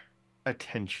more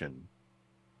attention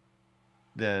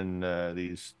than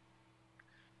these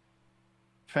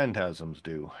phantasms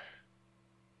do.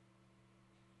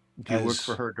 Do you work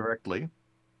for her directly?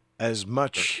 As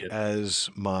much as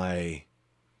my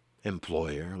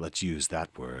employer, let's use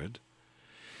that word,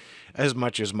 as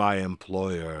much as my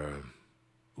employer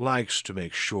likes to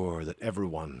make sure that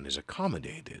everyone is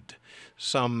accommodated,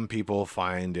 some people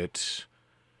find it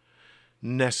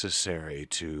necessary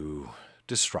to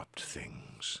disrupt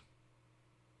things.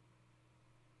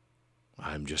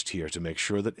 I'm just here to make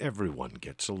sure that everyone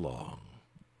gets along.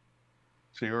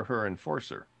 So you're her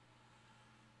enforcer.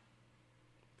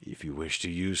 If you wish to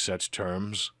use such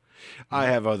terms, I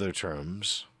have other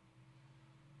terms.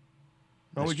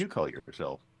 What would you call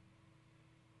yourself?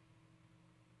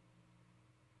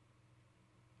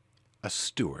 A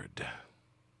steward.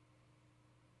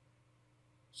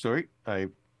 Sorry, I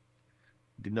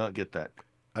did not get that.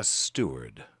 A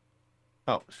steward.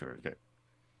 Oh, sure, okay.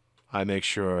 I make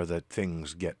sure that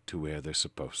things get to where they're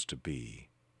supposed to be.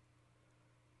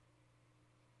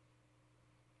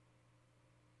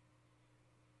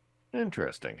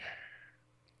 Interesting.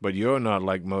 But you're not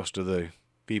like most of the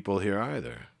people here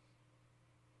either.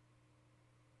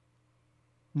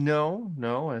 No,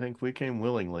 I think we came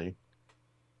willingly.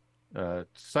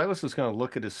 Silas is going to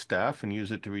look at his staff and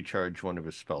use it to recharge one of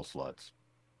his spell slots.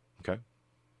 Okay.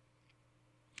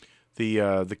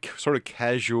 The sort of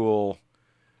casual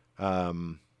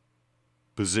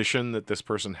position that this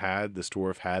person had, this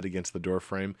dwarf had against the door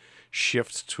frame,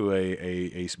 shifts to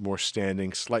a more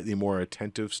standing, slightly more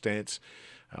attentive stance,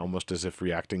 almost as if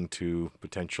reacting to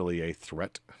potentially a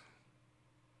threat.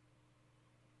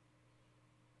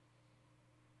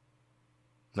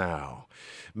 Now,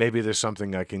 maybe there's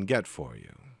something I can get for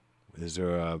you. Is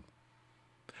there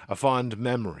a fond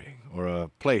memory or a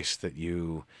place that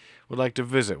you would like to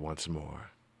visit once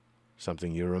more?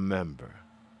 Something you remember?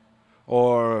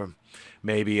 Or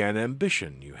maybe an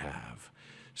ambition you have?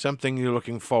 Something you're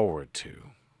looking forward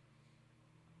to?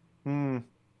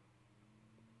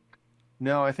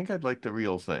 No, I think I'd like the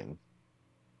real thing.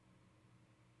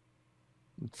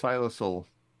 Silas will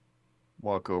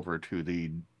walk over to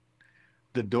the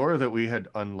door that we had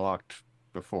unlocked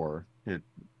before. It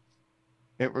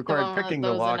required picking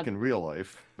the lock in real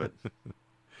life, but the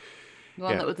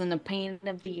one that was in a pain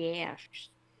of the ass.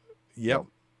 Yep.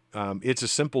 It's a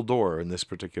simple door in this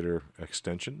particular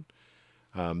extension.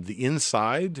 The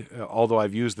inside, although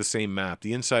I've used the same map,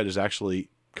 the inside is actually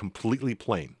completely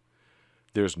plain.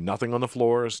 There's nothing on the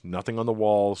floors, nothing on the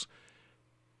walls,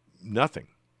 nothing.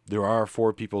 There are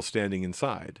 4 people standing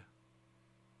inside,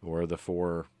 or the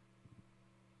 4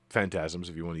 phantasms,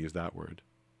 if you want to use that word.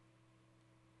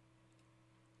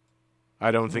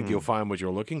 I don't think you'll find what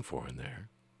you're looking for in there,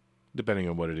 depending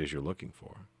on what it is you're looking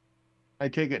for. I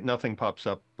take it nothing pops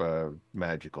up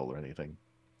magical or anything.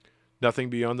 Nothing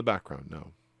beyond the background,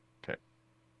 no. Okay.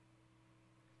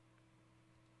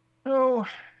 Oh.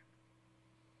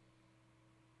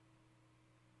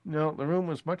 No, the room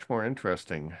was much more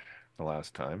interesting the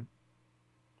last time.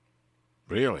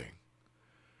 Really?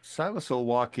 Silas will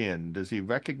walk in. Does he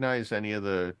recognize any of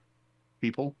the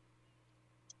people?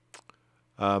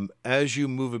 As you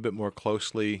move a bit more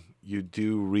closely, you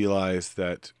do realize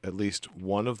that at least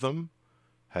one of them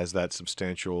has that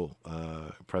substantial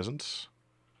presence.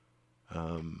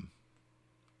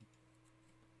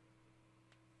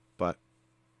 But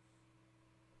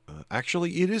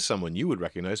actually, it is someone you would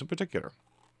recognize in particular.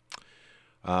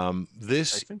 I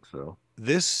think so.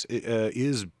 This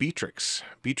is Beatrix.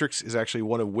 Beatrix is actually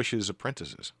one of Wish's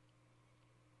apprentices.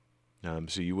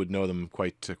 So you would know them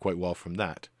quite well from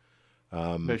that.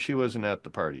 But she wasn't at the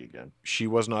party again. She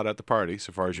was not at the party,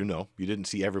 so far as you know. You didn't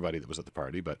see everybody that was at the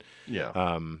party, but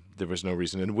yeah, there was no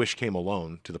reason. And Wish came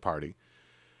alone to the party.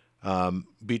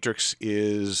 Beatrix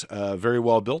is very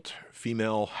well built,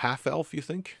 female half-elf, you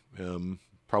think?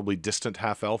 Probably distant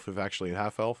half-elf, if actually a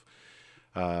half-elf.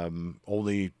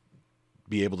 Only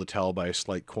be able to tell by a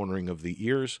slight cornering of the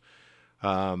ears.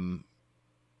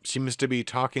 Seems to be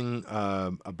talking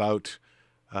about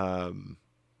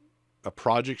a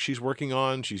project she's working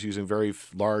on. She's using very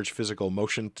large physical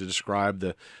motion to describe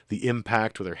the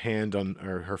impact with her hand on,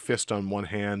 or her fist on one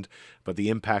hand, but the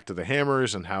impact of the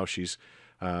hammers and how she's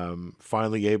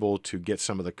finally able to get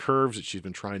some of the curves that she's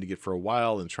been trying to get for a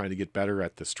while and trying to get better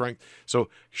at the strength. So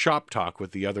shop talk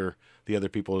with the other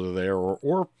people that are there,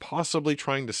 or possibly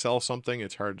trying to sell something.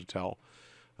 It's hard to tell.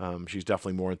 She's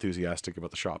definitely more enthusiastic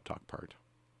about the shop talk part.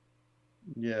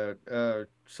 Yeah,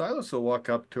 Silas will walk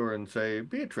up to her and say,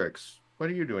 Beatrix, what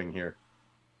are you doing here?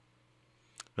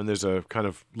 And there's a kind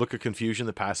of look of confusion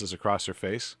that passes across her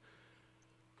face.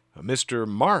 Mr.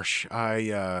 Marsh,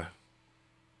 I'm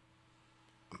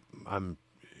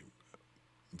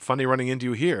funny running into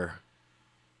you here.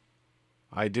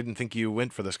 I didn't think you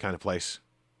went for this kind of place.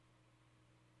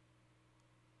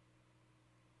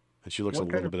 And she looks a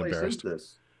What kind little of bit place is embarrassed.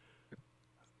 this?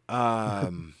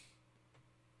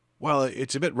 Well,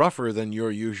 it's a bit rougher than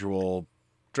your usual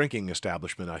drinking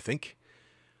establishment, I think.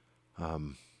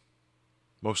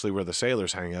 Mostly where the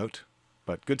sailors hang out.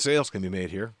 But good sales can be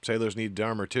made here. Sailors need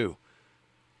armor too.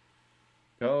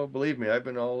 Oh, believe me, I've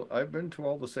been to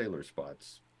all the sailor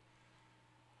spots.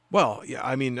 Well, yeah,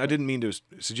 I mean, I didn't mean to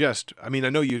suggest. I mean, I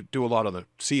know you do a lot on the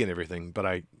sea and everything, but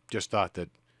I just thought that,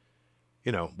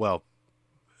 well,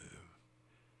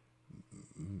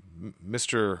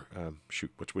 Mr.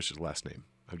 Shoot, what's his last name?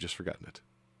 I've just forgotten it.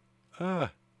 I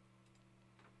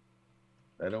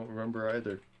don't remember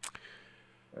either.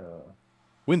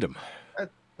 Wyndham.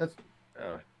 That's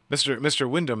Mr.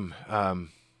 Wyndham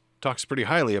talks pretty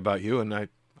highly about you, and I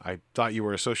thought you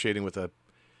were associating with a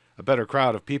better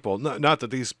crowd of people. Not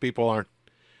that these people aren't.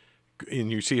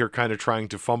 And you see her kind of trying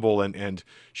to fumble, and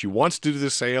she wants to do the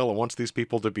sale and wants these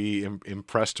people to be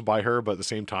impressed by her, but at the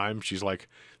same time, she's like,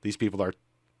 these people are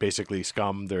basically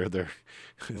scum. They're the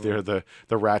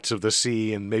rats of the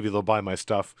sea, and maybe they'll buy my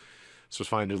stuff. So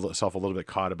finding herself a little bit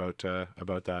caught about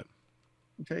that.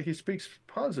 okay. He speaks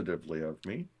positively of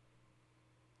me.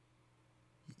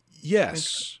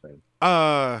 Yes. Interesting.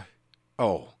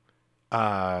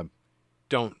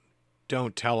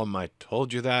 Don't tell him I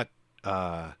told you that.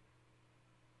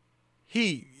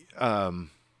 He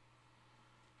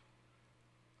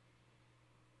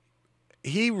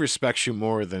respects you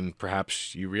more than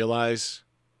perhaps you realize.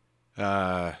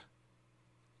 I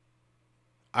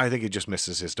think he just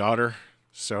misses his daughter.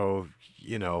 So,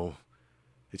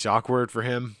 it's awkward for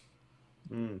him.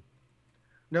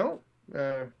 No,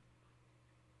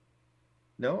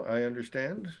 no, I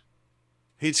understand.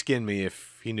 He'd skin me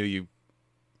if he knew you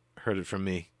heard it from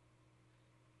me.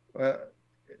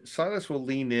 Silas will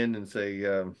lean in and say,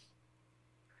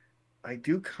 I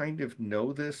do kind of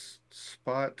know this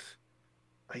spot.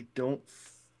 I don't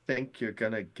think you're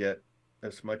going to get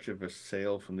as much of a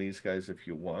sale from these guys if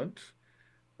you want.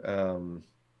 He'll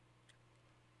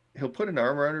put an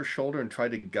arm around her shoulder and try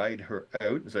to guide her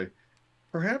out and say,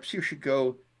 perhaps you should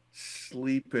go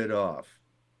sleep it off.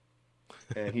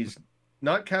 And he's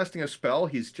not casting a spell.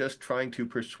 He's just trying to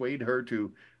persuade her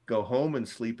to go home and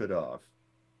sleep it off.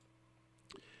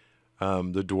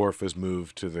 The dwarf has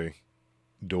moved to the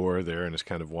door there and is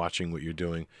kind of watching what you're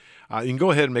doing. You can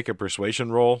go ahead and make a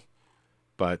persuasion roll,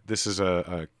 but this is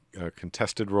a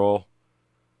contested roll.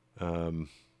 I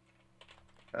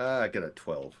get a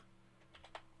 12.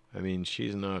 I mean,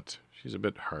 she's a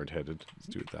bit hard-headed. Let's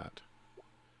do that.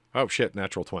 Oh, shit,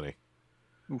 natural 20.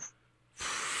 Oof.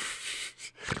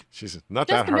 She's not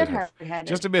Just that a bit hard-headed. hard-headed.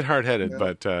 Just a bit hard-headed, Yeah.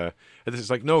 but it's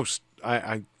like, no,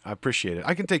 I appreciate it.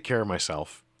 I can take care of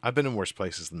myself. I've been in worse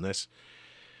places than this.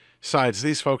 Besides,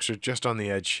 these folks are just on the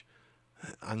edge.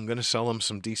 I'm going to sell them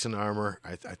some decent armor.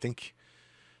 I think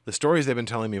the stories they've been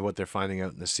telling me, what they're finding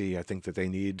out in the sea, I think that they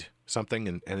need something,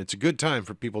 and it's a good time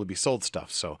for people to be sold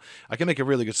stuff. So I can make a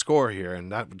really good score here,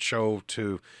 and that would show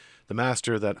to the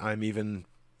master that I'm even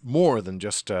more than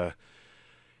just,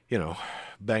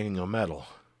 banging on metal.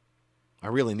 I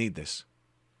really need this.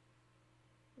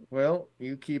 Well,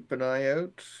 you keep an eye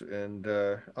out, and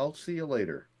I'll see you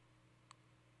later.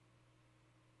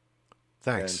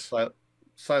 Thanks. And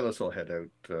Silas will head out.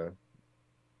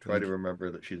 Try to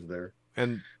remember that she's there.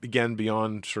 And again,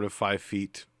 beyond sort of 5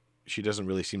 feet, she doesn't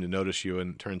really seem to notice you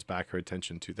and turns back her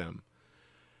attention to them.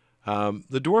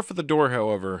 The dwarf at the door,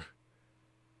 however,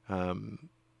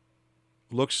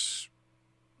 looks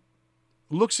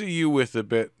at you with a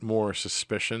bit more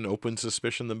suspicion, open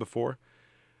suspicion than before.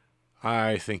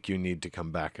 I think you need to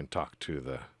come back and talk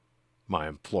to my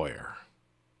employer.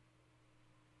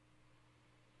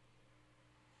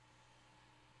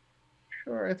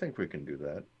 Sure, I think we can do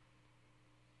that.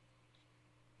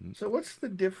 So what's the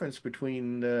difference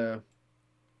between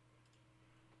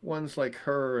ones like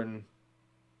her and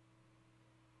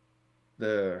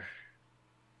the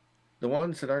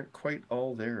ones that aren't quite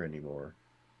all there anymore?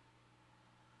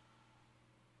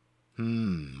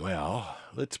 Well,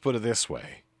 let's put it this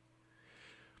way.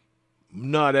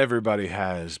 Not everybody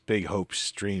has big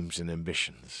hopes, dreams, and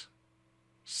ambitions.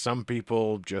 Some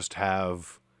people just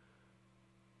have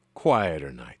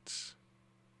quieter nights.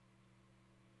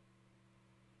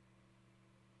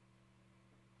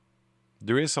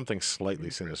 There is something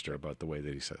slightly sinister about the way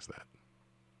that he says that.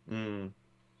 Mm.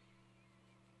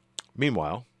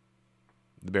 Meanwhile,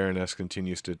 the Baroness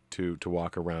continues to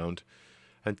walk around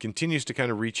and continues to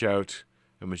kind of reach out.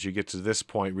 And when she gets to this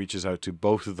point, reaches out to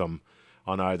both of them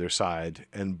on either side.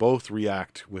 And both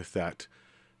react with that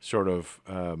sort of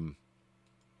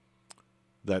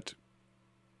that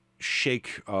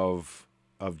shake of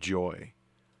joy.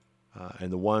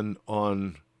 And the one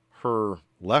on her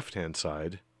left-hand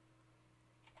side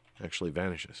actually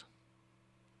vanishes.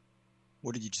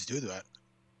 What did you just do to that?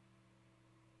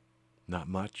 Not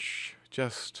much.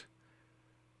 Just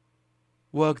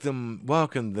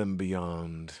welcome them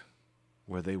beyond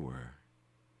where they were.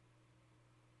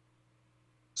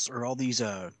 So are all these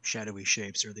shadowy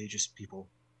shapes, are they just people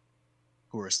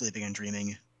who are sleeping and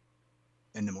dreaming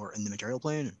in the material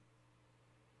plane?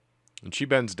 And she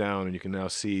bends down, and you can now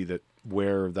see that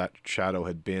where that shadow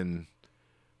had been,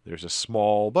 there's a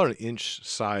small, about an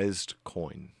inch-sized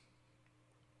coin.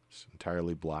 It's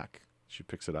entirely black. She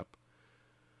picks it up,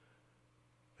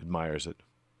 admires it.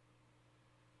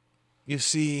 You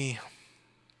see,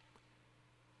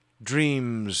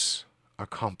 dreams are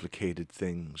complicated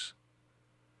things,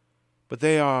 but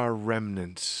they are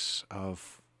remnants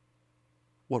of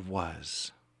what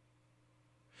was.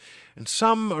 And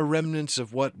some are remnants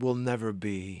of what will never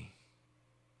be.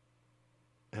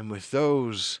 And with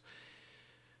those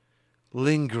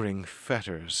lingering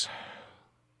fetters,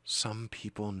 some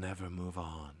people never move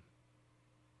on.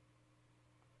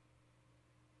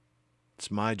 It's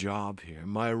my job here,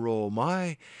 my role,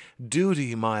 my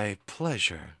duty, my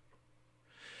pleasure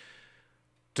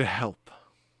to help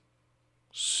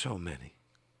so many.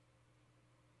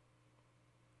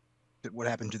 But what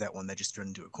happened to that one that just turned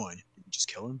into a coin? Did you just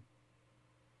kill him?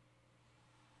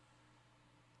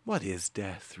 What is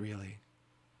death, really?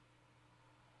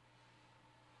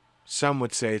 Some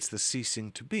would say it's the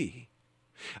ceasing to be.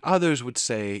 Others would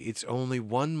say it's only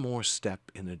one more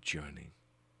step in a journey.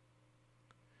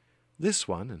 This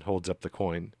one, and holds up the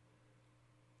coin,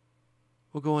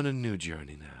 will go on a new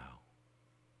journey now.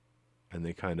 And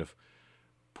they kind of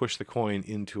push the coin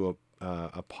into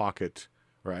a pocket,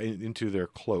 or into their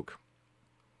cloak.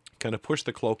 Kind of push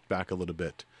the cloak back a little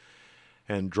bit,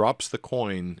 and drops the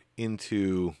coin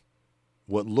into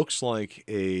what looks like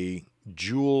a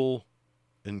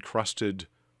jewel-encrusted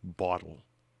bottle.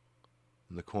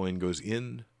 And the coin goes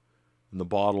in, and the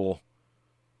bottle,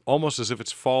 almost as if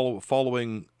it's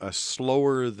following a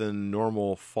slower than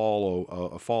normal falling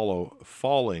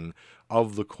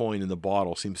of the coin in the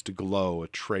bottle, seems to glow a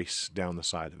trace down the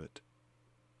side of it.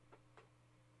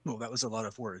 Well, that was a lot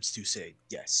of words to say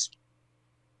yes.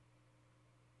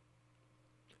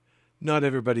 Not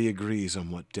everybody agrees on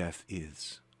what death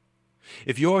is.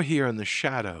 If you're here in the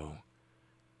shadow,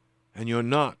 and you're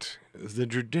not the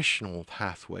traditional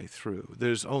pathway through,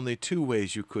 there's only two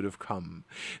ways you could have come.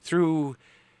 Through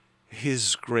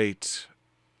His Great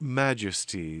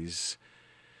Majesty's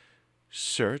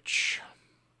search,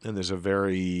 and there's a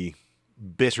very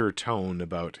bitter tone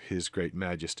about His Great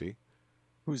Majesty.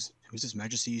 Who's His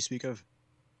Majesty you speak of?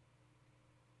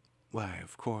 Why,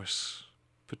 of course,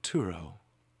 Paturo,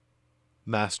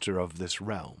 master of this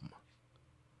realm.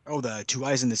 Oh, the two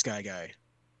eyes in the sky guy.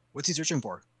 What's he searching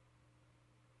for?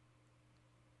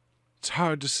 It's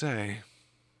hard to say.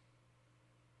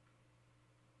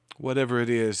 Whatever it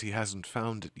is, he hasn't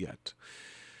found it yet.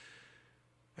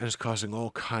 And is causing all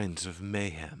kinds of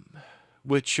mayhem,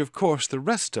 which, of course, the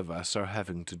rest of us are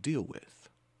having to deal with.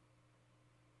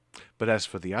 But as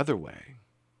for the other way,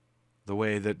 the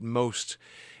way that most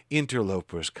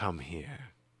interlopers come here,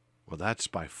 well, that's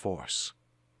by force.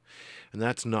 And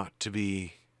that's not to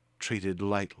be treated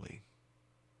lightly.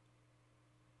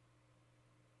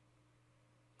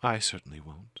 I certainly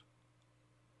won't.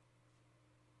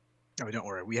 Oh, don't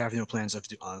worry. We have no plans on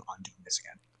doing this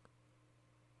again.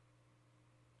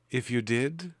 If you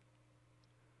did,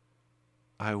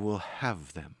 I will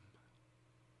have them.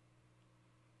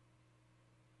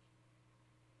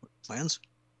 Plans?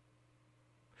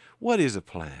 What is a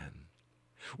plan?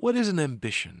 What is an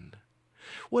ambition?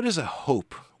 What is a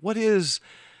hope? What is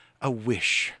a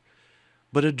wish?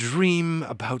 But a dream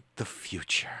about the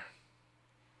future.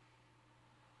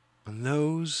 And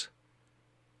those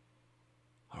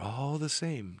are all the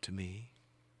same to me.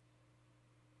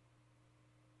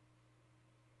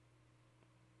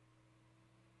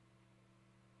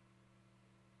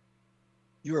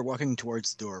 You were walking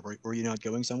towards the door. Were you not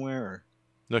going somewhere? Or?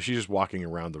 No, she's just walking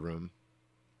around the room.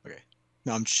 Okay.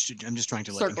 No, I'm just trying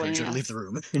to Circling, encourage her to yeah. leave the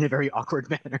room in a very awkward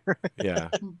manner. Yeah.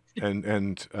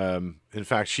 And in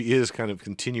fact, she is kind of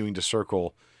continuing to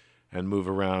circle and move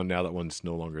around. Now that one's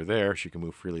no longer there, she can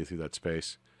move freely through that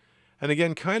space. And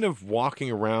again, kind of walking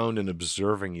around and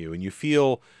observing you. And you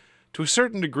feel, to a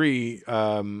certain degree,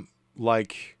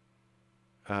 like...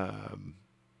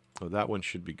 oh, that one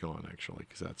should be gone, actually,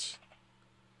 because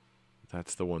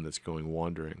that's the one that's going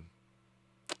wandering.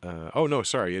 Oh, no,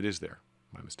 sorry, it is there.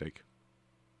 My mistake.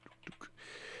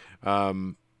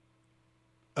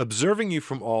 Observing you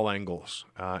from all angles.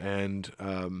 And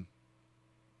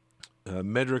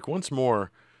Medric, once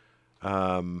more,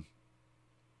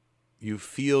 you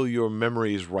feel your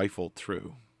memories rifled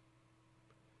through.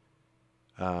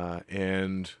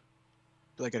 And...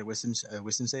 Do I get a wisdom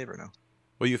save or no?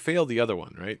 Well, you failed the other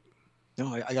one, right?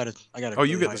 No, I got it. Oh,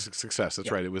 you get the success.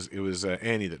 That's right. It was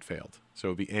Annie that failed. So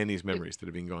it would be Annie's memories that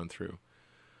have been gone through.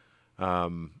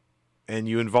 And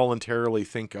you involuntarily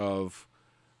think of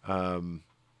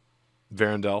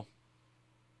Varendell.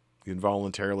 You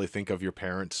involuntarily think of your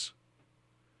parents.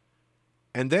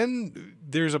 And then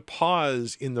there's a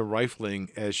pause in the rifling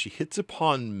as she hits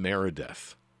upon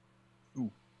Meredith.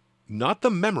 Ooh. Not the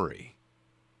memory,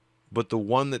 but the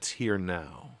one that's here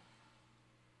now.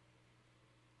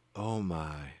 Oh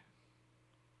my.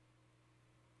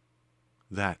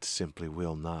 That simply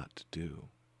will not do.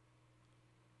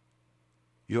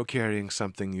 You're carrying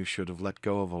something you should have let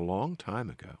go of a long time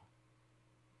ago.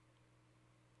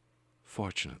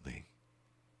 Fortunately,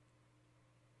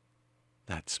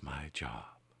 that's my job.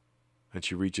 And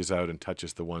she reaches out and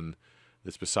touches the one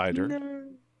that's beside her. No.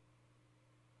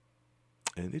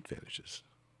 And it vanishes.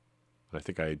 And I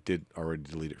think I did already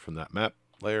delete it from that map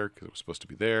layer because it was supposed to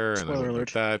be there. And I went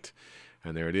like that.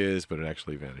 And there it is, but it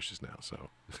actually vanishes now. So,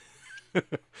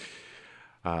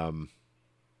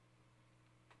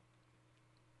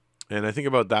 and I think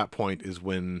about that point is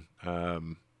when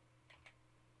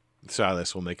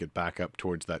Silas will make it back up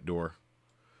towards that door.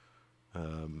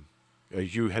 Are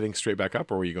you heading straight back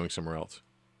up, or were you going somewhere else?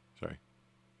 Sorry.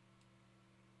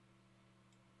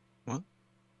 What?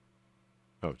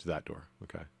 Oh, to that door.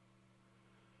 Okay.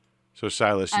 So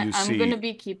Silas, you see... I'm going to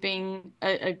be keeping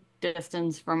a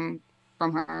distance from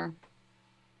her.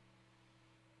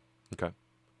 Okay.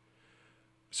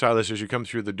 Silas, as you come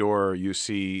through the door, you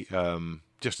see,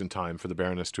 just in time for the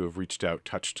Baroness to have reached out,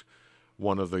 touched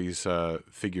one of these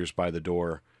figures by the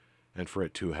door, and for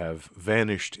it to have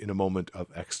vanished in a moment of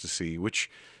ecstasy, which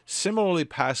similarly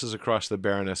passes across the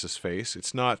Baroness's face.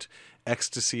 It's not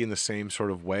ecstasy in the same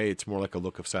sort of way. It's more like a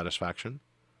look of satisfaction.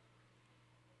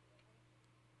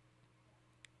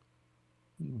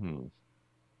 Mm-hmm.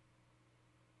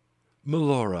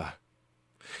 Melora,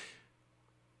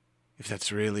 if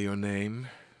that's really your name,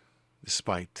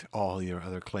 despite all your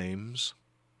other claims.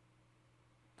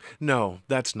 No,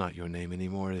 that's not your name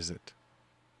anymore, is it?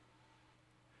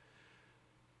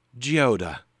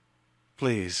 Gioda,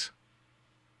 please,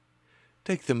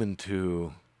 take them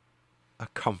into a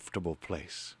comfortable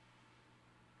place.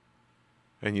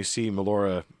 And you see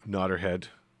Melora nod her head.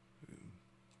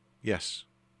 Yes.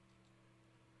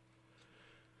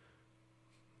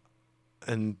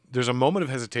 And there's a moment of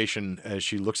hesitation as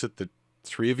she looks at the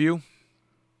three of you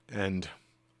and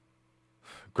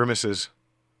grimaces.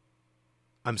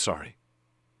 I'm sorry.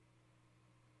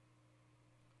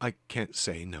 I can't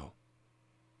say no.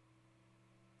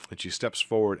 And she steps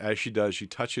forward. As she does, she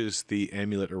touches the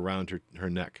amulet around her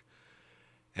neck.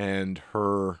 And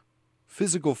her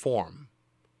physical form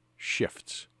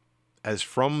shifts. As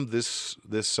from this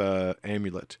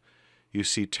amulet, you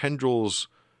see tendrils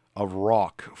of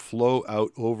rock flow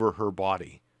out over her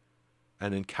body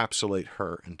and encapsulate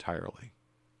her entirely.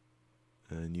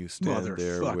 And you stand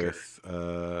there with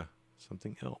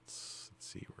something else. Let's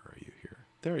see, where are you here?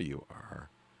 There you are.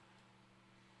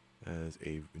 As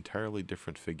a entirely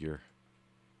different figure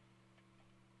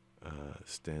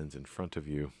stands in front of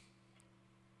you.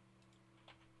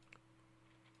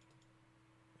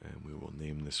 And we will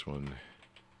name this one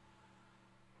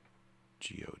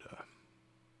Gioda.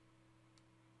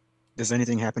 Does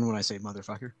anything happen when I say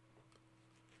motherfucker?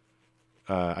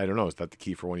 I don't know. Is that the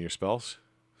key for one of your spells?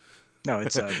 No,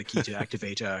 it's the key to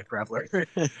activate Grappler.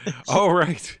 Oh,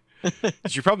 right. You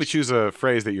should probably choose a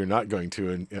phrase that you're not going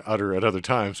to utter at other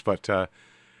times. But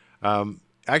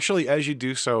actually, as you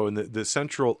do so, in the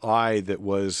central eye that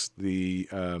was the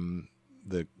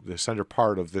center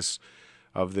part of this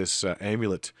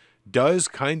amulet does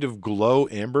kind of glow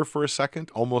amber for a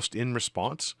second, almost in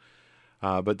response.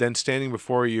 But then standing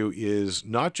before you is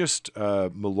not just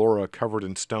Melora covered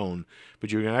in stone,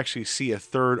 but you can actually see a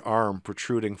third arm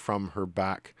protruding from her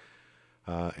back,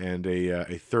 and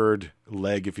a third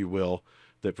leg, if you will,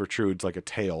 that protrudes like a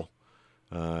tail,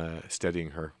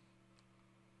 steadying her.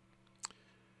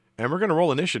 And we're going to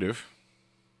roll initiative.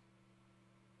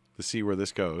 to see where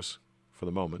this goes for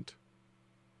the moment.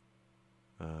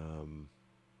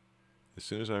 As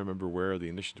soon as I remember where the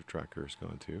initiative tracker is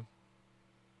going to.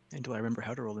 And do I remember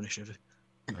how to roll initiative?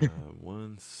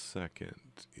 1 second.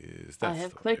 I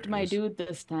have clicked my dude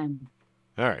this time.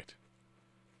 All right.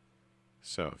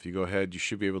 So if you go ahead, you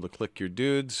should be able to click your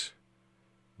dudes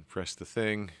and press the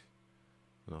thing.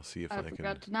 And I'll see if I can...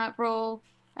 forgot to not roll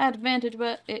advantage,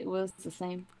 but it was the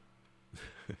same.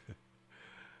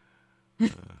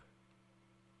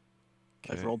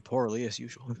 I've rolled poorly as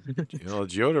usual. You know,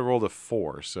 Giota rolled a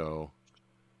 4, so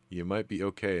you might be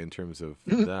okay in terms of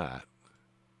that.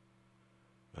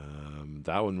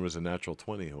 That one was a natural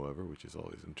 20, however, which is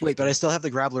always interesting. Wait, but I still have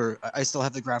the Graveler. I still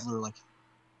have the Graveler like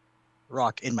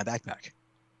rock in my backpack.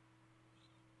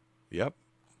 Yep.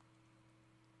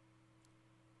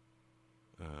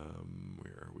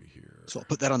 Where are we here? So I'll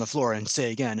put that on the floor and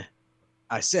say again,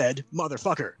 I said,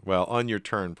 motherfucker. Well, on your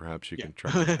turn, perhaps you can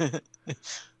try.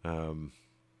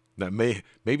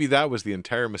 Maybe that was the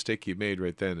entire mistake you made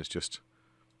right then. It's just,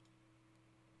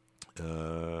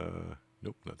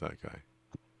 nope, not that guy.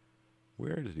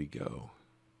 Where did he go?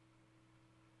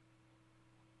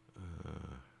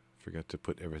 Forgot to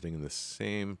put everything in the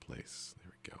same place.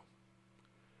 There we go.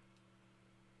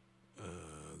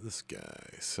 This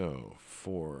guy. So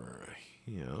for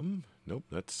him, nope,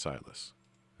 that's Silas.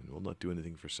 And we'll not do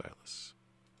anything for Silas.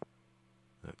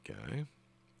 That guy.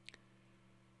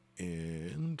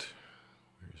 And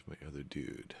where's my other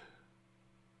dude?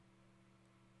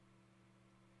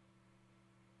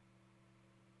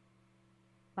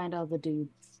 Find all the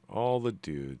dudes. All the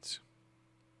dudes.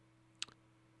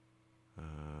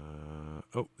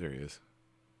 Oh, there he is.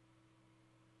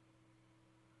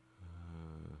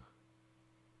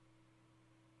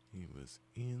 He was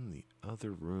in the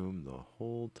other room the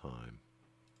whole time.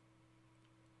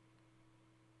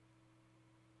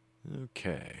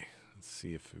 Okay, let's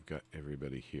see if we've got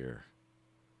everybody here.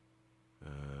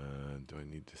 Do I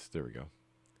need this? There we go.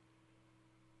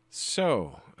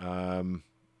 So,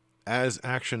 as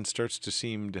action starts to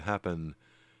seem to happen,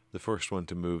 the first one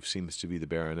to move seems to be the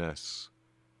Baroness.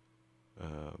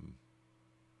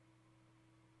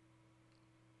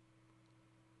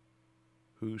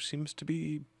 Who seems to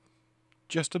be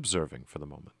just observing for the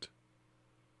moment.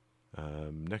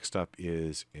 Next up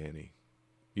is Annie.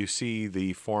 You see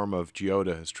the form of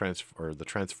Giota has the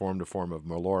transformed form of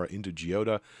Melora into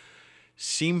Giota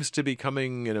seems to be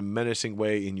coming in a menacing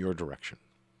way in your direction.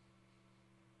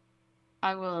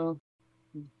 I will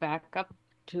back up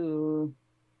to.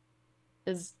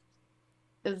 Is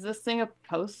this thing a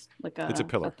post? Like It's a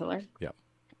pillar. A pillar? Yeah.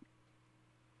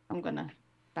 I'm gonna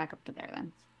back up to there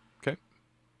then. Okay.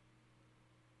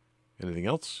 Anything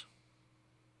else?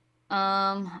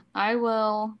 I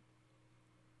will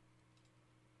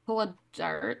pull a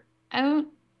dart out.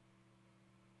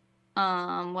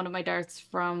 One of my darts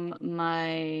from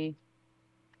my.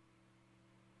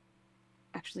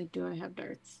 Actually, do I have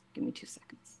darts? Give me 2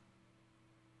 seconds.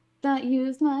 Not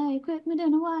used my equipment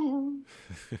in a while.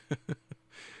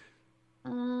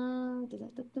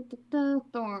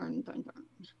 Thorn.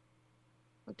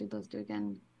 What do those do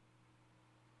again?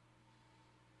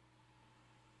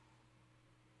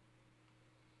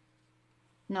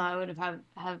 No, I would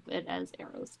have it as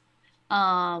arrows.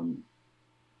 I'm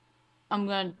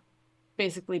gonna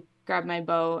basically grab my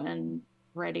bow and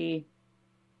ready.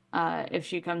 If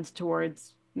she comes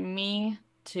towards me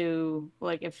to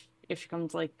like if she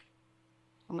comes like,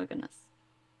 oh my goodness,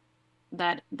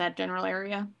 that general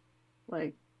area,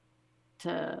 like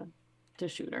to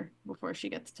shoot her before she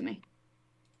gets to me.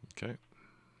 Okay.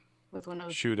 With one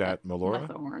of shoot at Melora? my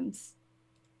thorns.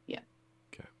 Yeah.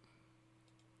 Okay.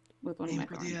 With one of my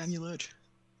thorns. The amulet.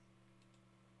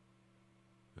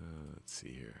 Let's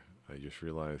see here. I just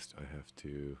realized I have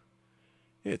to.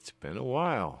 It's been a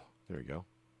while. There we go.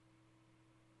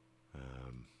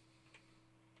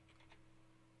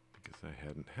 Because I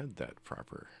hadn't had that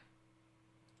proper.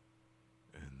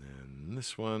 And then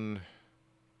this one.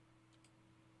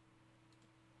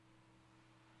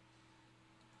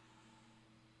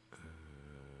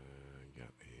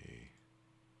 Got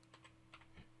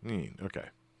a. Okay.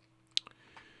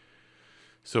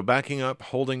 So backing up,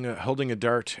 holding a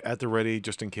dart at the ready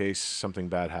just in case something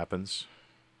bad happens.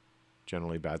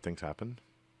 Generally, bad things happen.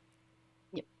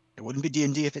 Yep. It wouldn't be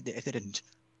D&D if it didn't.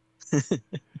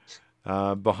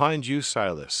 Behind you,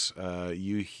 Silas,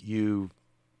 you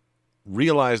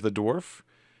realize the dwarf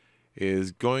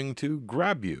is going to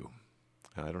grab you.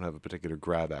 I don't have a particular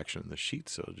grab action in the sheet,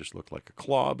 so it'll just look like a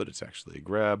claw, but it's actually a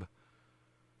grab.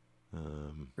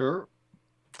 Sure.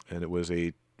 And it was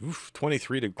a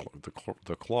 23 to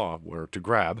the claw, or to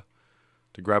grab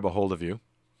a hold of you.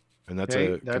 And that's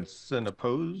Okay, that's an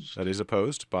opposed. that is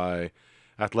opposed by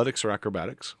athletics or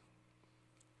acrobatics.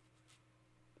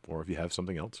 Or if you have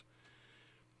something else.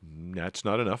 That's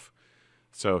not enough.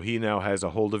 So he now has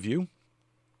a hold of you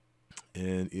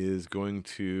and is going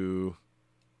to...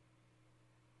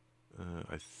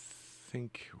 I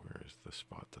think... Where is the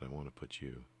spot that I want to put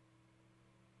you?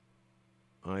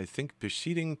 I think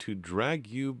proceeding to drag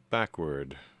you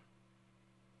backward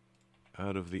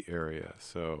out of the area.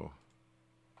 So...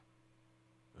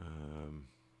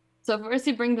 So first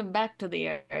he brings him back to the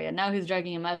area. Now he's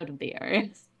dragging him out of the area.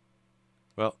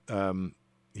 Well,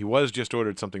 he was just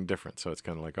ordered something different, so it's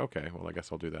kind of like, okay, well, I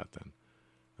guess I'll do that then.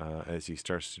 As he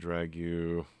starts to drag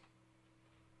you,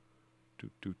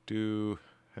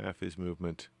 half his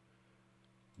movement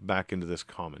back into this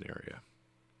common area.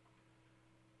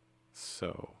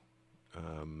 So,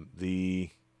 the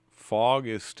fog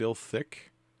is still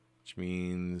thick, which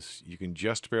means you can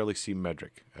just barely see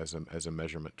Medric as a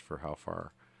measurement for how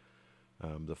far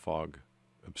the fog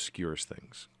obscures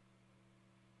things.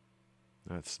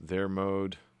 That's their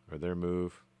mode, or their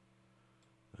move.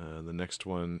 The next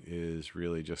one is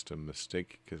really just a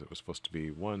mistake, because it was supposed to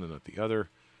be one and not the other,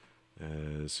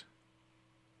 as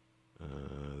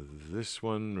this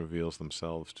one reveals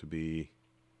themselves to be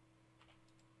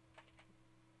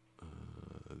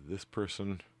this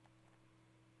person,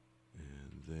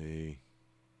 and they...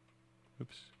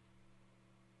 Oops.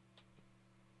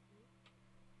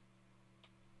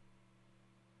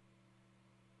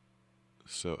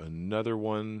 So another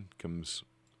one comes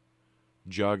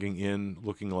jogging in,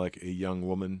 looking like a young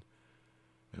woman,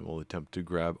 and will attempt to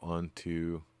grab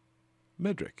onto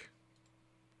Medric.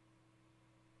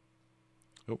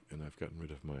 Oh, and I've gotten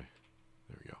rid of my...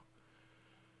 There we go.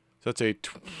 So that's a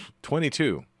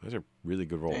 22. Those are really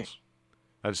good rolls. Okay.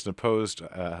 That's an opposed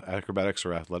acrobatics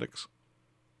or athletics.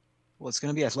 Well, it's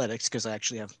going to be athletics because I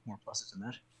actually have more pluses than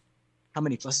that. How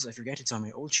many pluses? I forget. It's on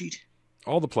my old sheet.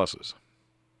 All the pluses.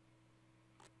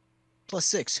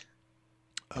 +6.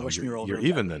 Oh, Watch me roll. you're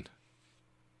even then.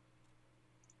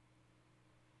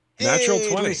 Natural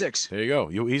 20. 26. There you go.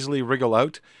 You easily wriggle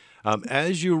out.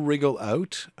 As you wriggle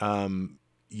out,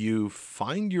 you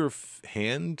find your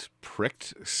hand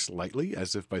pricked slightly,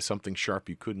 as if by something sharp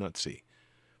you could not see,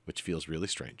 which feels really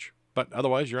strange. But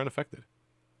otherwise, you're unaffected.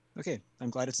 Okay, I'm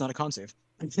glad it's not a con save.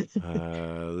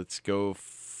 Let's go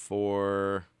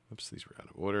for... Oops, these were out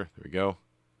of order. There we go.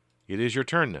 It is your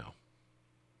turn now.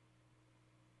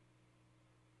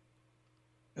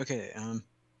 Okay, and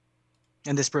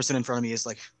this person in front of me is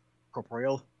like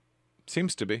corporeal.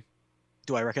 Seems to be.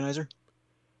 Do I recognize her?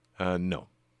 No.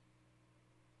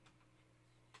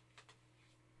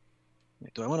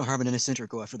 Do I want to harm an innocent or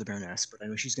go after the Baroness? But I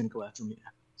know she's going to go after me.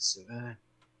 So,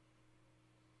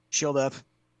 shield up.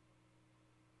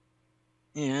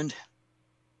 And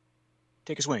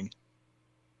take a swing.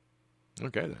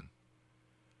 Okay, then.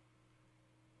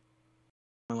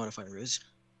 My modifier is.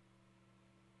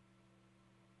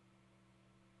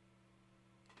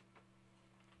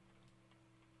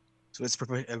 So it's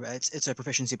a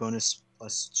proficiency bonus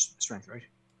plus strength, right?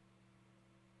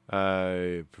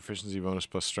 Proficiency bonus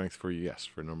plus strength for, yes,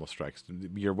 for normal strikes.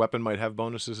 Your weapon might have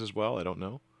bonuses as well. I don't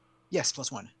know. Yes,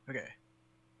 +1. Okay.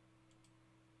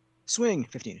 Swing,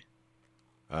 15.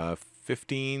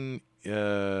 15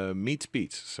 meets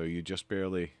beats, so you just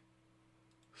barely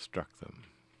struck them.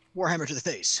 Warhammer to the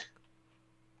face.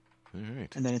 All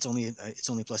right. And then it's only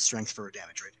plus strength for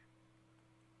damage, right?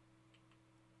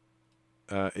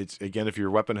 It's again, if your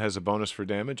weapon has a bonus for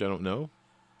damage, I don't know.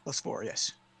 +4,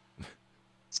 yes.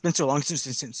 It's been so long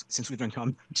since we've done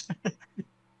combat.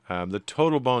 The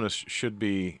total bonus should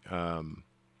be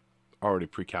already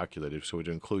pre-calculated, so it would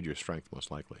include your strength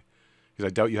most likely. Because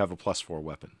I doubt you have a +4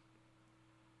 weapon.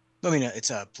 I mean, it's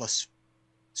a plus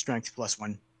strength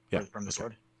 +1 from the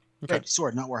sword. Okay. Right,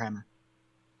 sword, not Warhammer.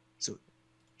 So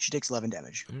she takes 11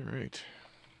 damage. All right.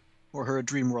 Or her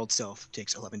dream world self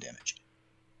takes 11 damage.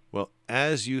 Well,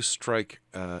 as you strike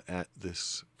at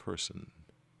this person,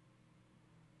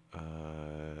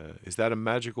 is that a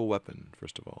magical weapon,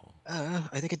 first of all?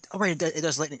 I think it... Oh, right, it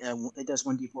does lightning. It does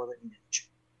 1d4 lightning damage.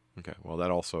 Okay, well, that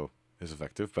also is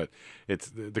effective, but it's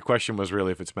the question was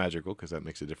really if it's magical, because that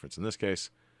makes a difference in this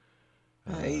case.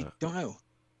 I don't know.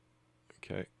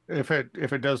 Okay. If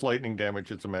it does lightning damage,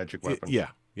 it's a magic weapon. Yeah.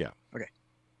 Okay.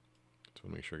 So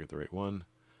I'll make sure I get the right one.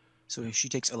 So she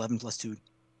takes 11 plus 2.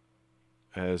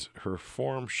 As her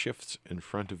form shifts in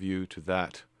front of you to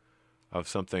that of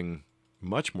something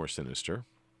much more sinister.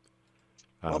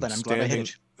 Well, then I'm glad I hit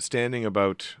it. Standing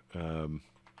about,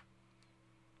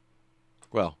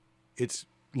 well, it's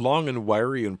long and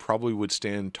wiry and probably would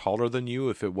stand taller than you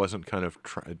if it wasn't kind of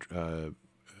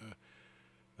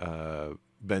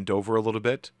bent over a little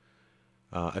bit.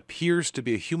 Appears to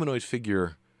be a humanoid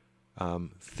figure,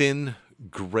 thin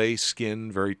gray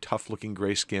skin, very tough-looking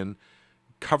gray skin,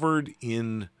 covered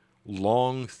in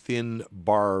long, thin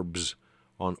barbs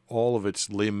on all of its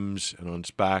limbs and on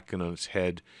its back and on its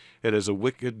head. It has a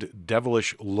wicked,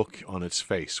 devilish look on its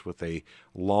face, with a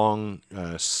long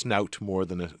snout more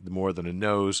than a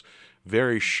nose,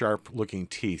 very sharp-looking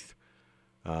teeth.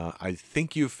 I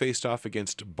think you've faced off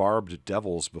against barbed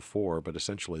devils before, but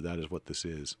essentially that is what this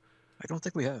is. I don't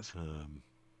think we have.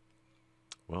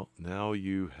 Well, now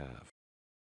you have.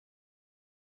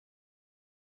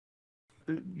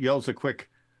 Yells a quick,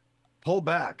 pull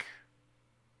back.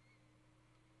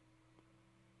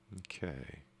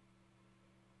 Okay.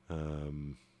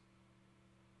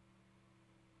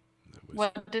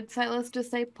 What did Silas just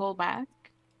say? Pull back?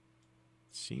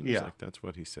 Seems Yeah. like that's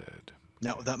what he said.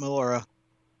 Not without Melora.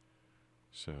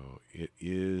 So it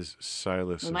is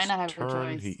Silas's We might not have a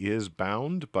turn. choice. He is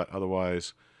bound, but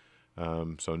otherwise,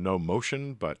 so no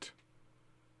motion, but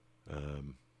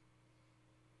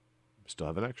still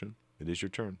have an action. It is your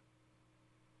turn.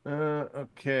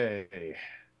 Okay.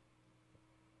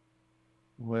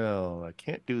 Well, I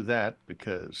can't do that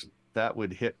because that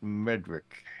would hit Medric.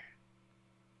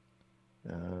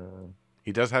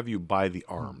 He does have you by the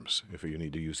arms if you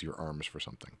need to use your arms for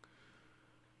something.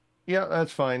 Yeah,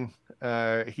 that's fine.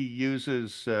 He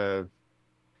uses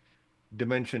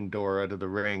Dimension Door out of the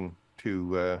ring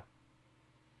to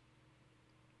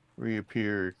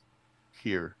reappear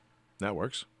here. That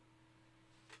works.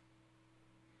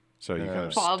 So you kind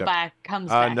of Fall step back, comes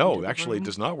back. no, into the actually, it room.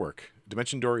 does not work.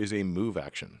 Dimension Door is a move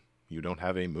action. You don't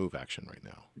have a move action right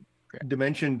now.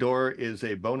 Dimension Door is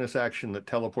a bonus action that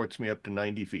teleports me up to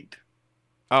 90 feet.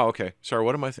 Oh, okay. Sorry,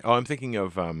 what am I? I'm thinking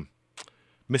of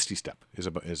Misty Step is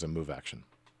a move action.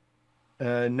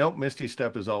 Nope, Misty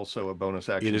Step is also a bonus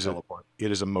action It is teleport.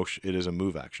 It is a motion. It is a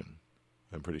move action.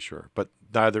 I'm pretty sure, but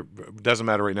neither doesn't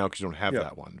matter right now because you don't have Yeah.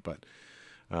 that one. But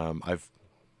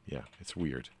it's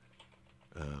weird.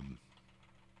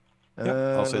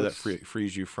 I'll say that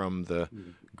frees you from the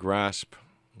grasp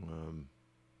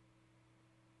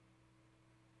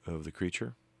of the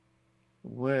creature.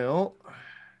 Well,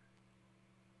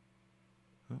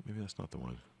 Oh, maybe that's not the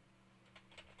one.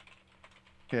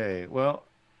 okay, well,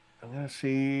 I'm going to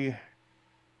see.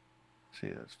 See,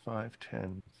 that's 5,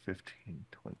 10, 15,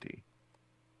 20.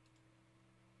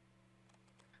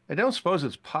 I don't suppose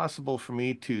it's possible for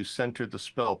me to center the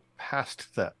spell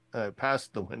past the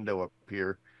window up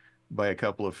here by a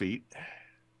couple of feet.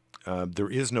 There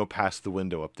is no past the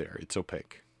window up there. It's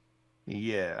opaque.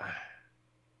 Yeah.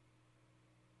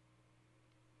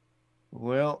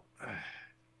 Well,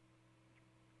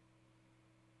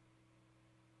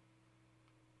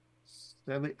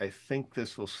 sadly, I think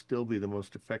this will still be the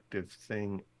most effective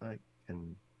thing I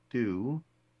can do.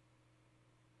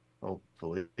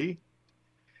 Hopefully.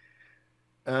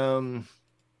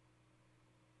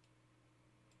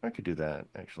 I could do that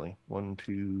actually. 1,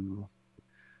 2,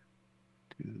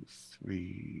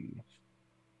 3.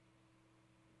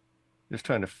 Just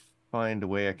trying to find a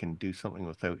way I can do something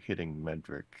without hitting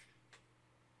Medric.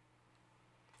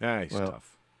 Ah, he's Well,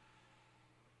 tough.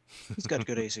 He's got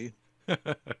good AC.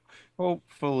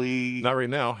 Hopefully. Not right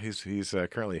now. He's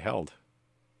currently held.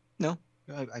 No.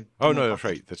 Oh no, that's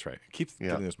right. That's right. I keep Yeah.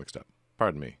 getting this mixed up.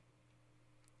 Pardon me.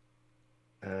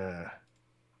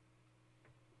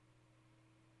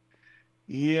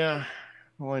 Yeah,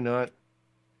 why not?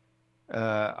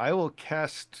 I will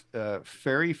cast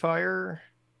Fairy Fire.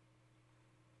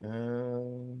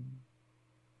 What's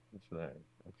that?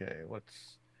 Okay,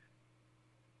 what's...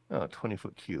 Oh,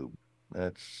 20-foot cube.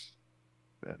 That's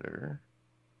better.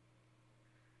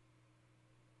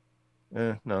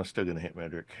 No, still going to hit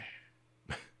Medric.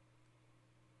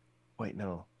 Wait,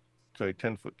 no. Sorry,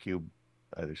 10-foot cube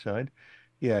either side.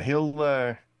 Yeah,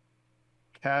 he'll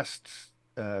cast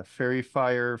Fairy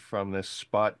Fire from this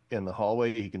spot in the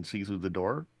hallway. He can see through the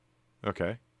door.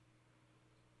 Okay.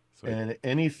 So And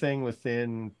anything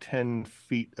within 10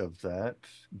 feet of that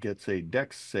gets a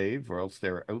dex save, or else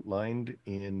they're outlined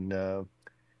in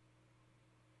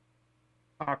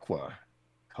aqua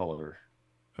color.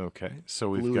 okay. So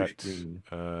we've Bluish got green.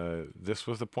 this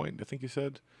was the point, I think you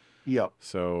said. Yep.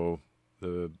 So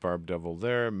the Barb Devil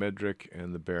there, Medric,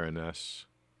 and the Baroness,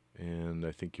 and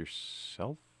I think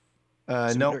yourself.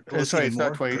 So No, Medric close sorry, even it's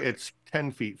not more? 20. It's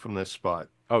 10 feet from this spot.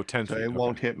 Oh, 10 So feet. it Okay.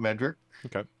 won't hit Medric,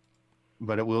 Okay.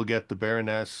 but it will get the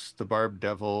Baroness, the Barb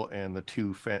Devil, and the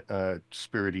two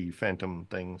spirity phantom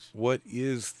things. What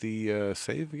is the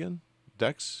save again?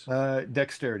 Dex?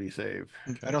 Dexterity save.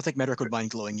 I don't think Medric would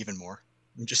mind glowing even more.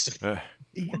 I'm just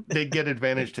They get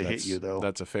advantage to hit you, though.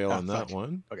 That's a fail on that fuck.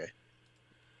 one. Okay.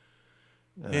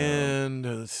 And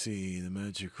let's see, the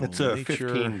magical It's a nature.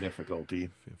 15 difficulty.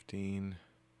 15.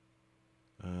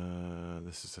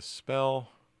 This is a spell.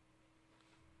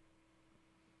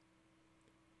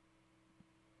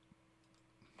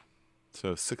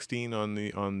 So 16 on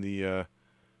the That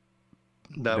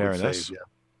Baroness. would save,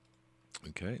 yeah.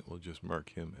 Okay, we'll just mark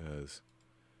him as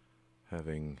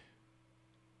having.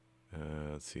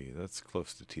 Let's see, that's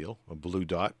close to teal. A blue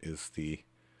dot is the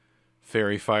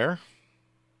fairy fire.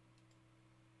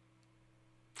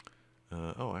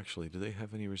 Oh, actually, do they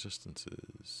have any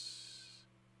resistances?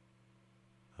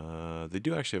 They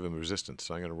do actually have a resistance,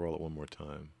 so I'm going to roll it one more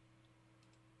time.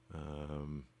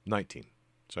 19.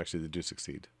 So actually, they do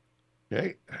succeed.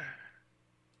 Okay.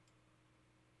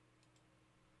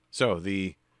 So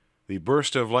the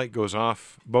burst of light goes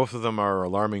off. Both of them are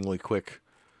alarmingly quick.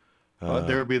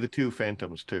 There would be the two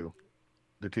phantoms, too.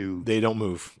 The two. They don't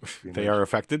move. They are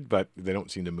affected, but they don't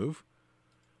seem to move.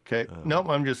 Okay. No,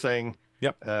 I'm just saying.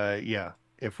 Yep. Yeah.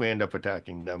 If we end up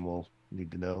attacking them, we'll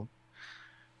need to know.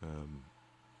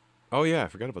 Oh, yeah, I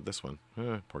forgot about this one.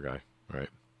 Poor guy. All right.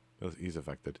 He's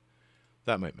affected.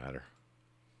 That might matter.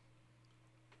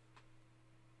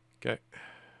 Okay.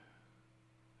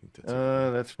 I think that's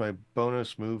it. That's my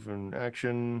bonus move and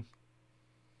action.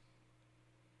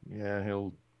 Yeah,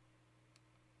 he'll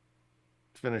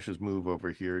finish his move over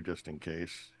here just in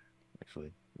case.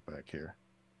 Actually, go back here.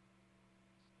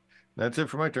 That's it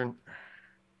for my turn.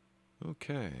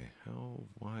 Okay. How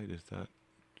wide is that?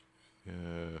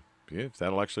 Yeah, if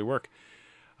that'll actually work.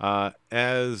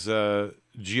 As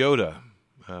Giota,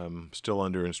 still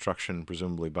under instruction,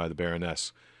 presumably by the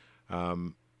Baroness,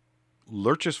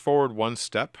 lurches forward one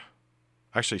step,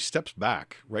 actually steps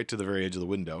back right to the very edge of the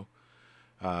window,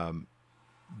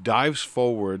 dives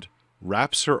forward,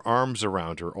 wraps her arms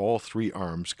around her, all three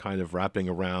arms kind of wrapping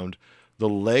around. The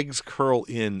legs curl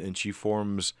in, and she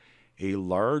forms a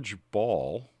large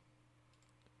ball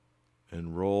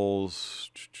and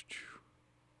rolls.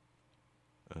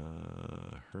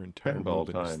 Her entire Pinball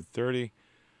movement is time. 30.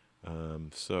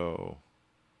 So,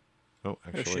 oh,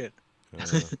 actually, shit.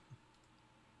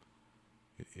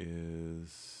 it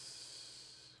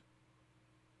is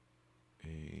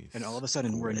a. And all of a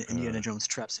sudden, we're in an square- Indiana Jones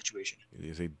trap situation. It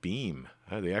is a beam.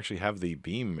 They actually have the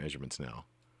beam measurements now.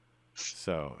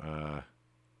 So,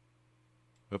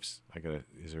 oops,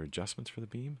 is there adjustments for the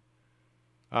beam?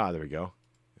 Ah, there we go.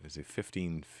 It is a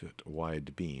 15-foot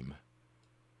wide beam.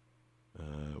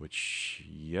 Which,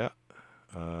 yeah.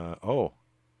 Oh,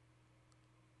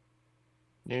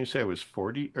 You say it was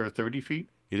 40 or 30 feet?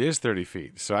 it is 30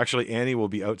 feet. So actually, Annie will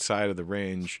be outside of the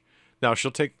range. Now,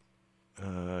 she'll take.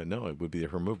 No, it would be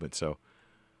her movement. So,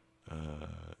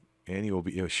 Annie will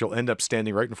be. She'll end up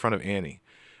standing right in front of Annie.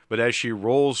 But as she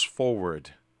rolls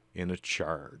forward in a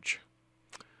charge,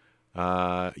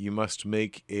 you must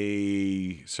make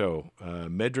a. So,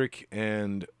 Medric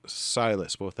and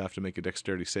Silas both have to make a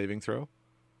dexterity saving throw.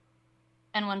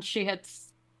 And when she hits,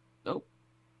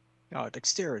 Oh,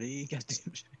 dexterity. God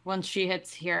damn it. once she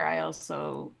hits here, I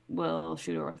also will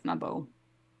shoot her with my bow.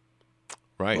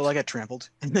 Right. Well, I got trampled.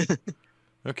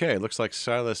 Okay, it looks like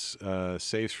Silas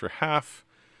saves for half,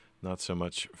 not so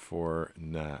much for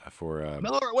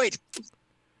Melora, wait!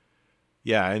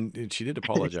 yeah, and she did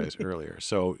apologize earlier.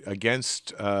 So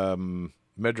against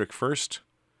Medric first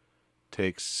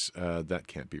takes that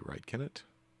can't be right, can it?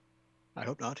 I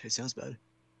hope not. It sounds bad.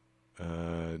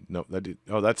 No, that did.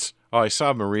 Oh, that's. Oh, I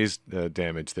saw Marie's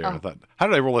damage there. Oh. I thought, how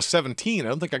did I roll a 17? I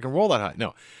don't think I can roll that high.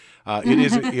 No, it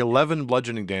is 11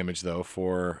 bludgeoning damage though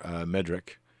for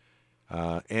Medric.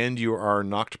 And you are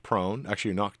knocked prone. Actually,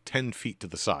 you're knocked 10 feet to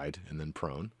the side and then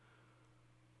prone.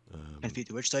 10 feet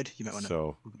to which side? You might want to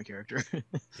So, move my character.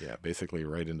 yeah, basically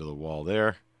right into the wall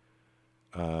there.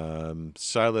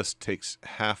 Silas takes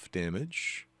half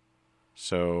damage.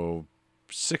 So,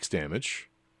 6 damage.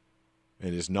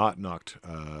 And is not knocked,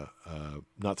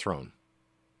 not thrown.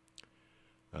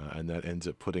 And that ends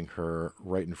up putting her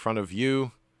right in front of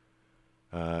you.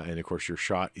 And, of course, your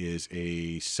shot is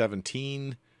a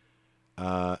 17.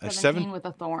 17 with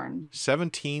a thorn.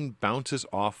 17 bounces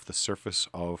off the surface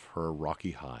of her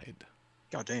rocky hide.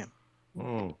 God damn.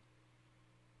 Mm.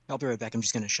 I'll be right back. I'm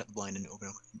just going to shut the blind and open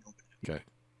it. Okay.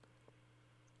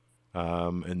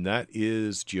 And that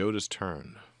is Gioda's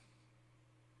turn.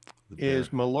 Is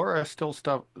Melora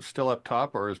still up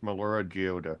top, or is Melora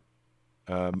Giota?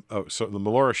 So the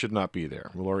Melora should not be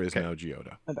there. Melora is Okay. now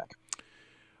Giota. I'm back.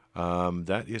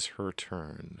 That is her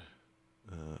turn.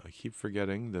 I keep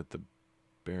forgetting that the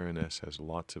Baroness has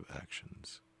lots of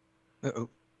actions. Uh-oh.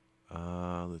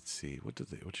 Let's see. What does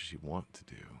she want to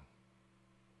do?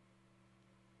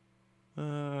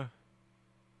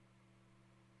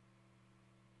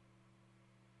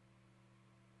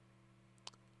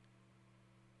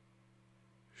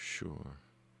 Sure.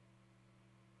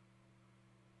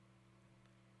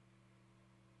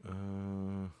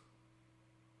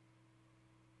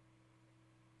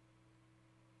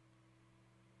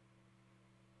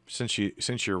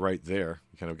 Since you're right there,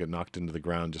 you kind of get knocked into the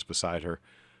ground just beside her.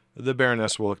 The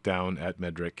Baroness will look down at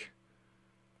Medric.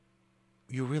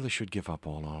 You really should give up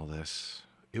on all this.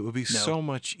 It would be so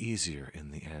much easier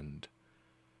in the end.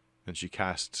 And she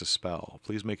casts a spell.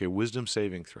 Please make a wisdom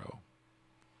saving throw.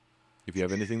 If you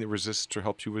have anything that resists or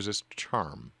helps you resist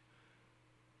charm,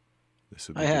 this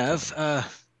would be I have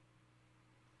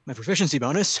my proficiency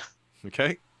bonus.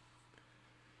 Okay.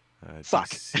 Fuck.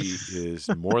 DC is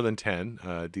more than 10.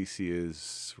 DC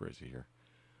is... Where is he here?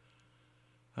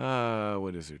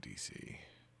 What is their DC?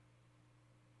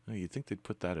 Oh, you'd think they'd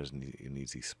put that as an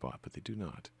easy spot, but they do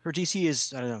not. Her DC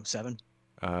is, I don't know, 7.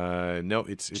 No,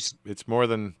 it's more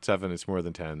than 7. It's more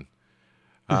than 10.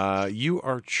 You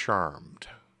are charmed.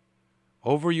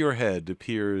 Over your head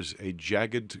appears a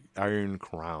jagged iron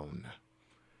crown,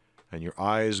 and your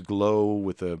eyes glow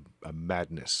with a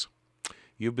madness.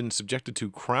 You've been subjected to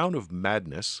Crown of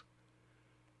Madness.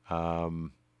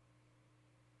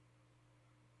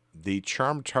 The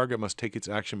charmed target must take its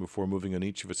action before moving on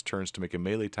each of its turns to make a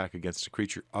melee attack against a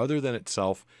creature other than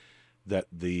itself that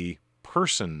the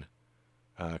person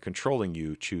controlling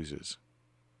you chooses.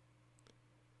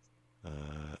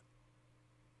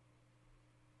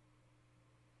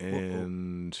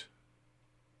 And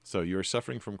so you're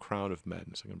suffering from Crown of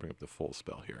Madness. I'm going to bring up the full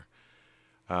spell here.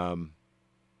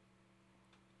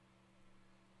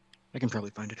 I can probably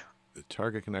find it. The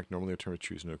target can act normally or turn to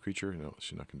choose no creature. No,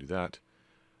 she's not going to do that.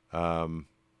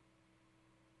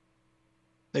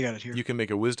 They got it here. You can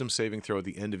make a wisdom saving throw at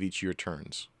the end of each of your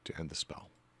turns to end the spell.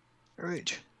 All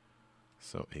right.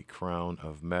 So a Crown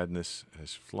of Madness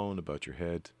has flown about your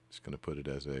head. Just going to put it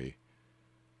as a...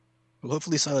 Well,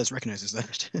 hopefully Silas recognizes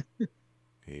that.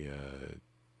 a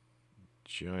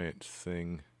giant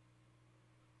thing.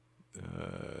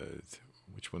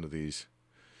 Which one of these?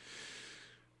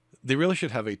 They really should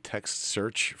have a text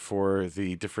search for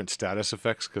the different status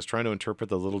effects, because trying to interpret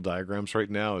the little diagrams right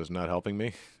now is not helping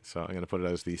me. So I'm going to put it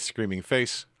as the Screaming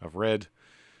Face of red.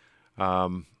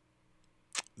 Then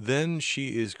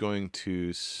she is going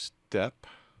to step.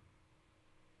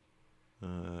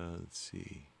 Let's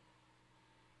see.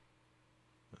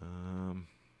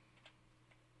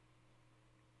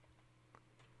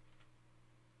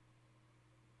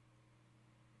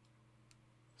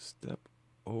 Step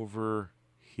over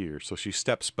here. So she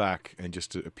steps back and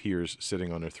just appears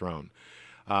sitting on her throne.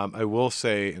 I will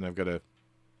say, and I've got to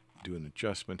do an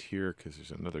adjustment here because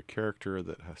there's another character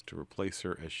that has to replace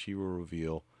her, as she will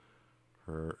reveal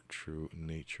her true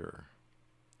nature.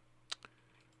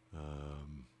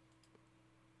 Come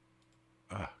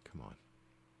on.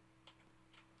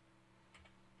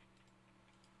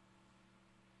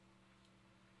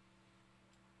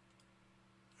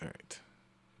 All right.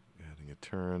 Adding a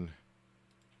turn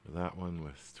for that one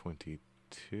with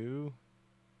 22.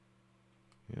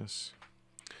 Yes.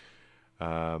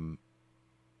 As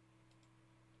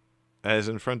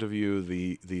in front of you,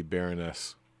 the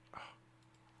Baroness. Oh,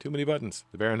 too many buttons.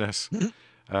 The Baroness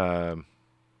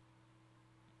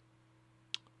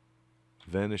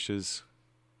vanishes,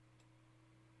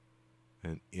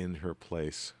 and in her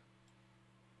place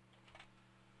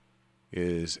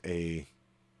is a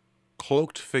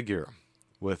cloaked figure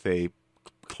with a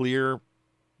clear,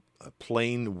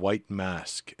 plain white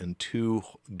mask and 2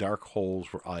 dark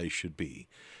holes where eyes should be.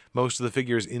 Most of the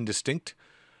figure is indistinct,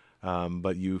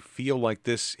 but you feel like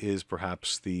this is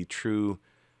perhaps the true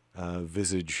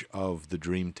visage of the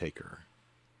Dream Taker.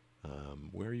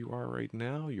 Where you are right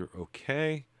now, you're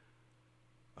okay.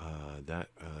 That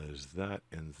is that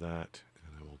and that,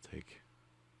 and I will take...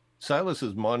 Silas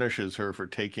admonishes her for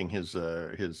taking his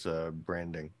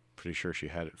branding. Pretty sure she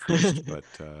had it first, but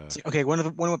okay, one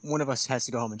of us has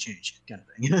to go home and change, kind of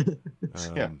thing.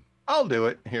 Yeah, I'll do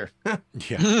it here.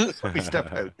 Yeah. Let me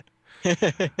step out.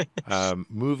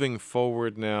 Moving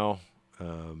forward now,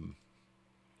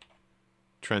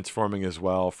 transforming as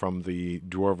well from the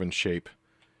dwarven shape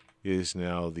is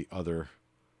now the other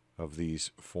of these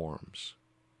forms.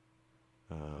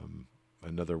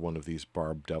 Another one of these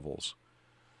barbed devils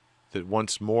that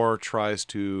once more tries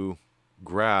to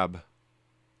grab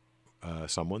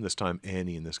someone, this time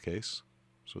Annie in this case.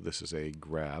 So this is a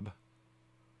grab.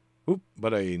 Oop,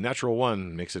 but a natural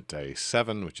 1 makes it a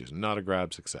 7, which is not a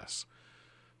grab success.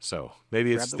 So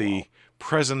maybe Grab it's the the wall.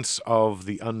 presence of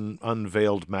the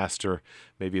unveiled master.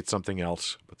 Maybe it's something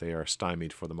else, but they are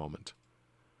stymied for the moment.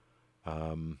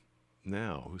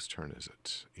 Now, whose turn is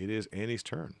it? It is Annie's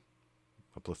turn.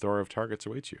 A plethora of targets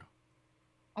awaits you.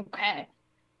 Okay.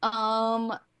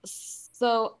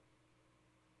 So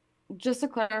just to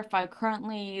clarify,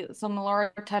 currently, so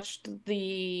Melora touched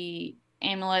the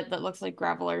amulet that looks like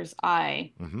Graveler's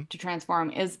eye Mm-hmm. to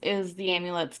transform. Is the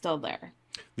amulet still there?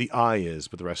 The eye is,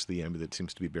 but the rest of the amulet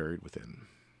seems to be buried within.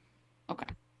 Okay.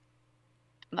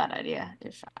 That idea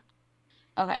is shot.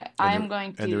 Okay, And I'm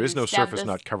going to and there is no stab surface this.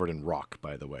 not covered in rock,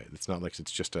 by the way. It's not like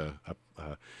it's just a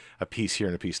piece here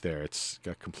and a piece there. It's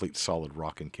got complete solid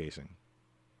rock encasing.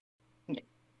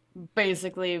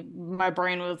 Basically, my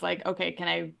brain was like,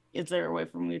 okay, is there a way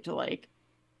for me to like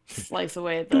slice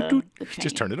away the chain?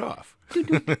 Just turn it off. Doot,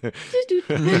 doot. Doot,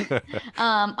 doot.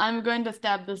 I'm going to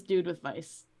stab this dude with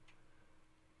vice.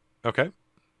 Okay.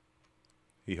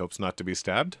 He hopes not to be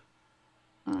stabbed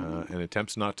and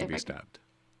attempts not to if be I can. stabbed.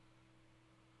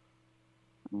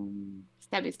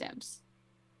 Stabby stabs.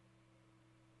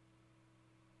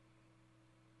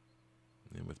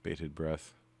 And with bated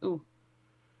breath. Ooh,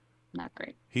 not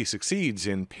great. He succeeds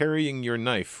in parrying your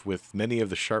knife with many of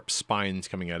the sharp spines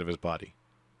coming out of his body.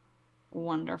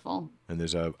 Wonderful. And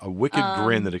there's a wicked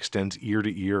grin that extends ear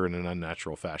to ear in an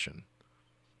unnatural fashion.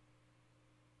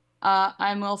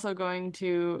 I'm also going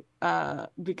to,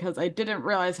 because I didn't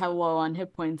realize how low on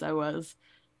hit points I was,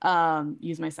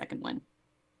 use my second win.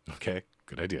 Okay,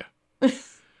 good idea.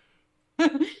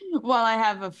 While I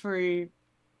have a free,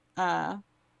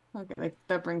 okay,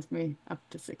 that brings me up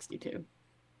to 62.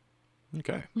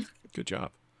 Okay, good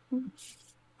job.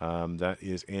 That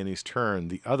is Annie's turn.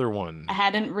 The other one. I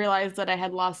hadn't realized that I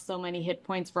had lost so many hit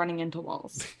points running into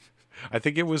walls. I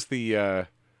think it was the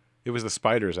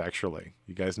spiders, actually.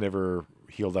 You guys never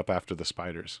healed up after the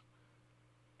spiders.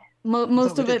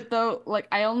 Most we of did. it, though, like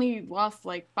I only lost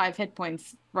like 5 hit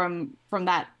points from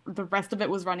that. The rest of it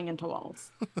was running into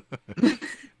walls.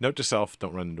 Note to self,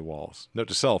 don't run into walls. Note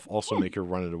to self, also make her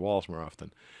run into walls more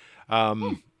often.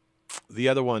 The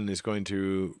other one is going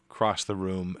to cross the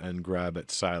room and grab at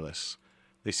Silas.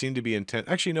 They seem to be intent.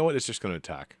 Actually, you know what? It's just going to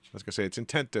attack. I was going to say it's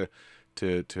intent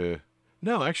to.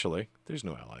 No, actually, there's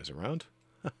no allies around.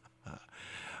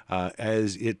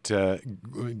 As it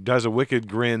does a wicked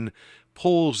grin,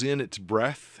 pulls in its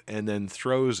breath, and then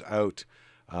throws out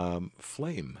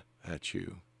flame at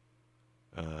you.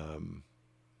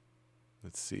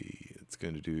 Let's see. It's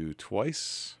going to do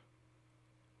twice.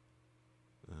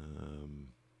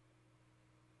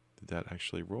 Did that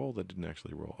actually roll? That didn't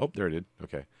actually roll. Oh, there it did.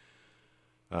 Okay.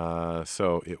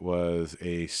 So it was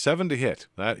a 7 to hit.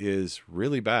 That is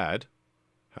really bad.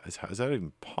 Is that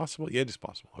even possible? Yeah, it is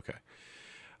possible. Okay.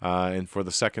 And for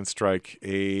the second strike,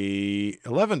 a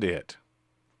 11 to hit.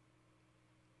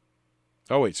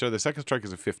 Oh, wait. So the second strike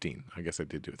is a 15. I guess I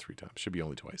did do it 3 times. Should be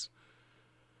only twice.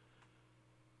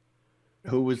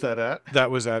 Who was that at?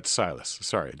 That was at Silas.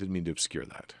 Sorry, I didn't mean to obscure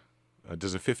that.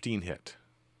 Does a 15 hit?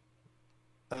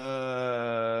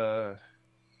 Well,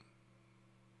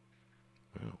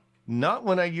 Wow. not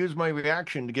when I use my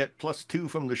reaction to get +2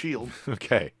 from the shield.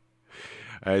 Okay.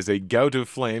 As a gout of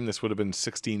flame, this would have been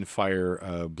 16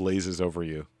 fire blazes over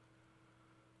you.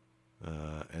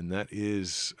 And that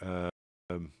is...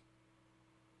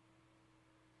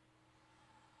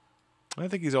 I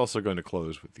think he's also going to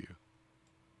close with you.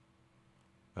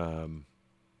 And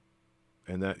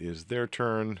that is their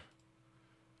turn.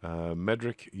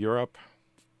 Medric, you're up.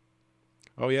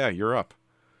 Oh, yeah, you're up.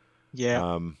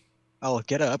 Yeah. I'll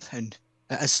get up and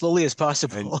as slowly as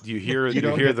possible. And you hear You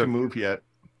don't hear get the to move yet.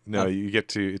 No, you get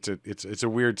to. It's a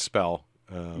weird spell.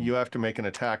 You have to make an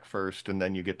attack first, and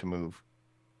then you get to move.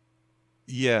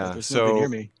 Yeah. There's nobody So near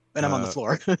me, and I'm on the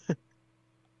floor.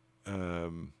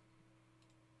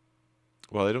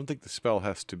 well, I don't think the spell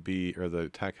has to be, or the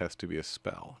attack has to be a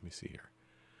spell. Let me see here.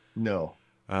 No.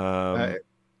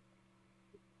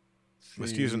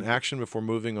 Must use an action before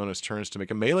moving on its turns to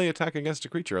make a melee attack against a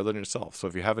creature other than itself. So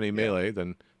if you have any melee,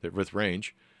 then with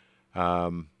range. I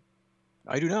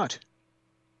do not.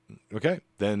 Okay,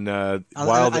 then I'm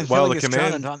while the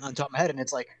command on top of my head, and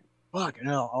it's like, fuck,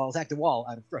 no, I'll attack the wall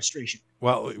out of frustration.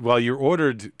 while you're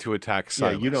ordered to attack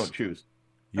Silas. Yeah, you don't choose.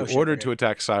 You're ordered to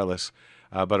attack Silas,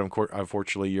 but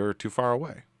unfortunately you're too far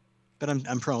away. But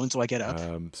I'm prone, so I get up.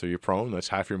 So you're prone. That's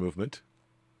half your movement.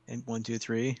 And 1, 2,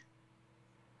 3.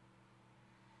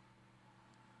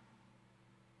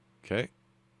 Okay.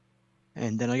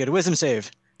 And then I get a wisdom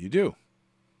save. You do.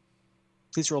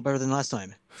 Please roll better than last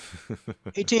time.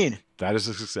 18. That is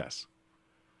a success.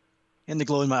 And the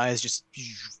glow in my eyes just...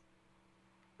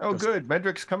 Oh, good.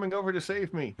 Medric's coming over to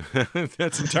save me.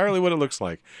 That's entirely what it looks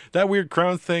like. That weird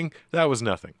crown thing, that was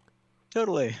nothing.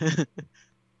 Totally.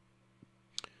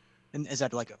 And is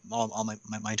that like all my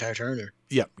entire turn? Or?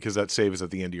 Yeah, because that save is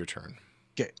at the end of your turn.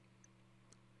 Okay.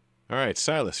 All right,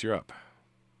 Silas, you're up.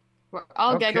 We're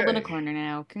all gaggled in a Okay. corner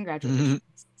now. Congratulations.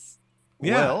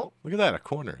 Yeah, Well, look at that, a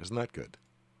corner. Isn't that good?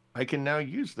 I can now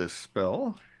use this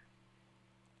spell.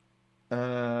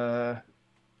 What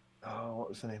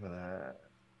was the name of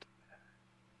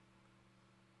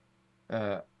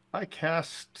that? I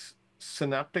cast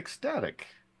Synaptic Static.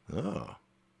 Oh.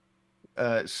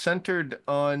 Centered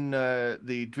on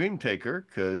the Dream Taker,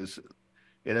 because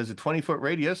it has a 20-foot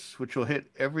radius, which will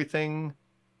hit everything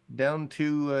down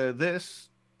to this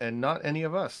and not any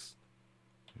of us.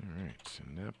 All right,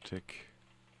 Synaptic.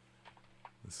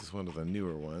 This is one of the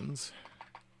newer ones.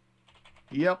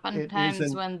 Yep. Fun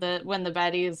times when the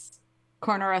baddies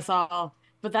corner us all,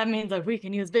 but that means that we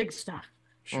can use big stuff.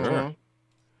 Sure.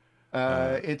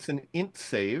 It's an int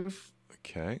save.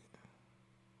 Okay.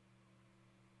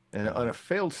 And on a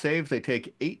failed save, they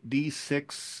take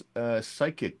 8d6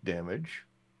 psychic damage.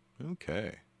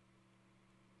 Okay.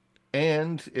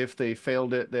 And if they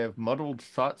failed it, they have muddled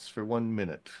thoughts for 1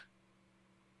 minute.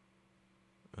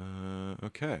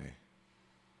 Okay.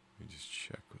 Let me just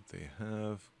check what they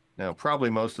have. Now, probably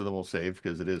most of them will save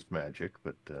because it is magic,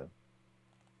 but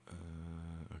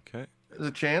Okay. there's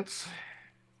a chance.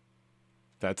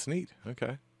 That's neat.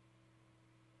 Okay.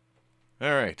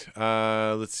 All right.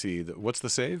 Let's see. What's the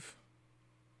save?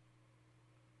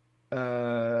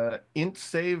 Int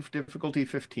save difficulty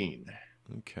 15.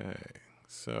 Okay.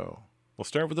 So we'll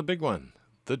start with the big one.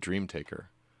 The Dream Taker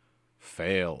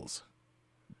fails.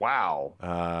 Wow.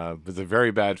 With a very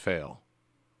bad fail.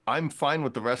 I'm fine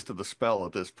with the rest of the spell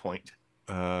at this point.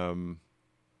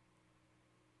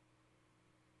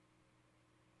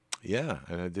 Yeah,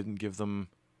 and I didn't give them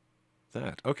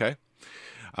that. Okay.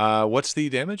 What's the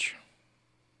damage?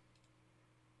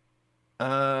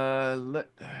 Oh,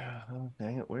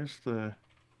 dang it. Where's the...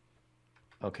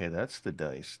 Okay, that's the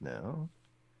dice now.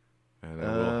 And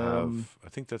I will have... I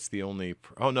think that's the only...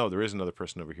 Oh, no, there is another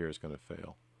person over here who's going to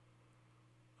fail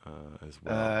as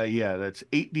well. Yeah, that's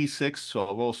 8d6, so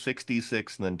I'll roll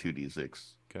 6d6 and then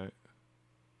 2d6. Okay.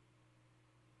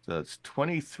 So that's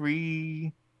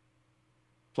 23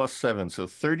 plus 7, so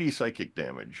 30 psychic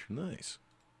damage. Nice.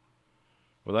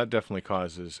 Well, that definitely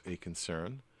causes a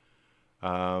concern.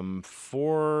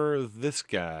 For this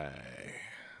guy,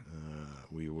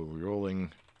 we will be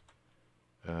rolling...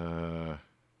 I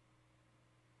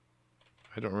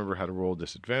don't remember how to roll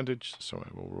disadvantage, so I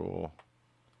will roll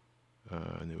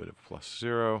intuitive +0.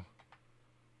 So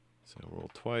I'll roll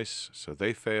twice. So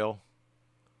they fail.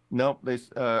 Nope,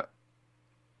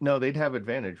 no, they'd have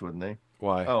advantage, wouldn't they?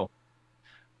 Why? Oh.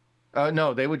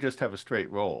 No, they would just have a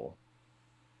straight roll.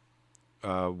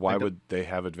 Why would they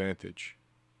have advantage?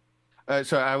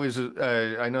 So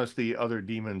I noticed the other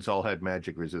demons all had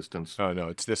magic resistance. Oh, no,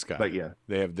 it's this guy. But yeah.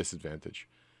 They have disadvantage.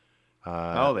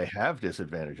 They have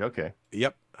disadvantage. Okay.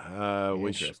 Yep.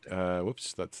 Interesting.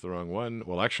 Whoops, that's the wrong one.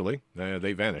 Well, actually,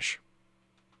 they vanish.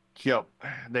 Yep.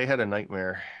 They had a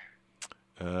nightmare.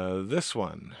 This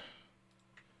one.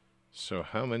 So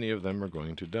how many of them are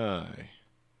going to die?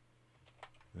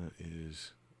 That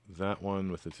is that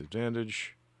one with its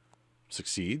advantage.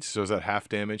 Succeeds. So is that half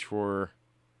damage for...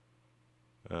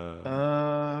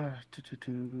 or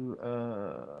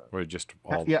just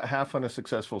all... Yeah, half on a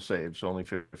successful save, so only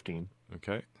 15.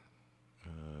 Okay.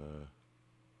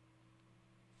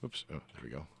 Oops. Oh, there we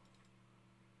go.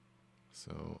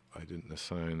 So I didn't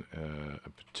assign a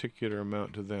particular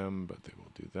amount to them, but they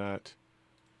will do that.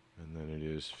 And then it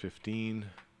is 15.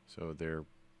 So they're...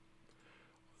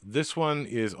 This one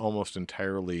is almost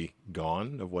entirely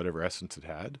gone of whatever essence it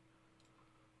had.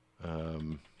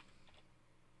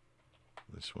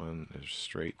 This one is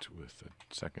straight with a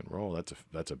second roll.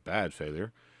 That's a bad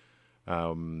failure.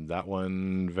 That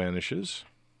one vanishes.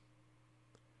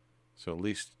 So at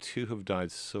least 2 have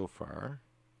died so far.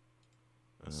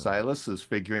 Silas is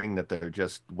figuring that they're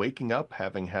just waking up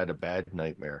having had a bad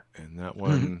nightmare. And that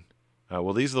one...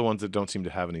 well, these are the ones that don't seem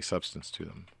to have any substance to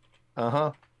them.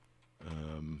 Uh-huh.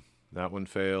 That one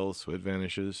fails, so it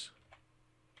vanishes.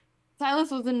 Silas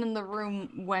wasn't in the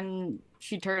room when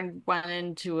she turned one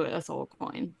into a soul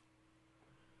coin.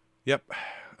 Yep.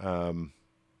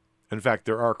 In fact,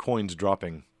 there are coins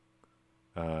dropping.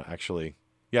 Actually,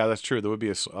 yeah, that's true. There would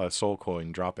be a soul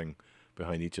coin dropping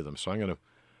behind each of them. So I'm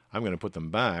gonna put them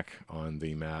back on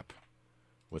the map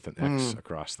with an X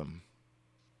across them.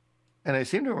 And I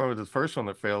seem to remember the first one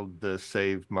that failed the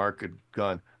save. Mark had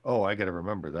gone, oh, I got to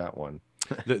remember that one.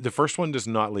 The first one does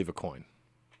not leave a coin.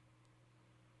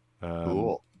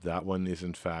 Cool. That one is,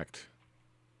 in fact,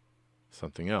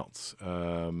 something else.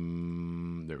 There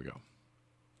we go.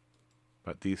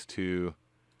 But these two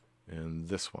and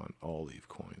this one all leave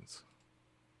coins.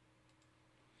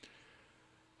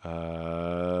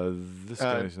 This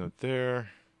guy's not there.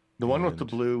 The one with the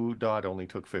blue dot only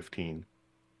took 15.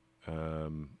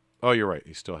 Oh, you're right.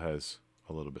 He still has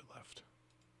a little bit left.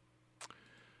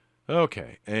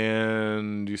 Okay,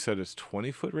 and you said it's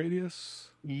 20-foot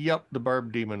radius? Yep, the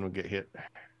barbed demon would get hit.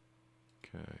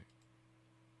 Okay.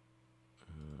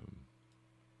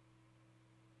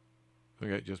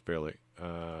 Okay, just barely.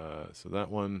 So that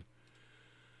one.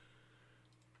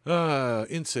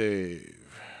 In save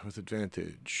with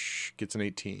advantage gets an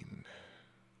 18.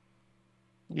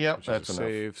 Yep, that's a enough.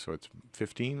 save. So it's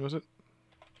 15, was it?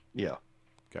 Yeah.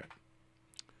 Okay.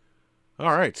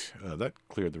 All right. That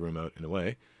cleared the room out in a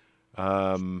way.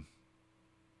 And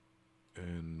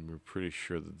we're pretty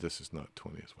sure that this is not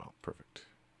 20 as well. Perfect.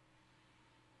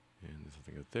 And there's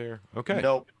nothing out there. Okay.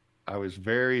 Nope. I was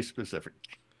very specific.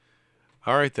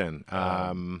 All right, then.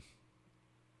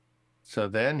 So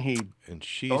then he... And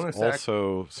she's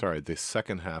also... Sorry, the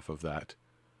second half of that.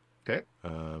 Okay.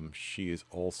 She is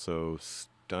also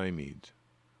stymied,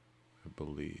 I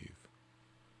believe.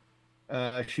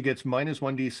 She gets minus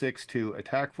 1d6 to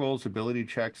attack rolls, ability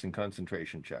checks, and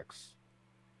concentration checks.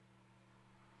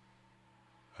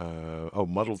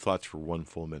 Muddled thoughts for 1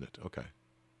 full minute. Okay.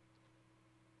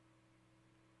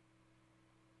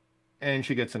 And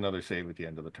she gets another save at the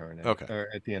end of the turn. Okay. Or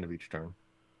at the end of each turn.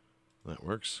 That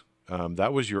works.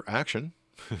 That was your action.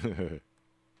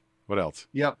 What else?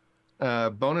 Yep.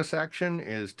 Bonus action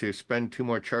is to spend 2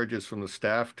 more charges from the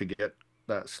staff to get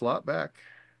that slot back.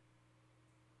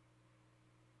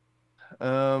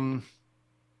 And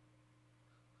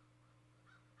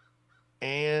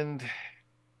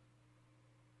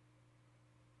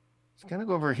it's going to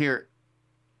go over here.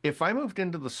 If I moved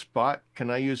into the spot, can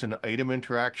I use an item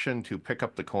interaction to pick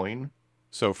up the coin?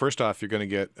 So first off, you're going to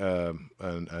get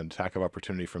an attack of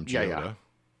opportunity from Geoda.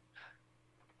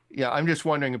 Yeah, I'm just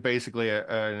wondering if basically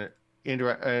an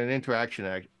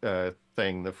interaction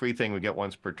thing, the free thing we get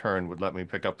once per turn, would let me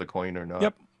pick up the coin or not.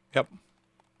 Yep.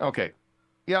 Okay.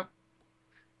 Yep.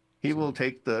 He will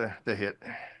take the hit.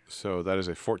 So that is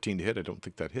a 14 to hit. I don't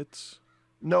think that hits.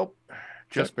 Nope.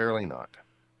 Just barely not.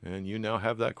 And you now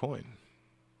have that coin.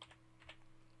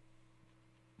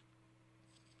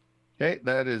 Okay,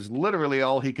 that is literally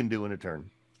all he can do in a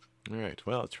turn. All right.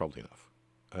 Well, it's probably enough.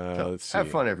 So, let's see. have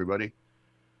fun, everybody.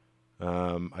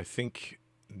 I think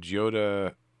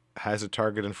Geoda has a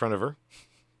target in front of her.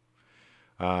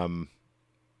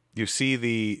 You see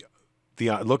the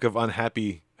look of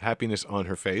happiness on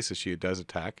her face as she does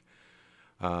attack.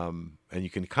 And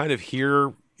you can kind of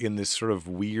hear in this sort of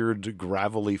weird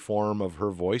gravelly form of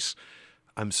her voice,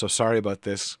 "I'm so sorry about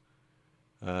this,"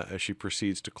 as she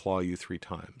proceeds to claw you 3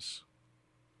 times.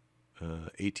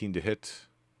 18 to hit.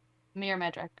 Mirror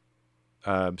magic.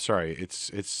 Sorry,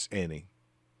 it's Annie.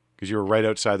 Because you were right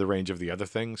outside the range of the other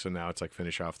thing, so now it's like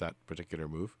finish off that particular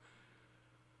move.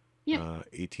 Yeah.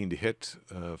 18 to hit,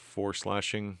 4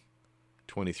 slashing,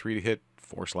 23 to hit,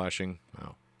 4 slashing.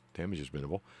 Wow, damage is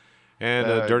minimal. And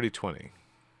a dirty 20.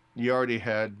 You already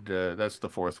had, that's the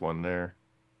 4th one there.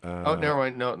 Oh, never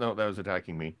mind. No, that was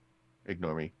attacking me.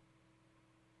 Ignore me.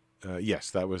 Yes,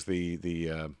 that was the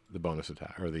bonus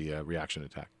attack, or the reaction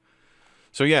attack.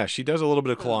 So yeah, she does a little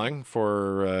bit of clawing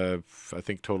for, I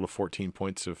think, total of 14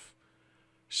 points of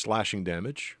slashing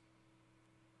damage.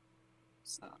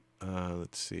 So.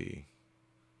 Let's see.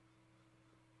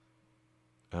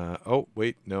 Oh,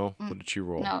 wait, no. What did she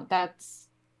roll? No, that's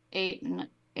 8 and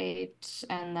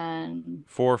then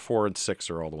 4, 4, and 6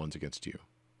 are all the ones against you.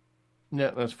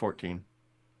 Yeah, that's 14.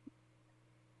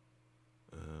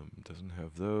 Doesn't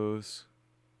have those.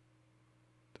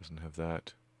 Doesn't have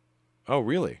that. Oh,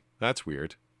 really? That's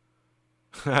weird.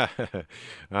 Okay,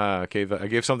 I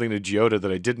gave something to Geoda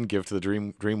that I didn't give to the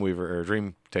Dreamweaver or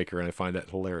Dream Taker, and I find that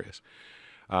hilarious.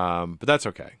 But that's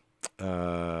okay.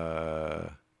 Oh,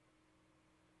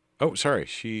 sorry.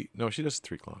 She does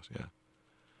 3 claws. Yeah.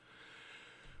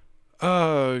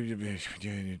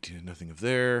 Nothing of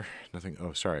there. Nothing.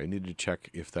 Oh, sorry. I needed to check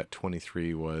if that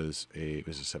 23 was a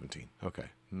 17. Okay,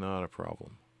 not a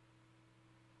problem.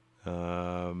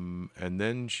 And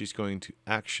then she's going to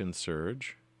action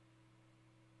surge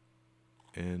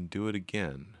and do it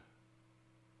again.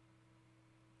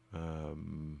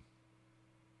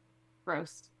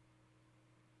 gross.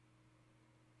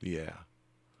 Yeah.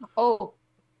 Oh.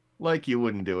 Like you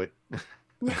wouldn't do it.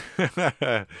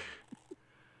 The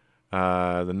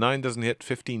 9 doesn't hit.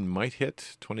 15 might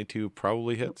hit. 22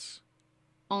 probably hits.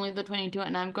 Only the 22,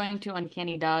 and I'm going to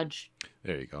uncanny dodge.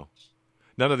 There you go.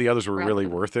 None of the others were Right. really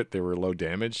worth it. They were low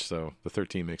damage, so the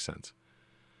 13 makes sense.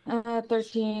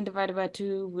 13 divided by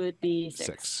 2 would be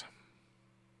 6.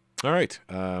 All right.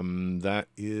 That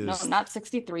is... No, not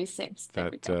 63, 6. There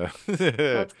we go. That,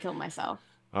 Let's kill myself.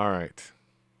 all right.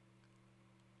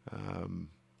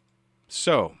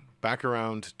 So, back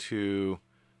around to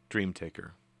Dream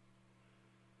Taker.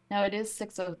 Now it is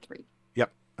 6:03.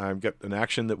 Yep. I've got an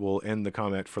action that will end the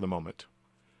comment for the moment.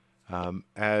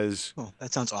 As Oh,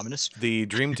 that sounds ominous. the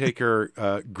Dream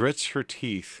Taker grits her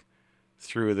teeth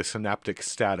through the synaptic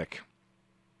static.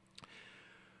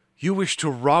 You wish to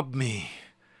rob me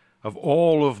of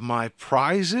all of my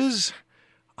prizes?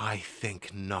 I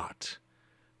think not.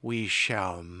 We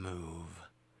shall move.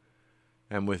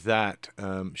 And with that,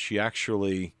 she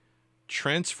actually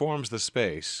transforms the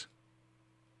space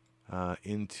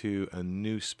into a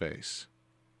new space.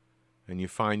 And you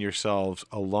find yourselves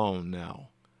alone now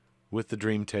with the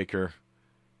Dream Taker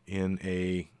in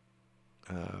a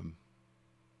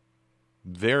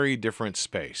very different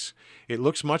space. It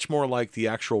looks much more like the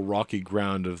actual rocky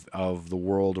ground of the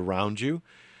world around you.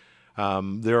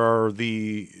 There are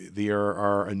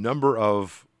a number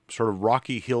of sort of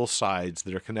rocky hillsides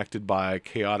that are connected by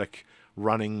chaotic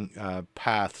running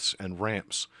paths and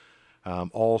ramps,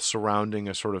 all surrounding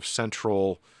a sort of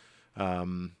central, I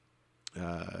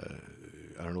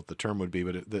don't know what the term would be,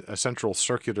 but a central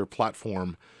circular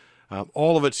platform.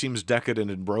 All of it seems decadent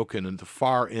and broken. And at the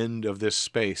far end of this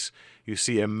space, you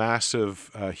see a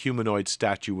massive humanoid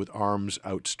statue with arms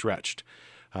outstretched.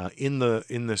 In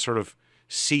the sort of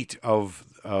seat of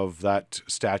that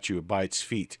statue by its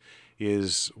feet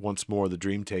is once more the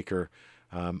Dream Taker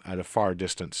at a far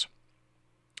distance.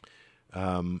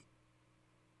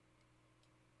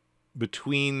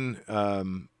 Between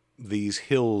these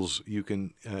hills, you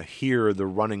can hear the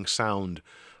running sound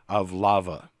of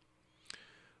lava.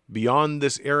 Beyond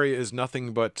this area is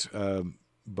nothing but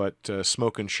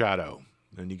smoke and shadow,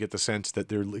 and you get the sense that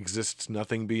there exists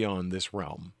nothing beyond this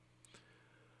realm.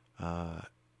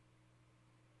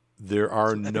 There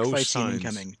are no signs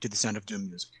coming to the sound of doom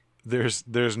music.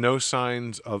 There's no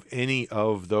signs of any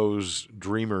of those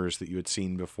dreamers that you had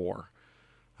seen before,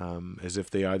 as if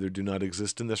they either do not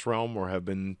exist in this realm or have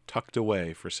been tucked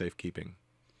away for safekeeping.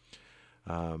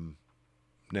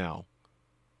 Now,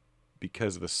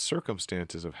 because of the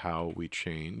circumstances of how we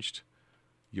changed,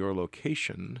 your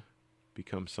location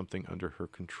becomes something under her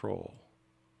control.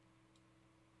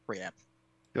 Yeah.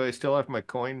 Do I still have my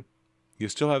coin? You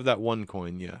still have that one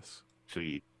coin, yes.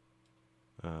 Sweet.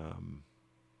 And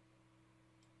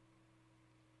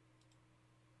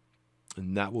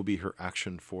that will be her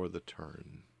action for the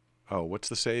turn. Oh, what's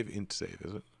the save? Int save,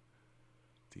 is it?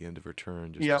 The end of her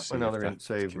turn. Just Yep, to see another if int that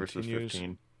save versus continues.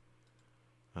 15.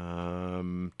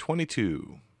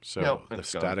 22. So Nope, the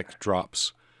it's gone. static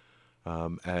drops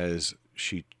as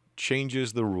she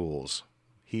changes the rules.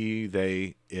 He,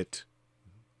 they, it's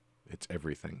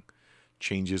everything.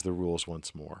 Changes the rules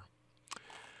once more.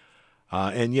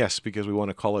 And yes, because we want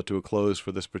to call it to a close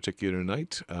for this particular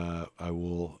night, I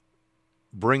will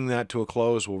bring that to a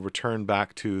close. We'll return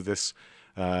back to this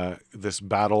this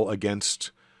battle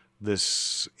against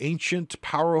this ancient,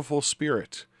 powerful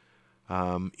spirit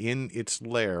in its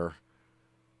lair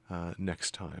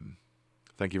next time.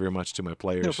 Thank you very much to my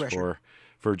players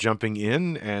for jumping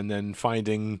in and then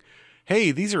finding, hey,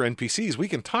 these are NPCs. We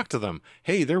can talk to them.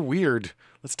 Hey, they're weird.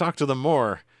 Let's talk to them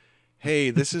more.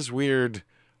 Hey, this is weird.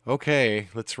 Okay,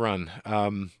 let's run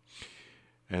and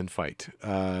fight.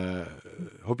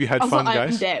 Hope you had fun,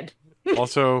 guys. I'm dead.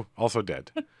 also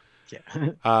dead.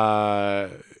 Yeah.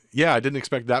 Yeah, I didn't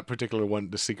expect that particular one,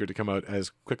 the secret, to come out as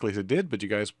quickly as it did, but you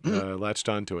guys latched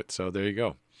onto it. So there you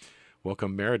go.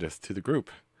 Welcome, Meredith, to the group.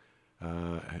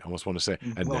 I almost want to say,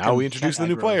 and Welcome, now we introduce the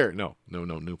new Aggro. player. No,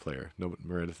 new player. No,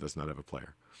 Meredith does not have a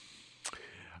player.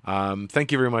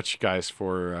 Thank you very much, guys,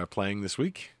 for playing this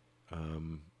week.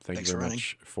 Thank Thanks you for very running.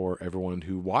 much for everyone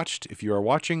who watched. If you are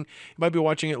watching, you might be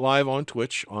watching it live on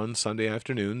Twitch on Sunday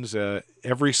afternoons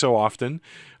every so often.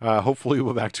 Hopefully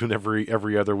we'll be back to an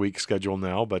every other week schedule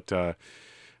now, but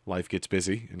life gets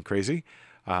busy and crazy.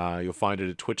 You'll find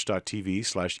it at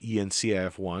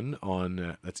twitch.tv/ENCAF1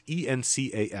 on, that's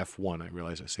ENCAF1. I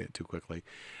realize I say it too quickly.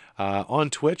 On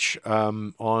Twitch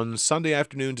on Sunday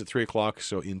afternoons at 3 o'clock,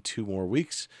 so in 2 more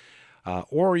weeks.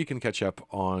 Or you can catch up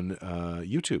on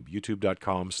YouTube,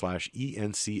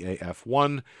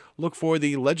 youtube.com/ENCAF1. Look for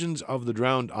the Legends of the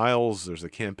Drowned Isles. There's a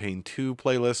Campaign 2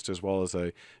 playlist as well as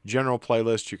a general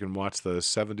playlist. You can watch the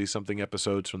 70-something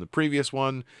episodes from the previous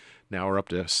one. Now we're up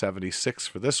to 76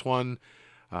 for this one.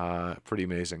 Pretty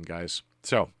amazing, guys.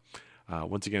 So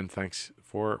Once again, thanks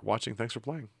for watching. Thanks for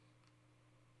playing.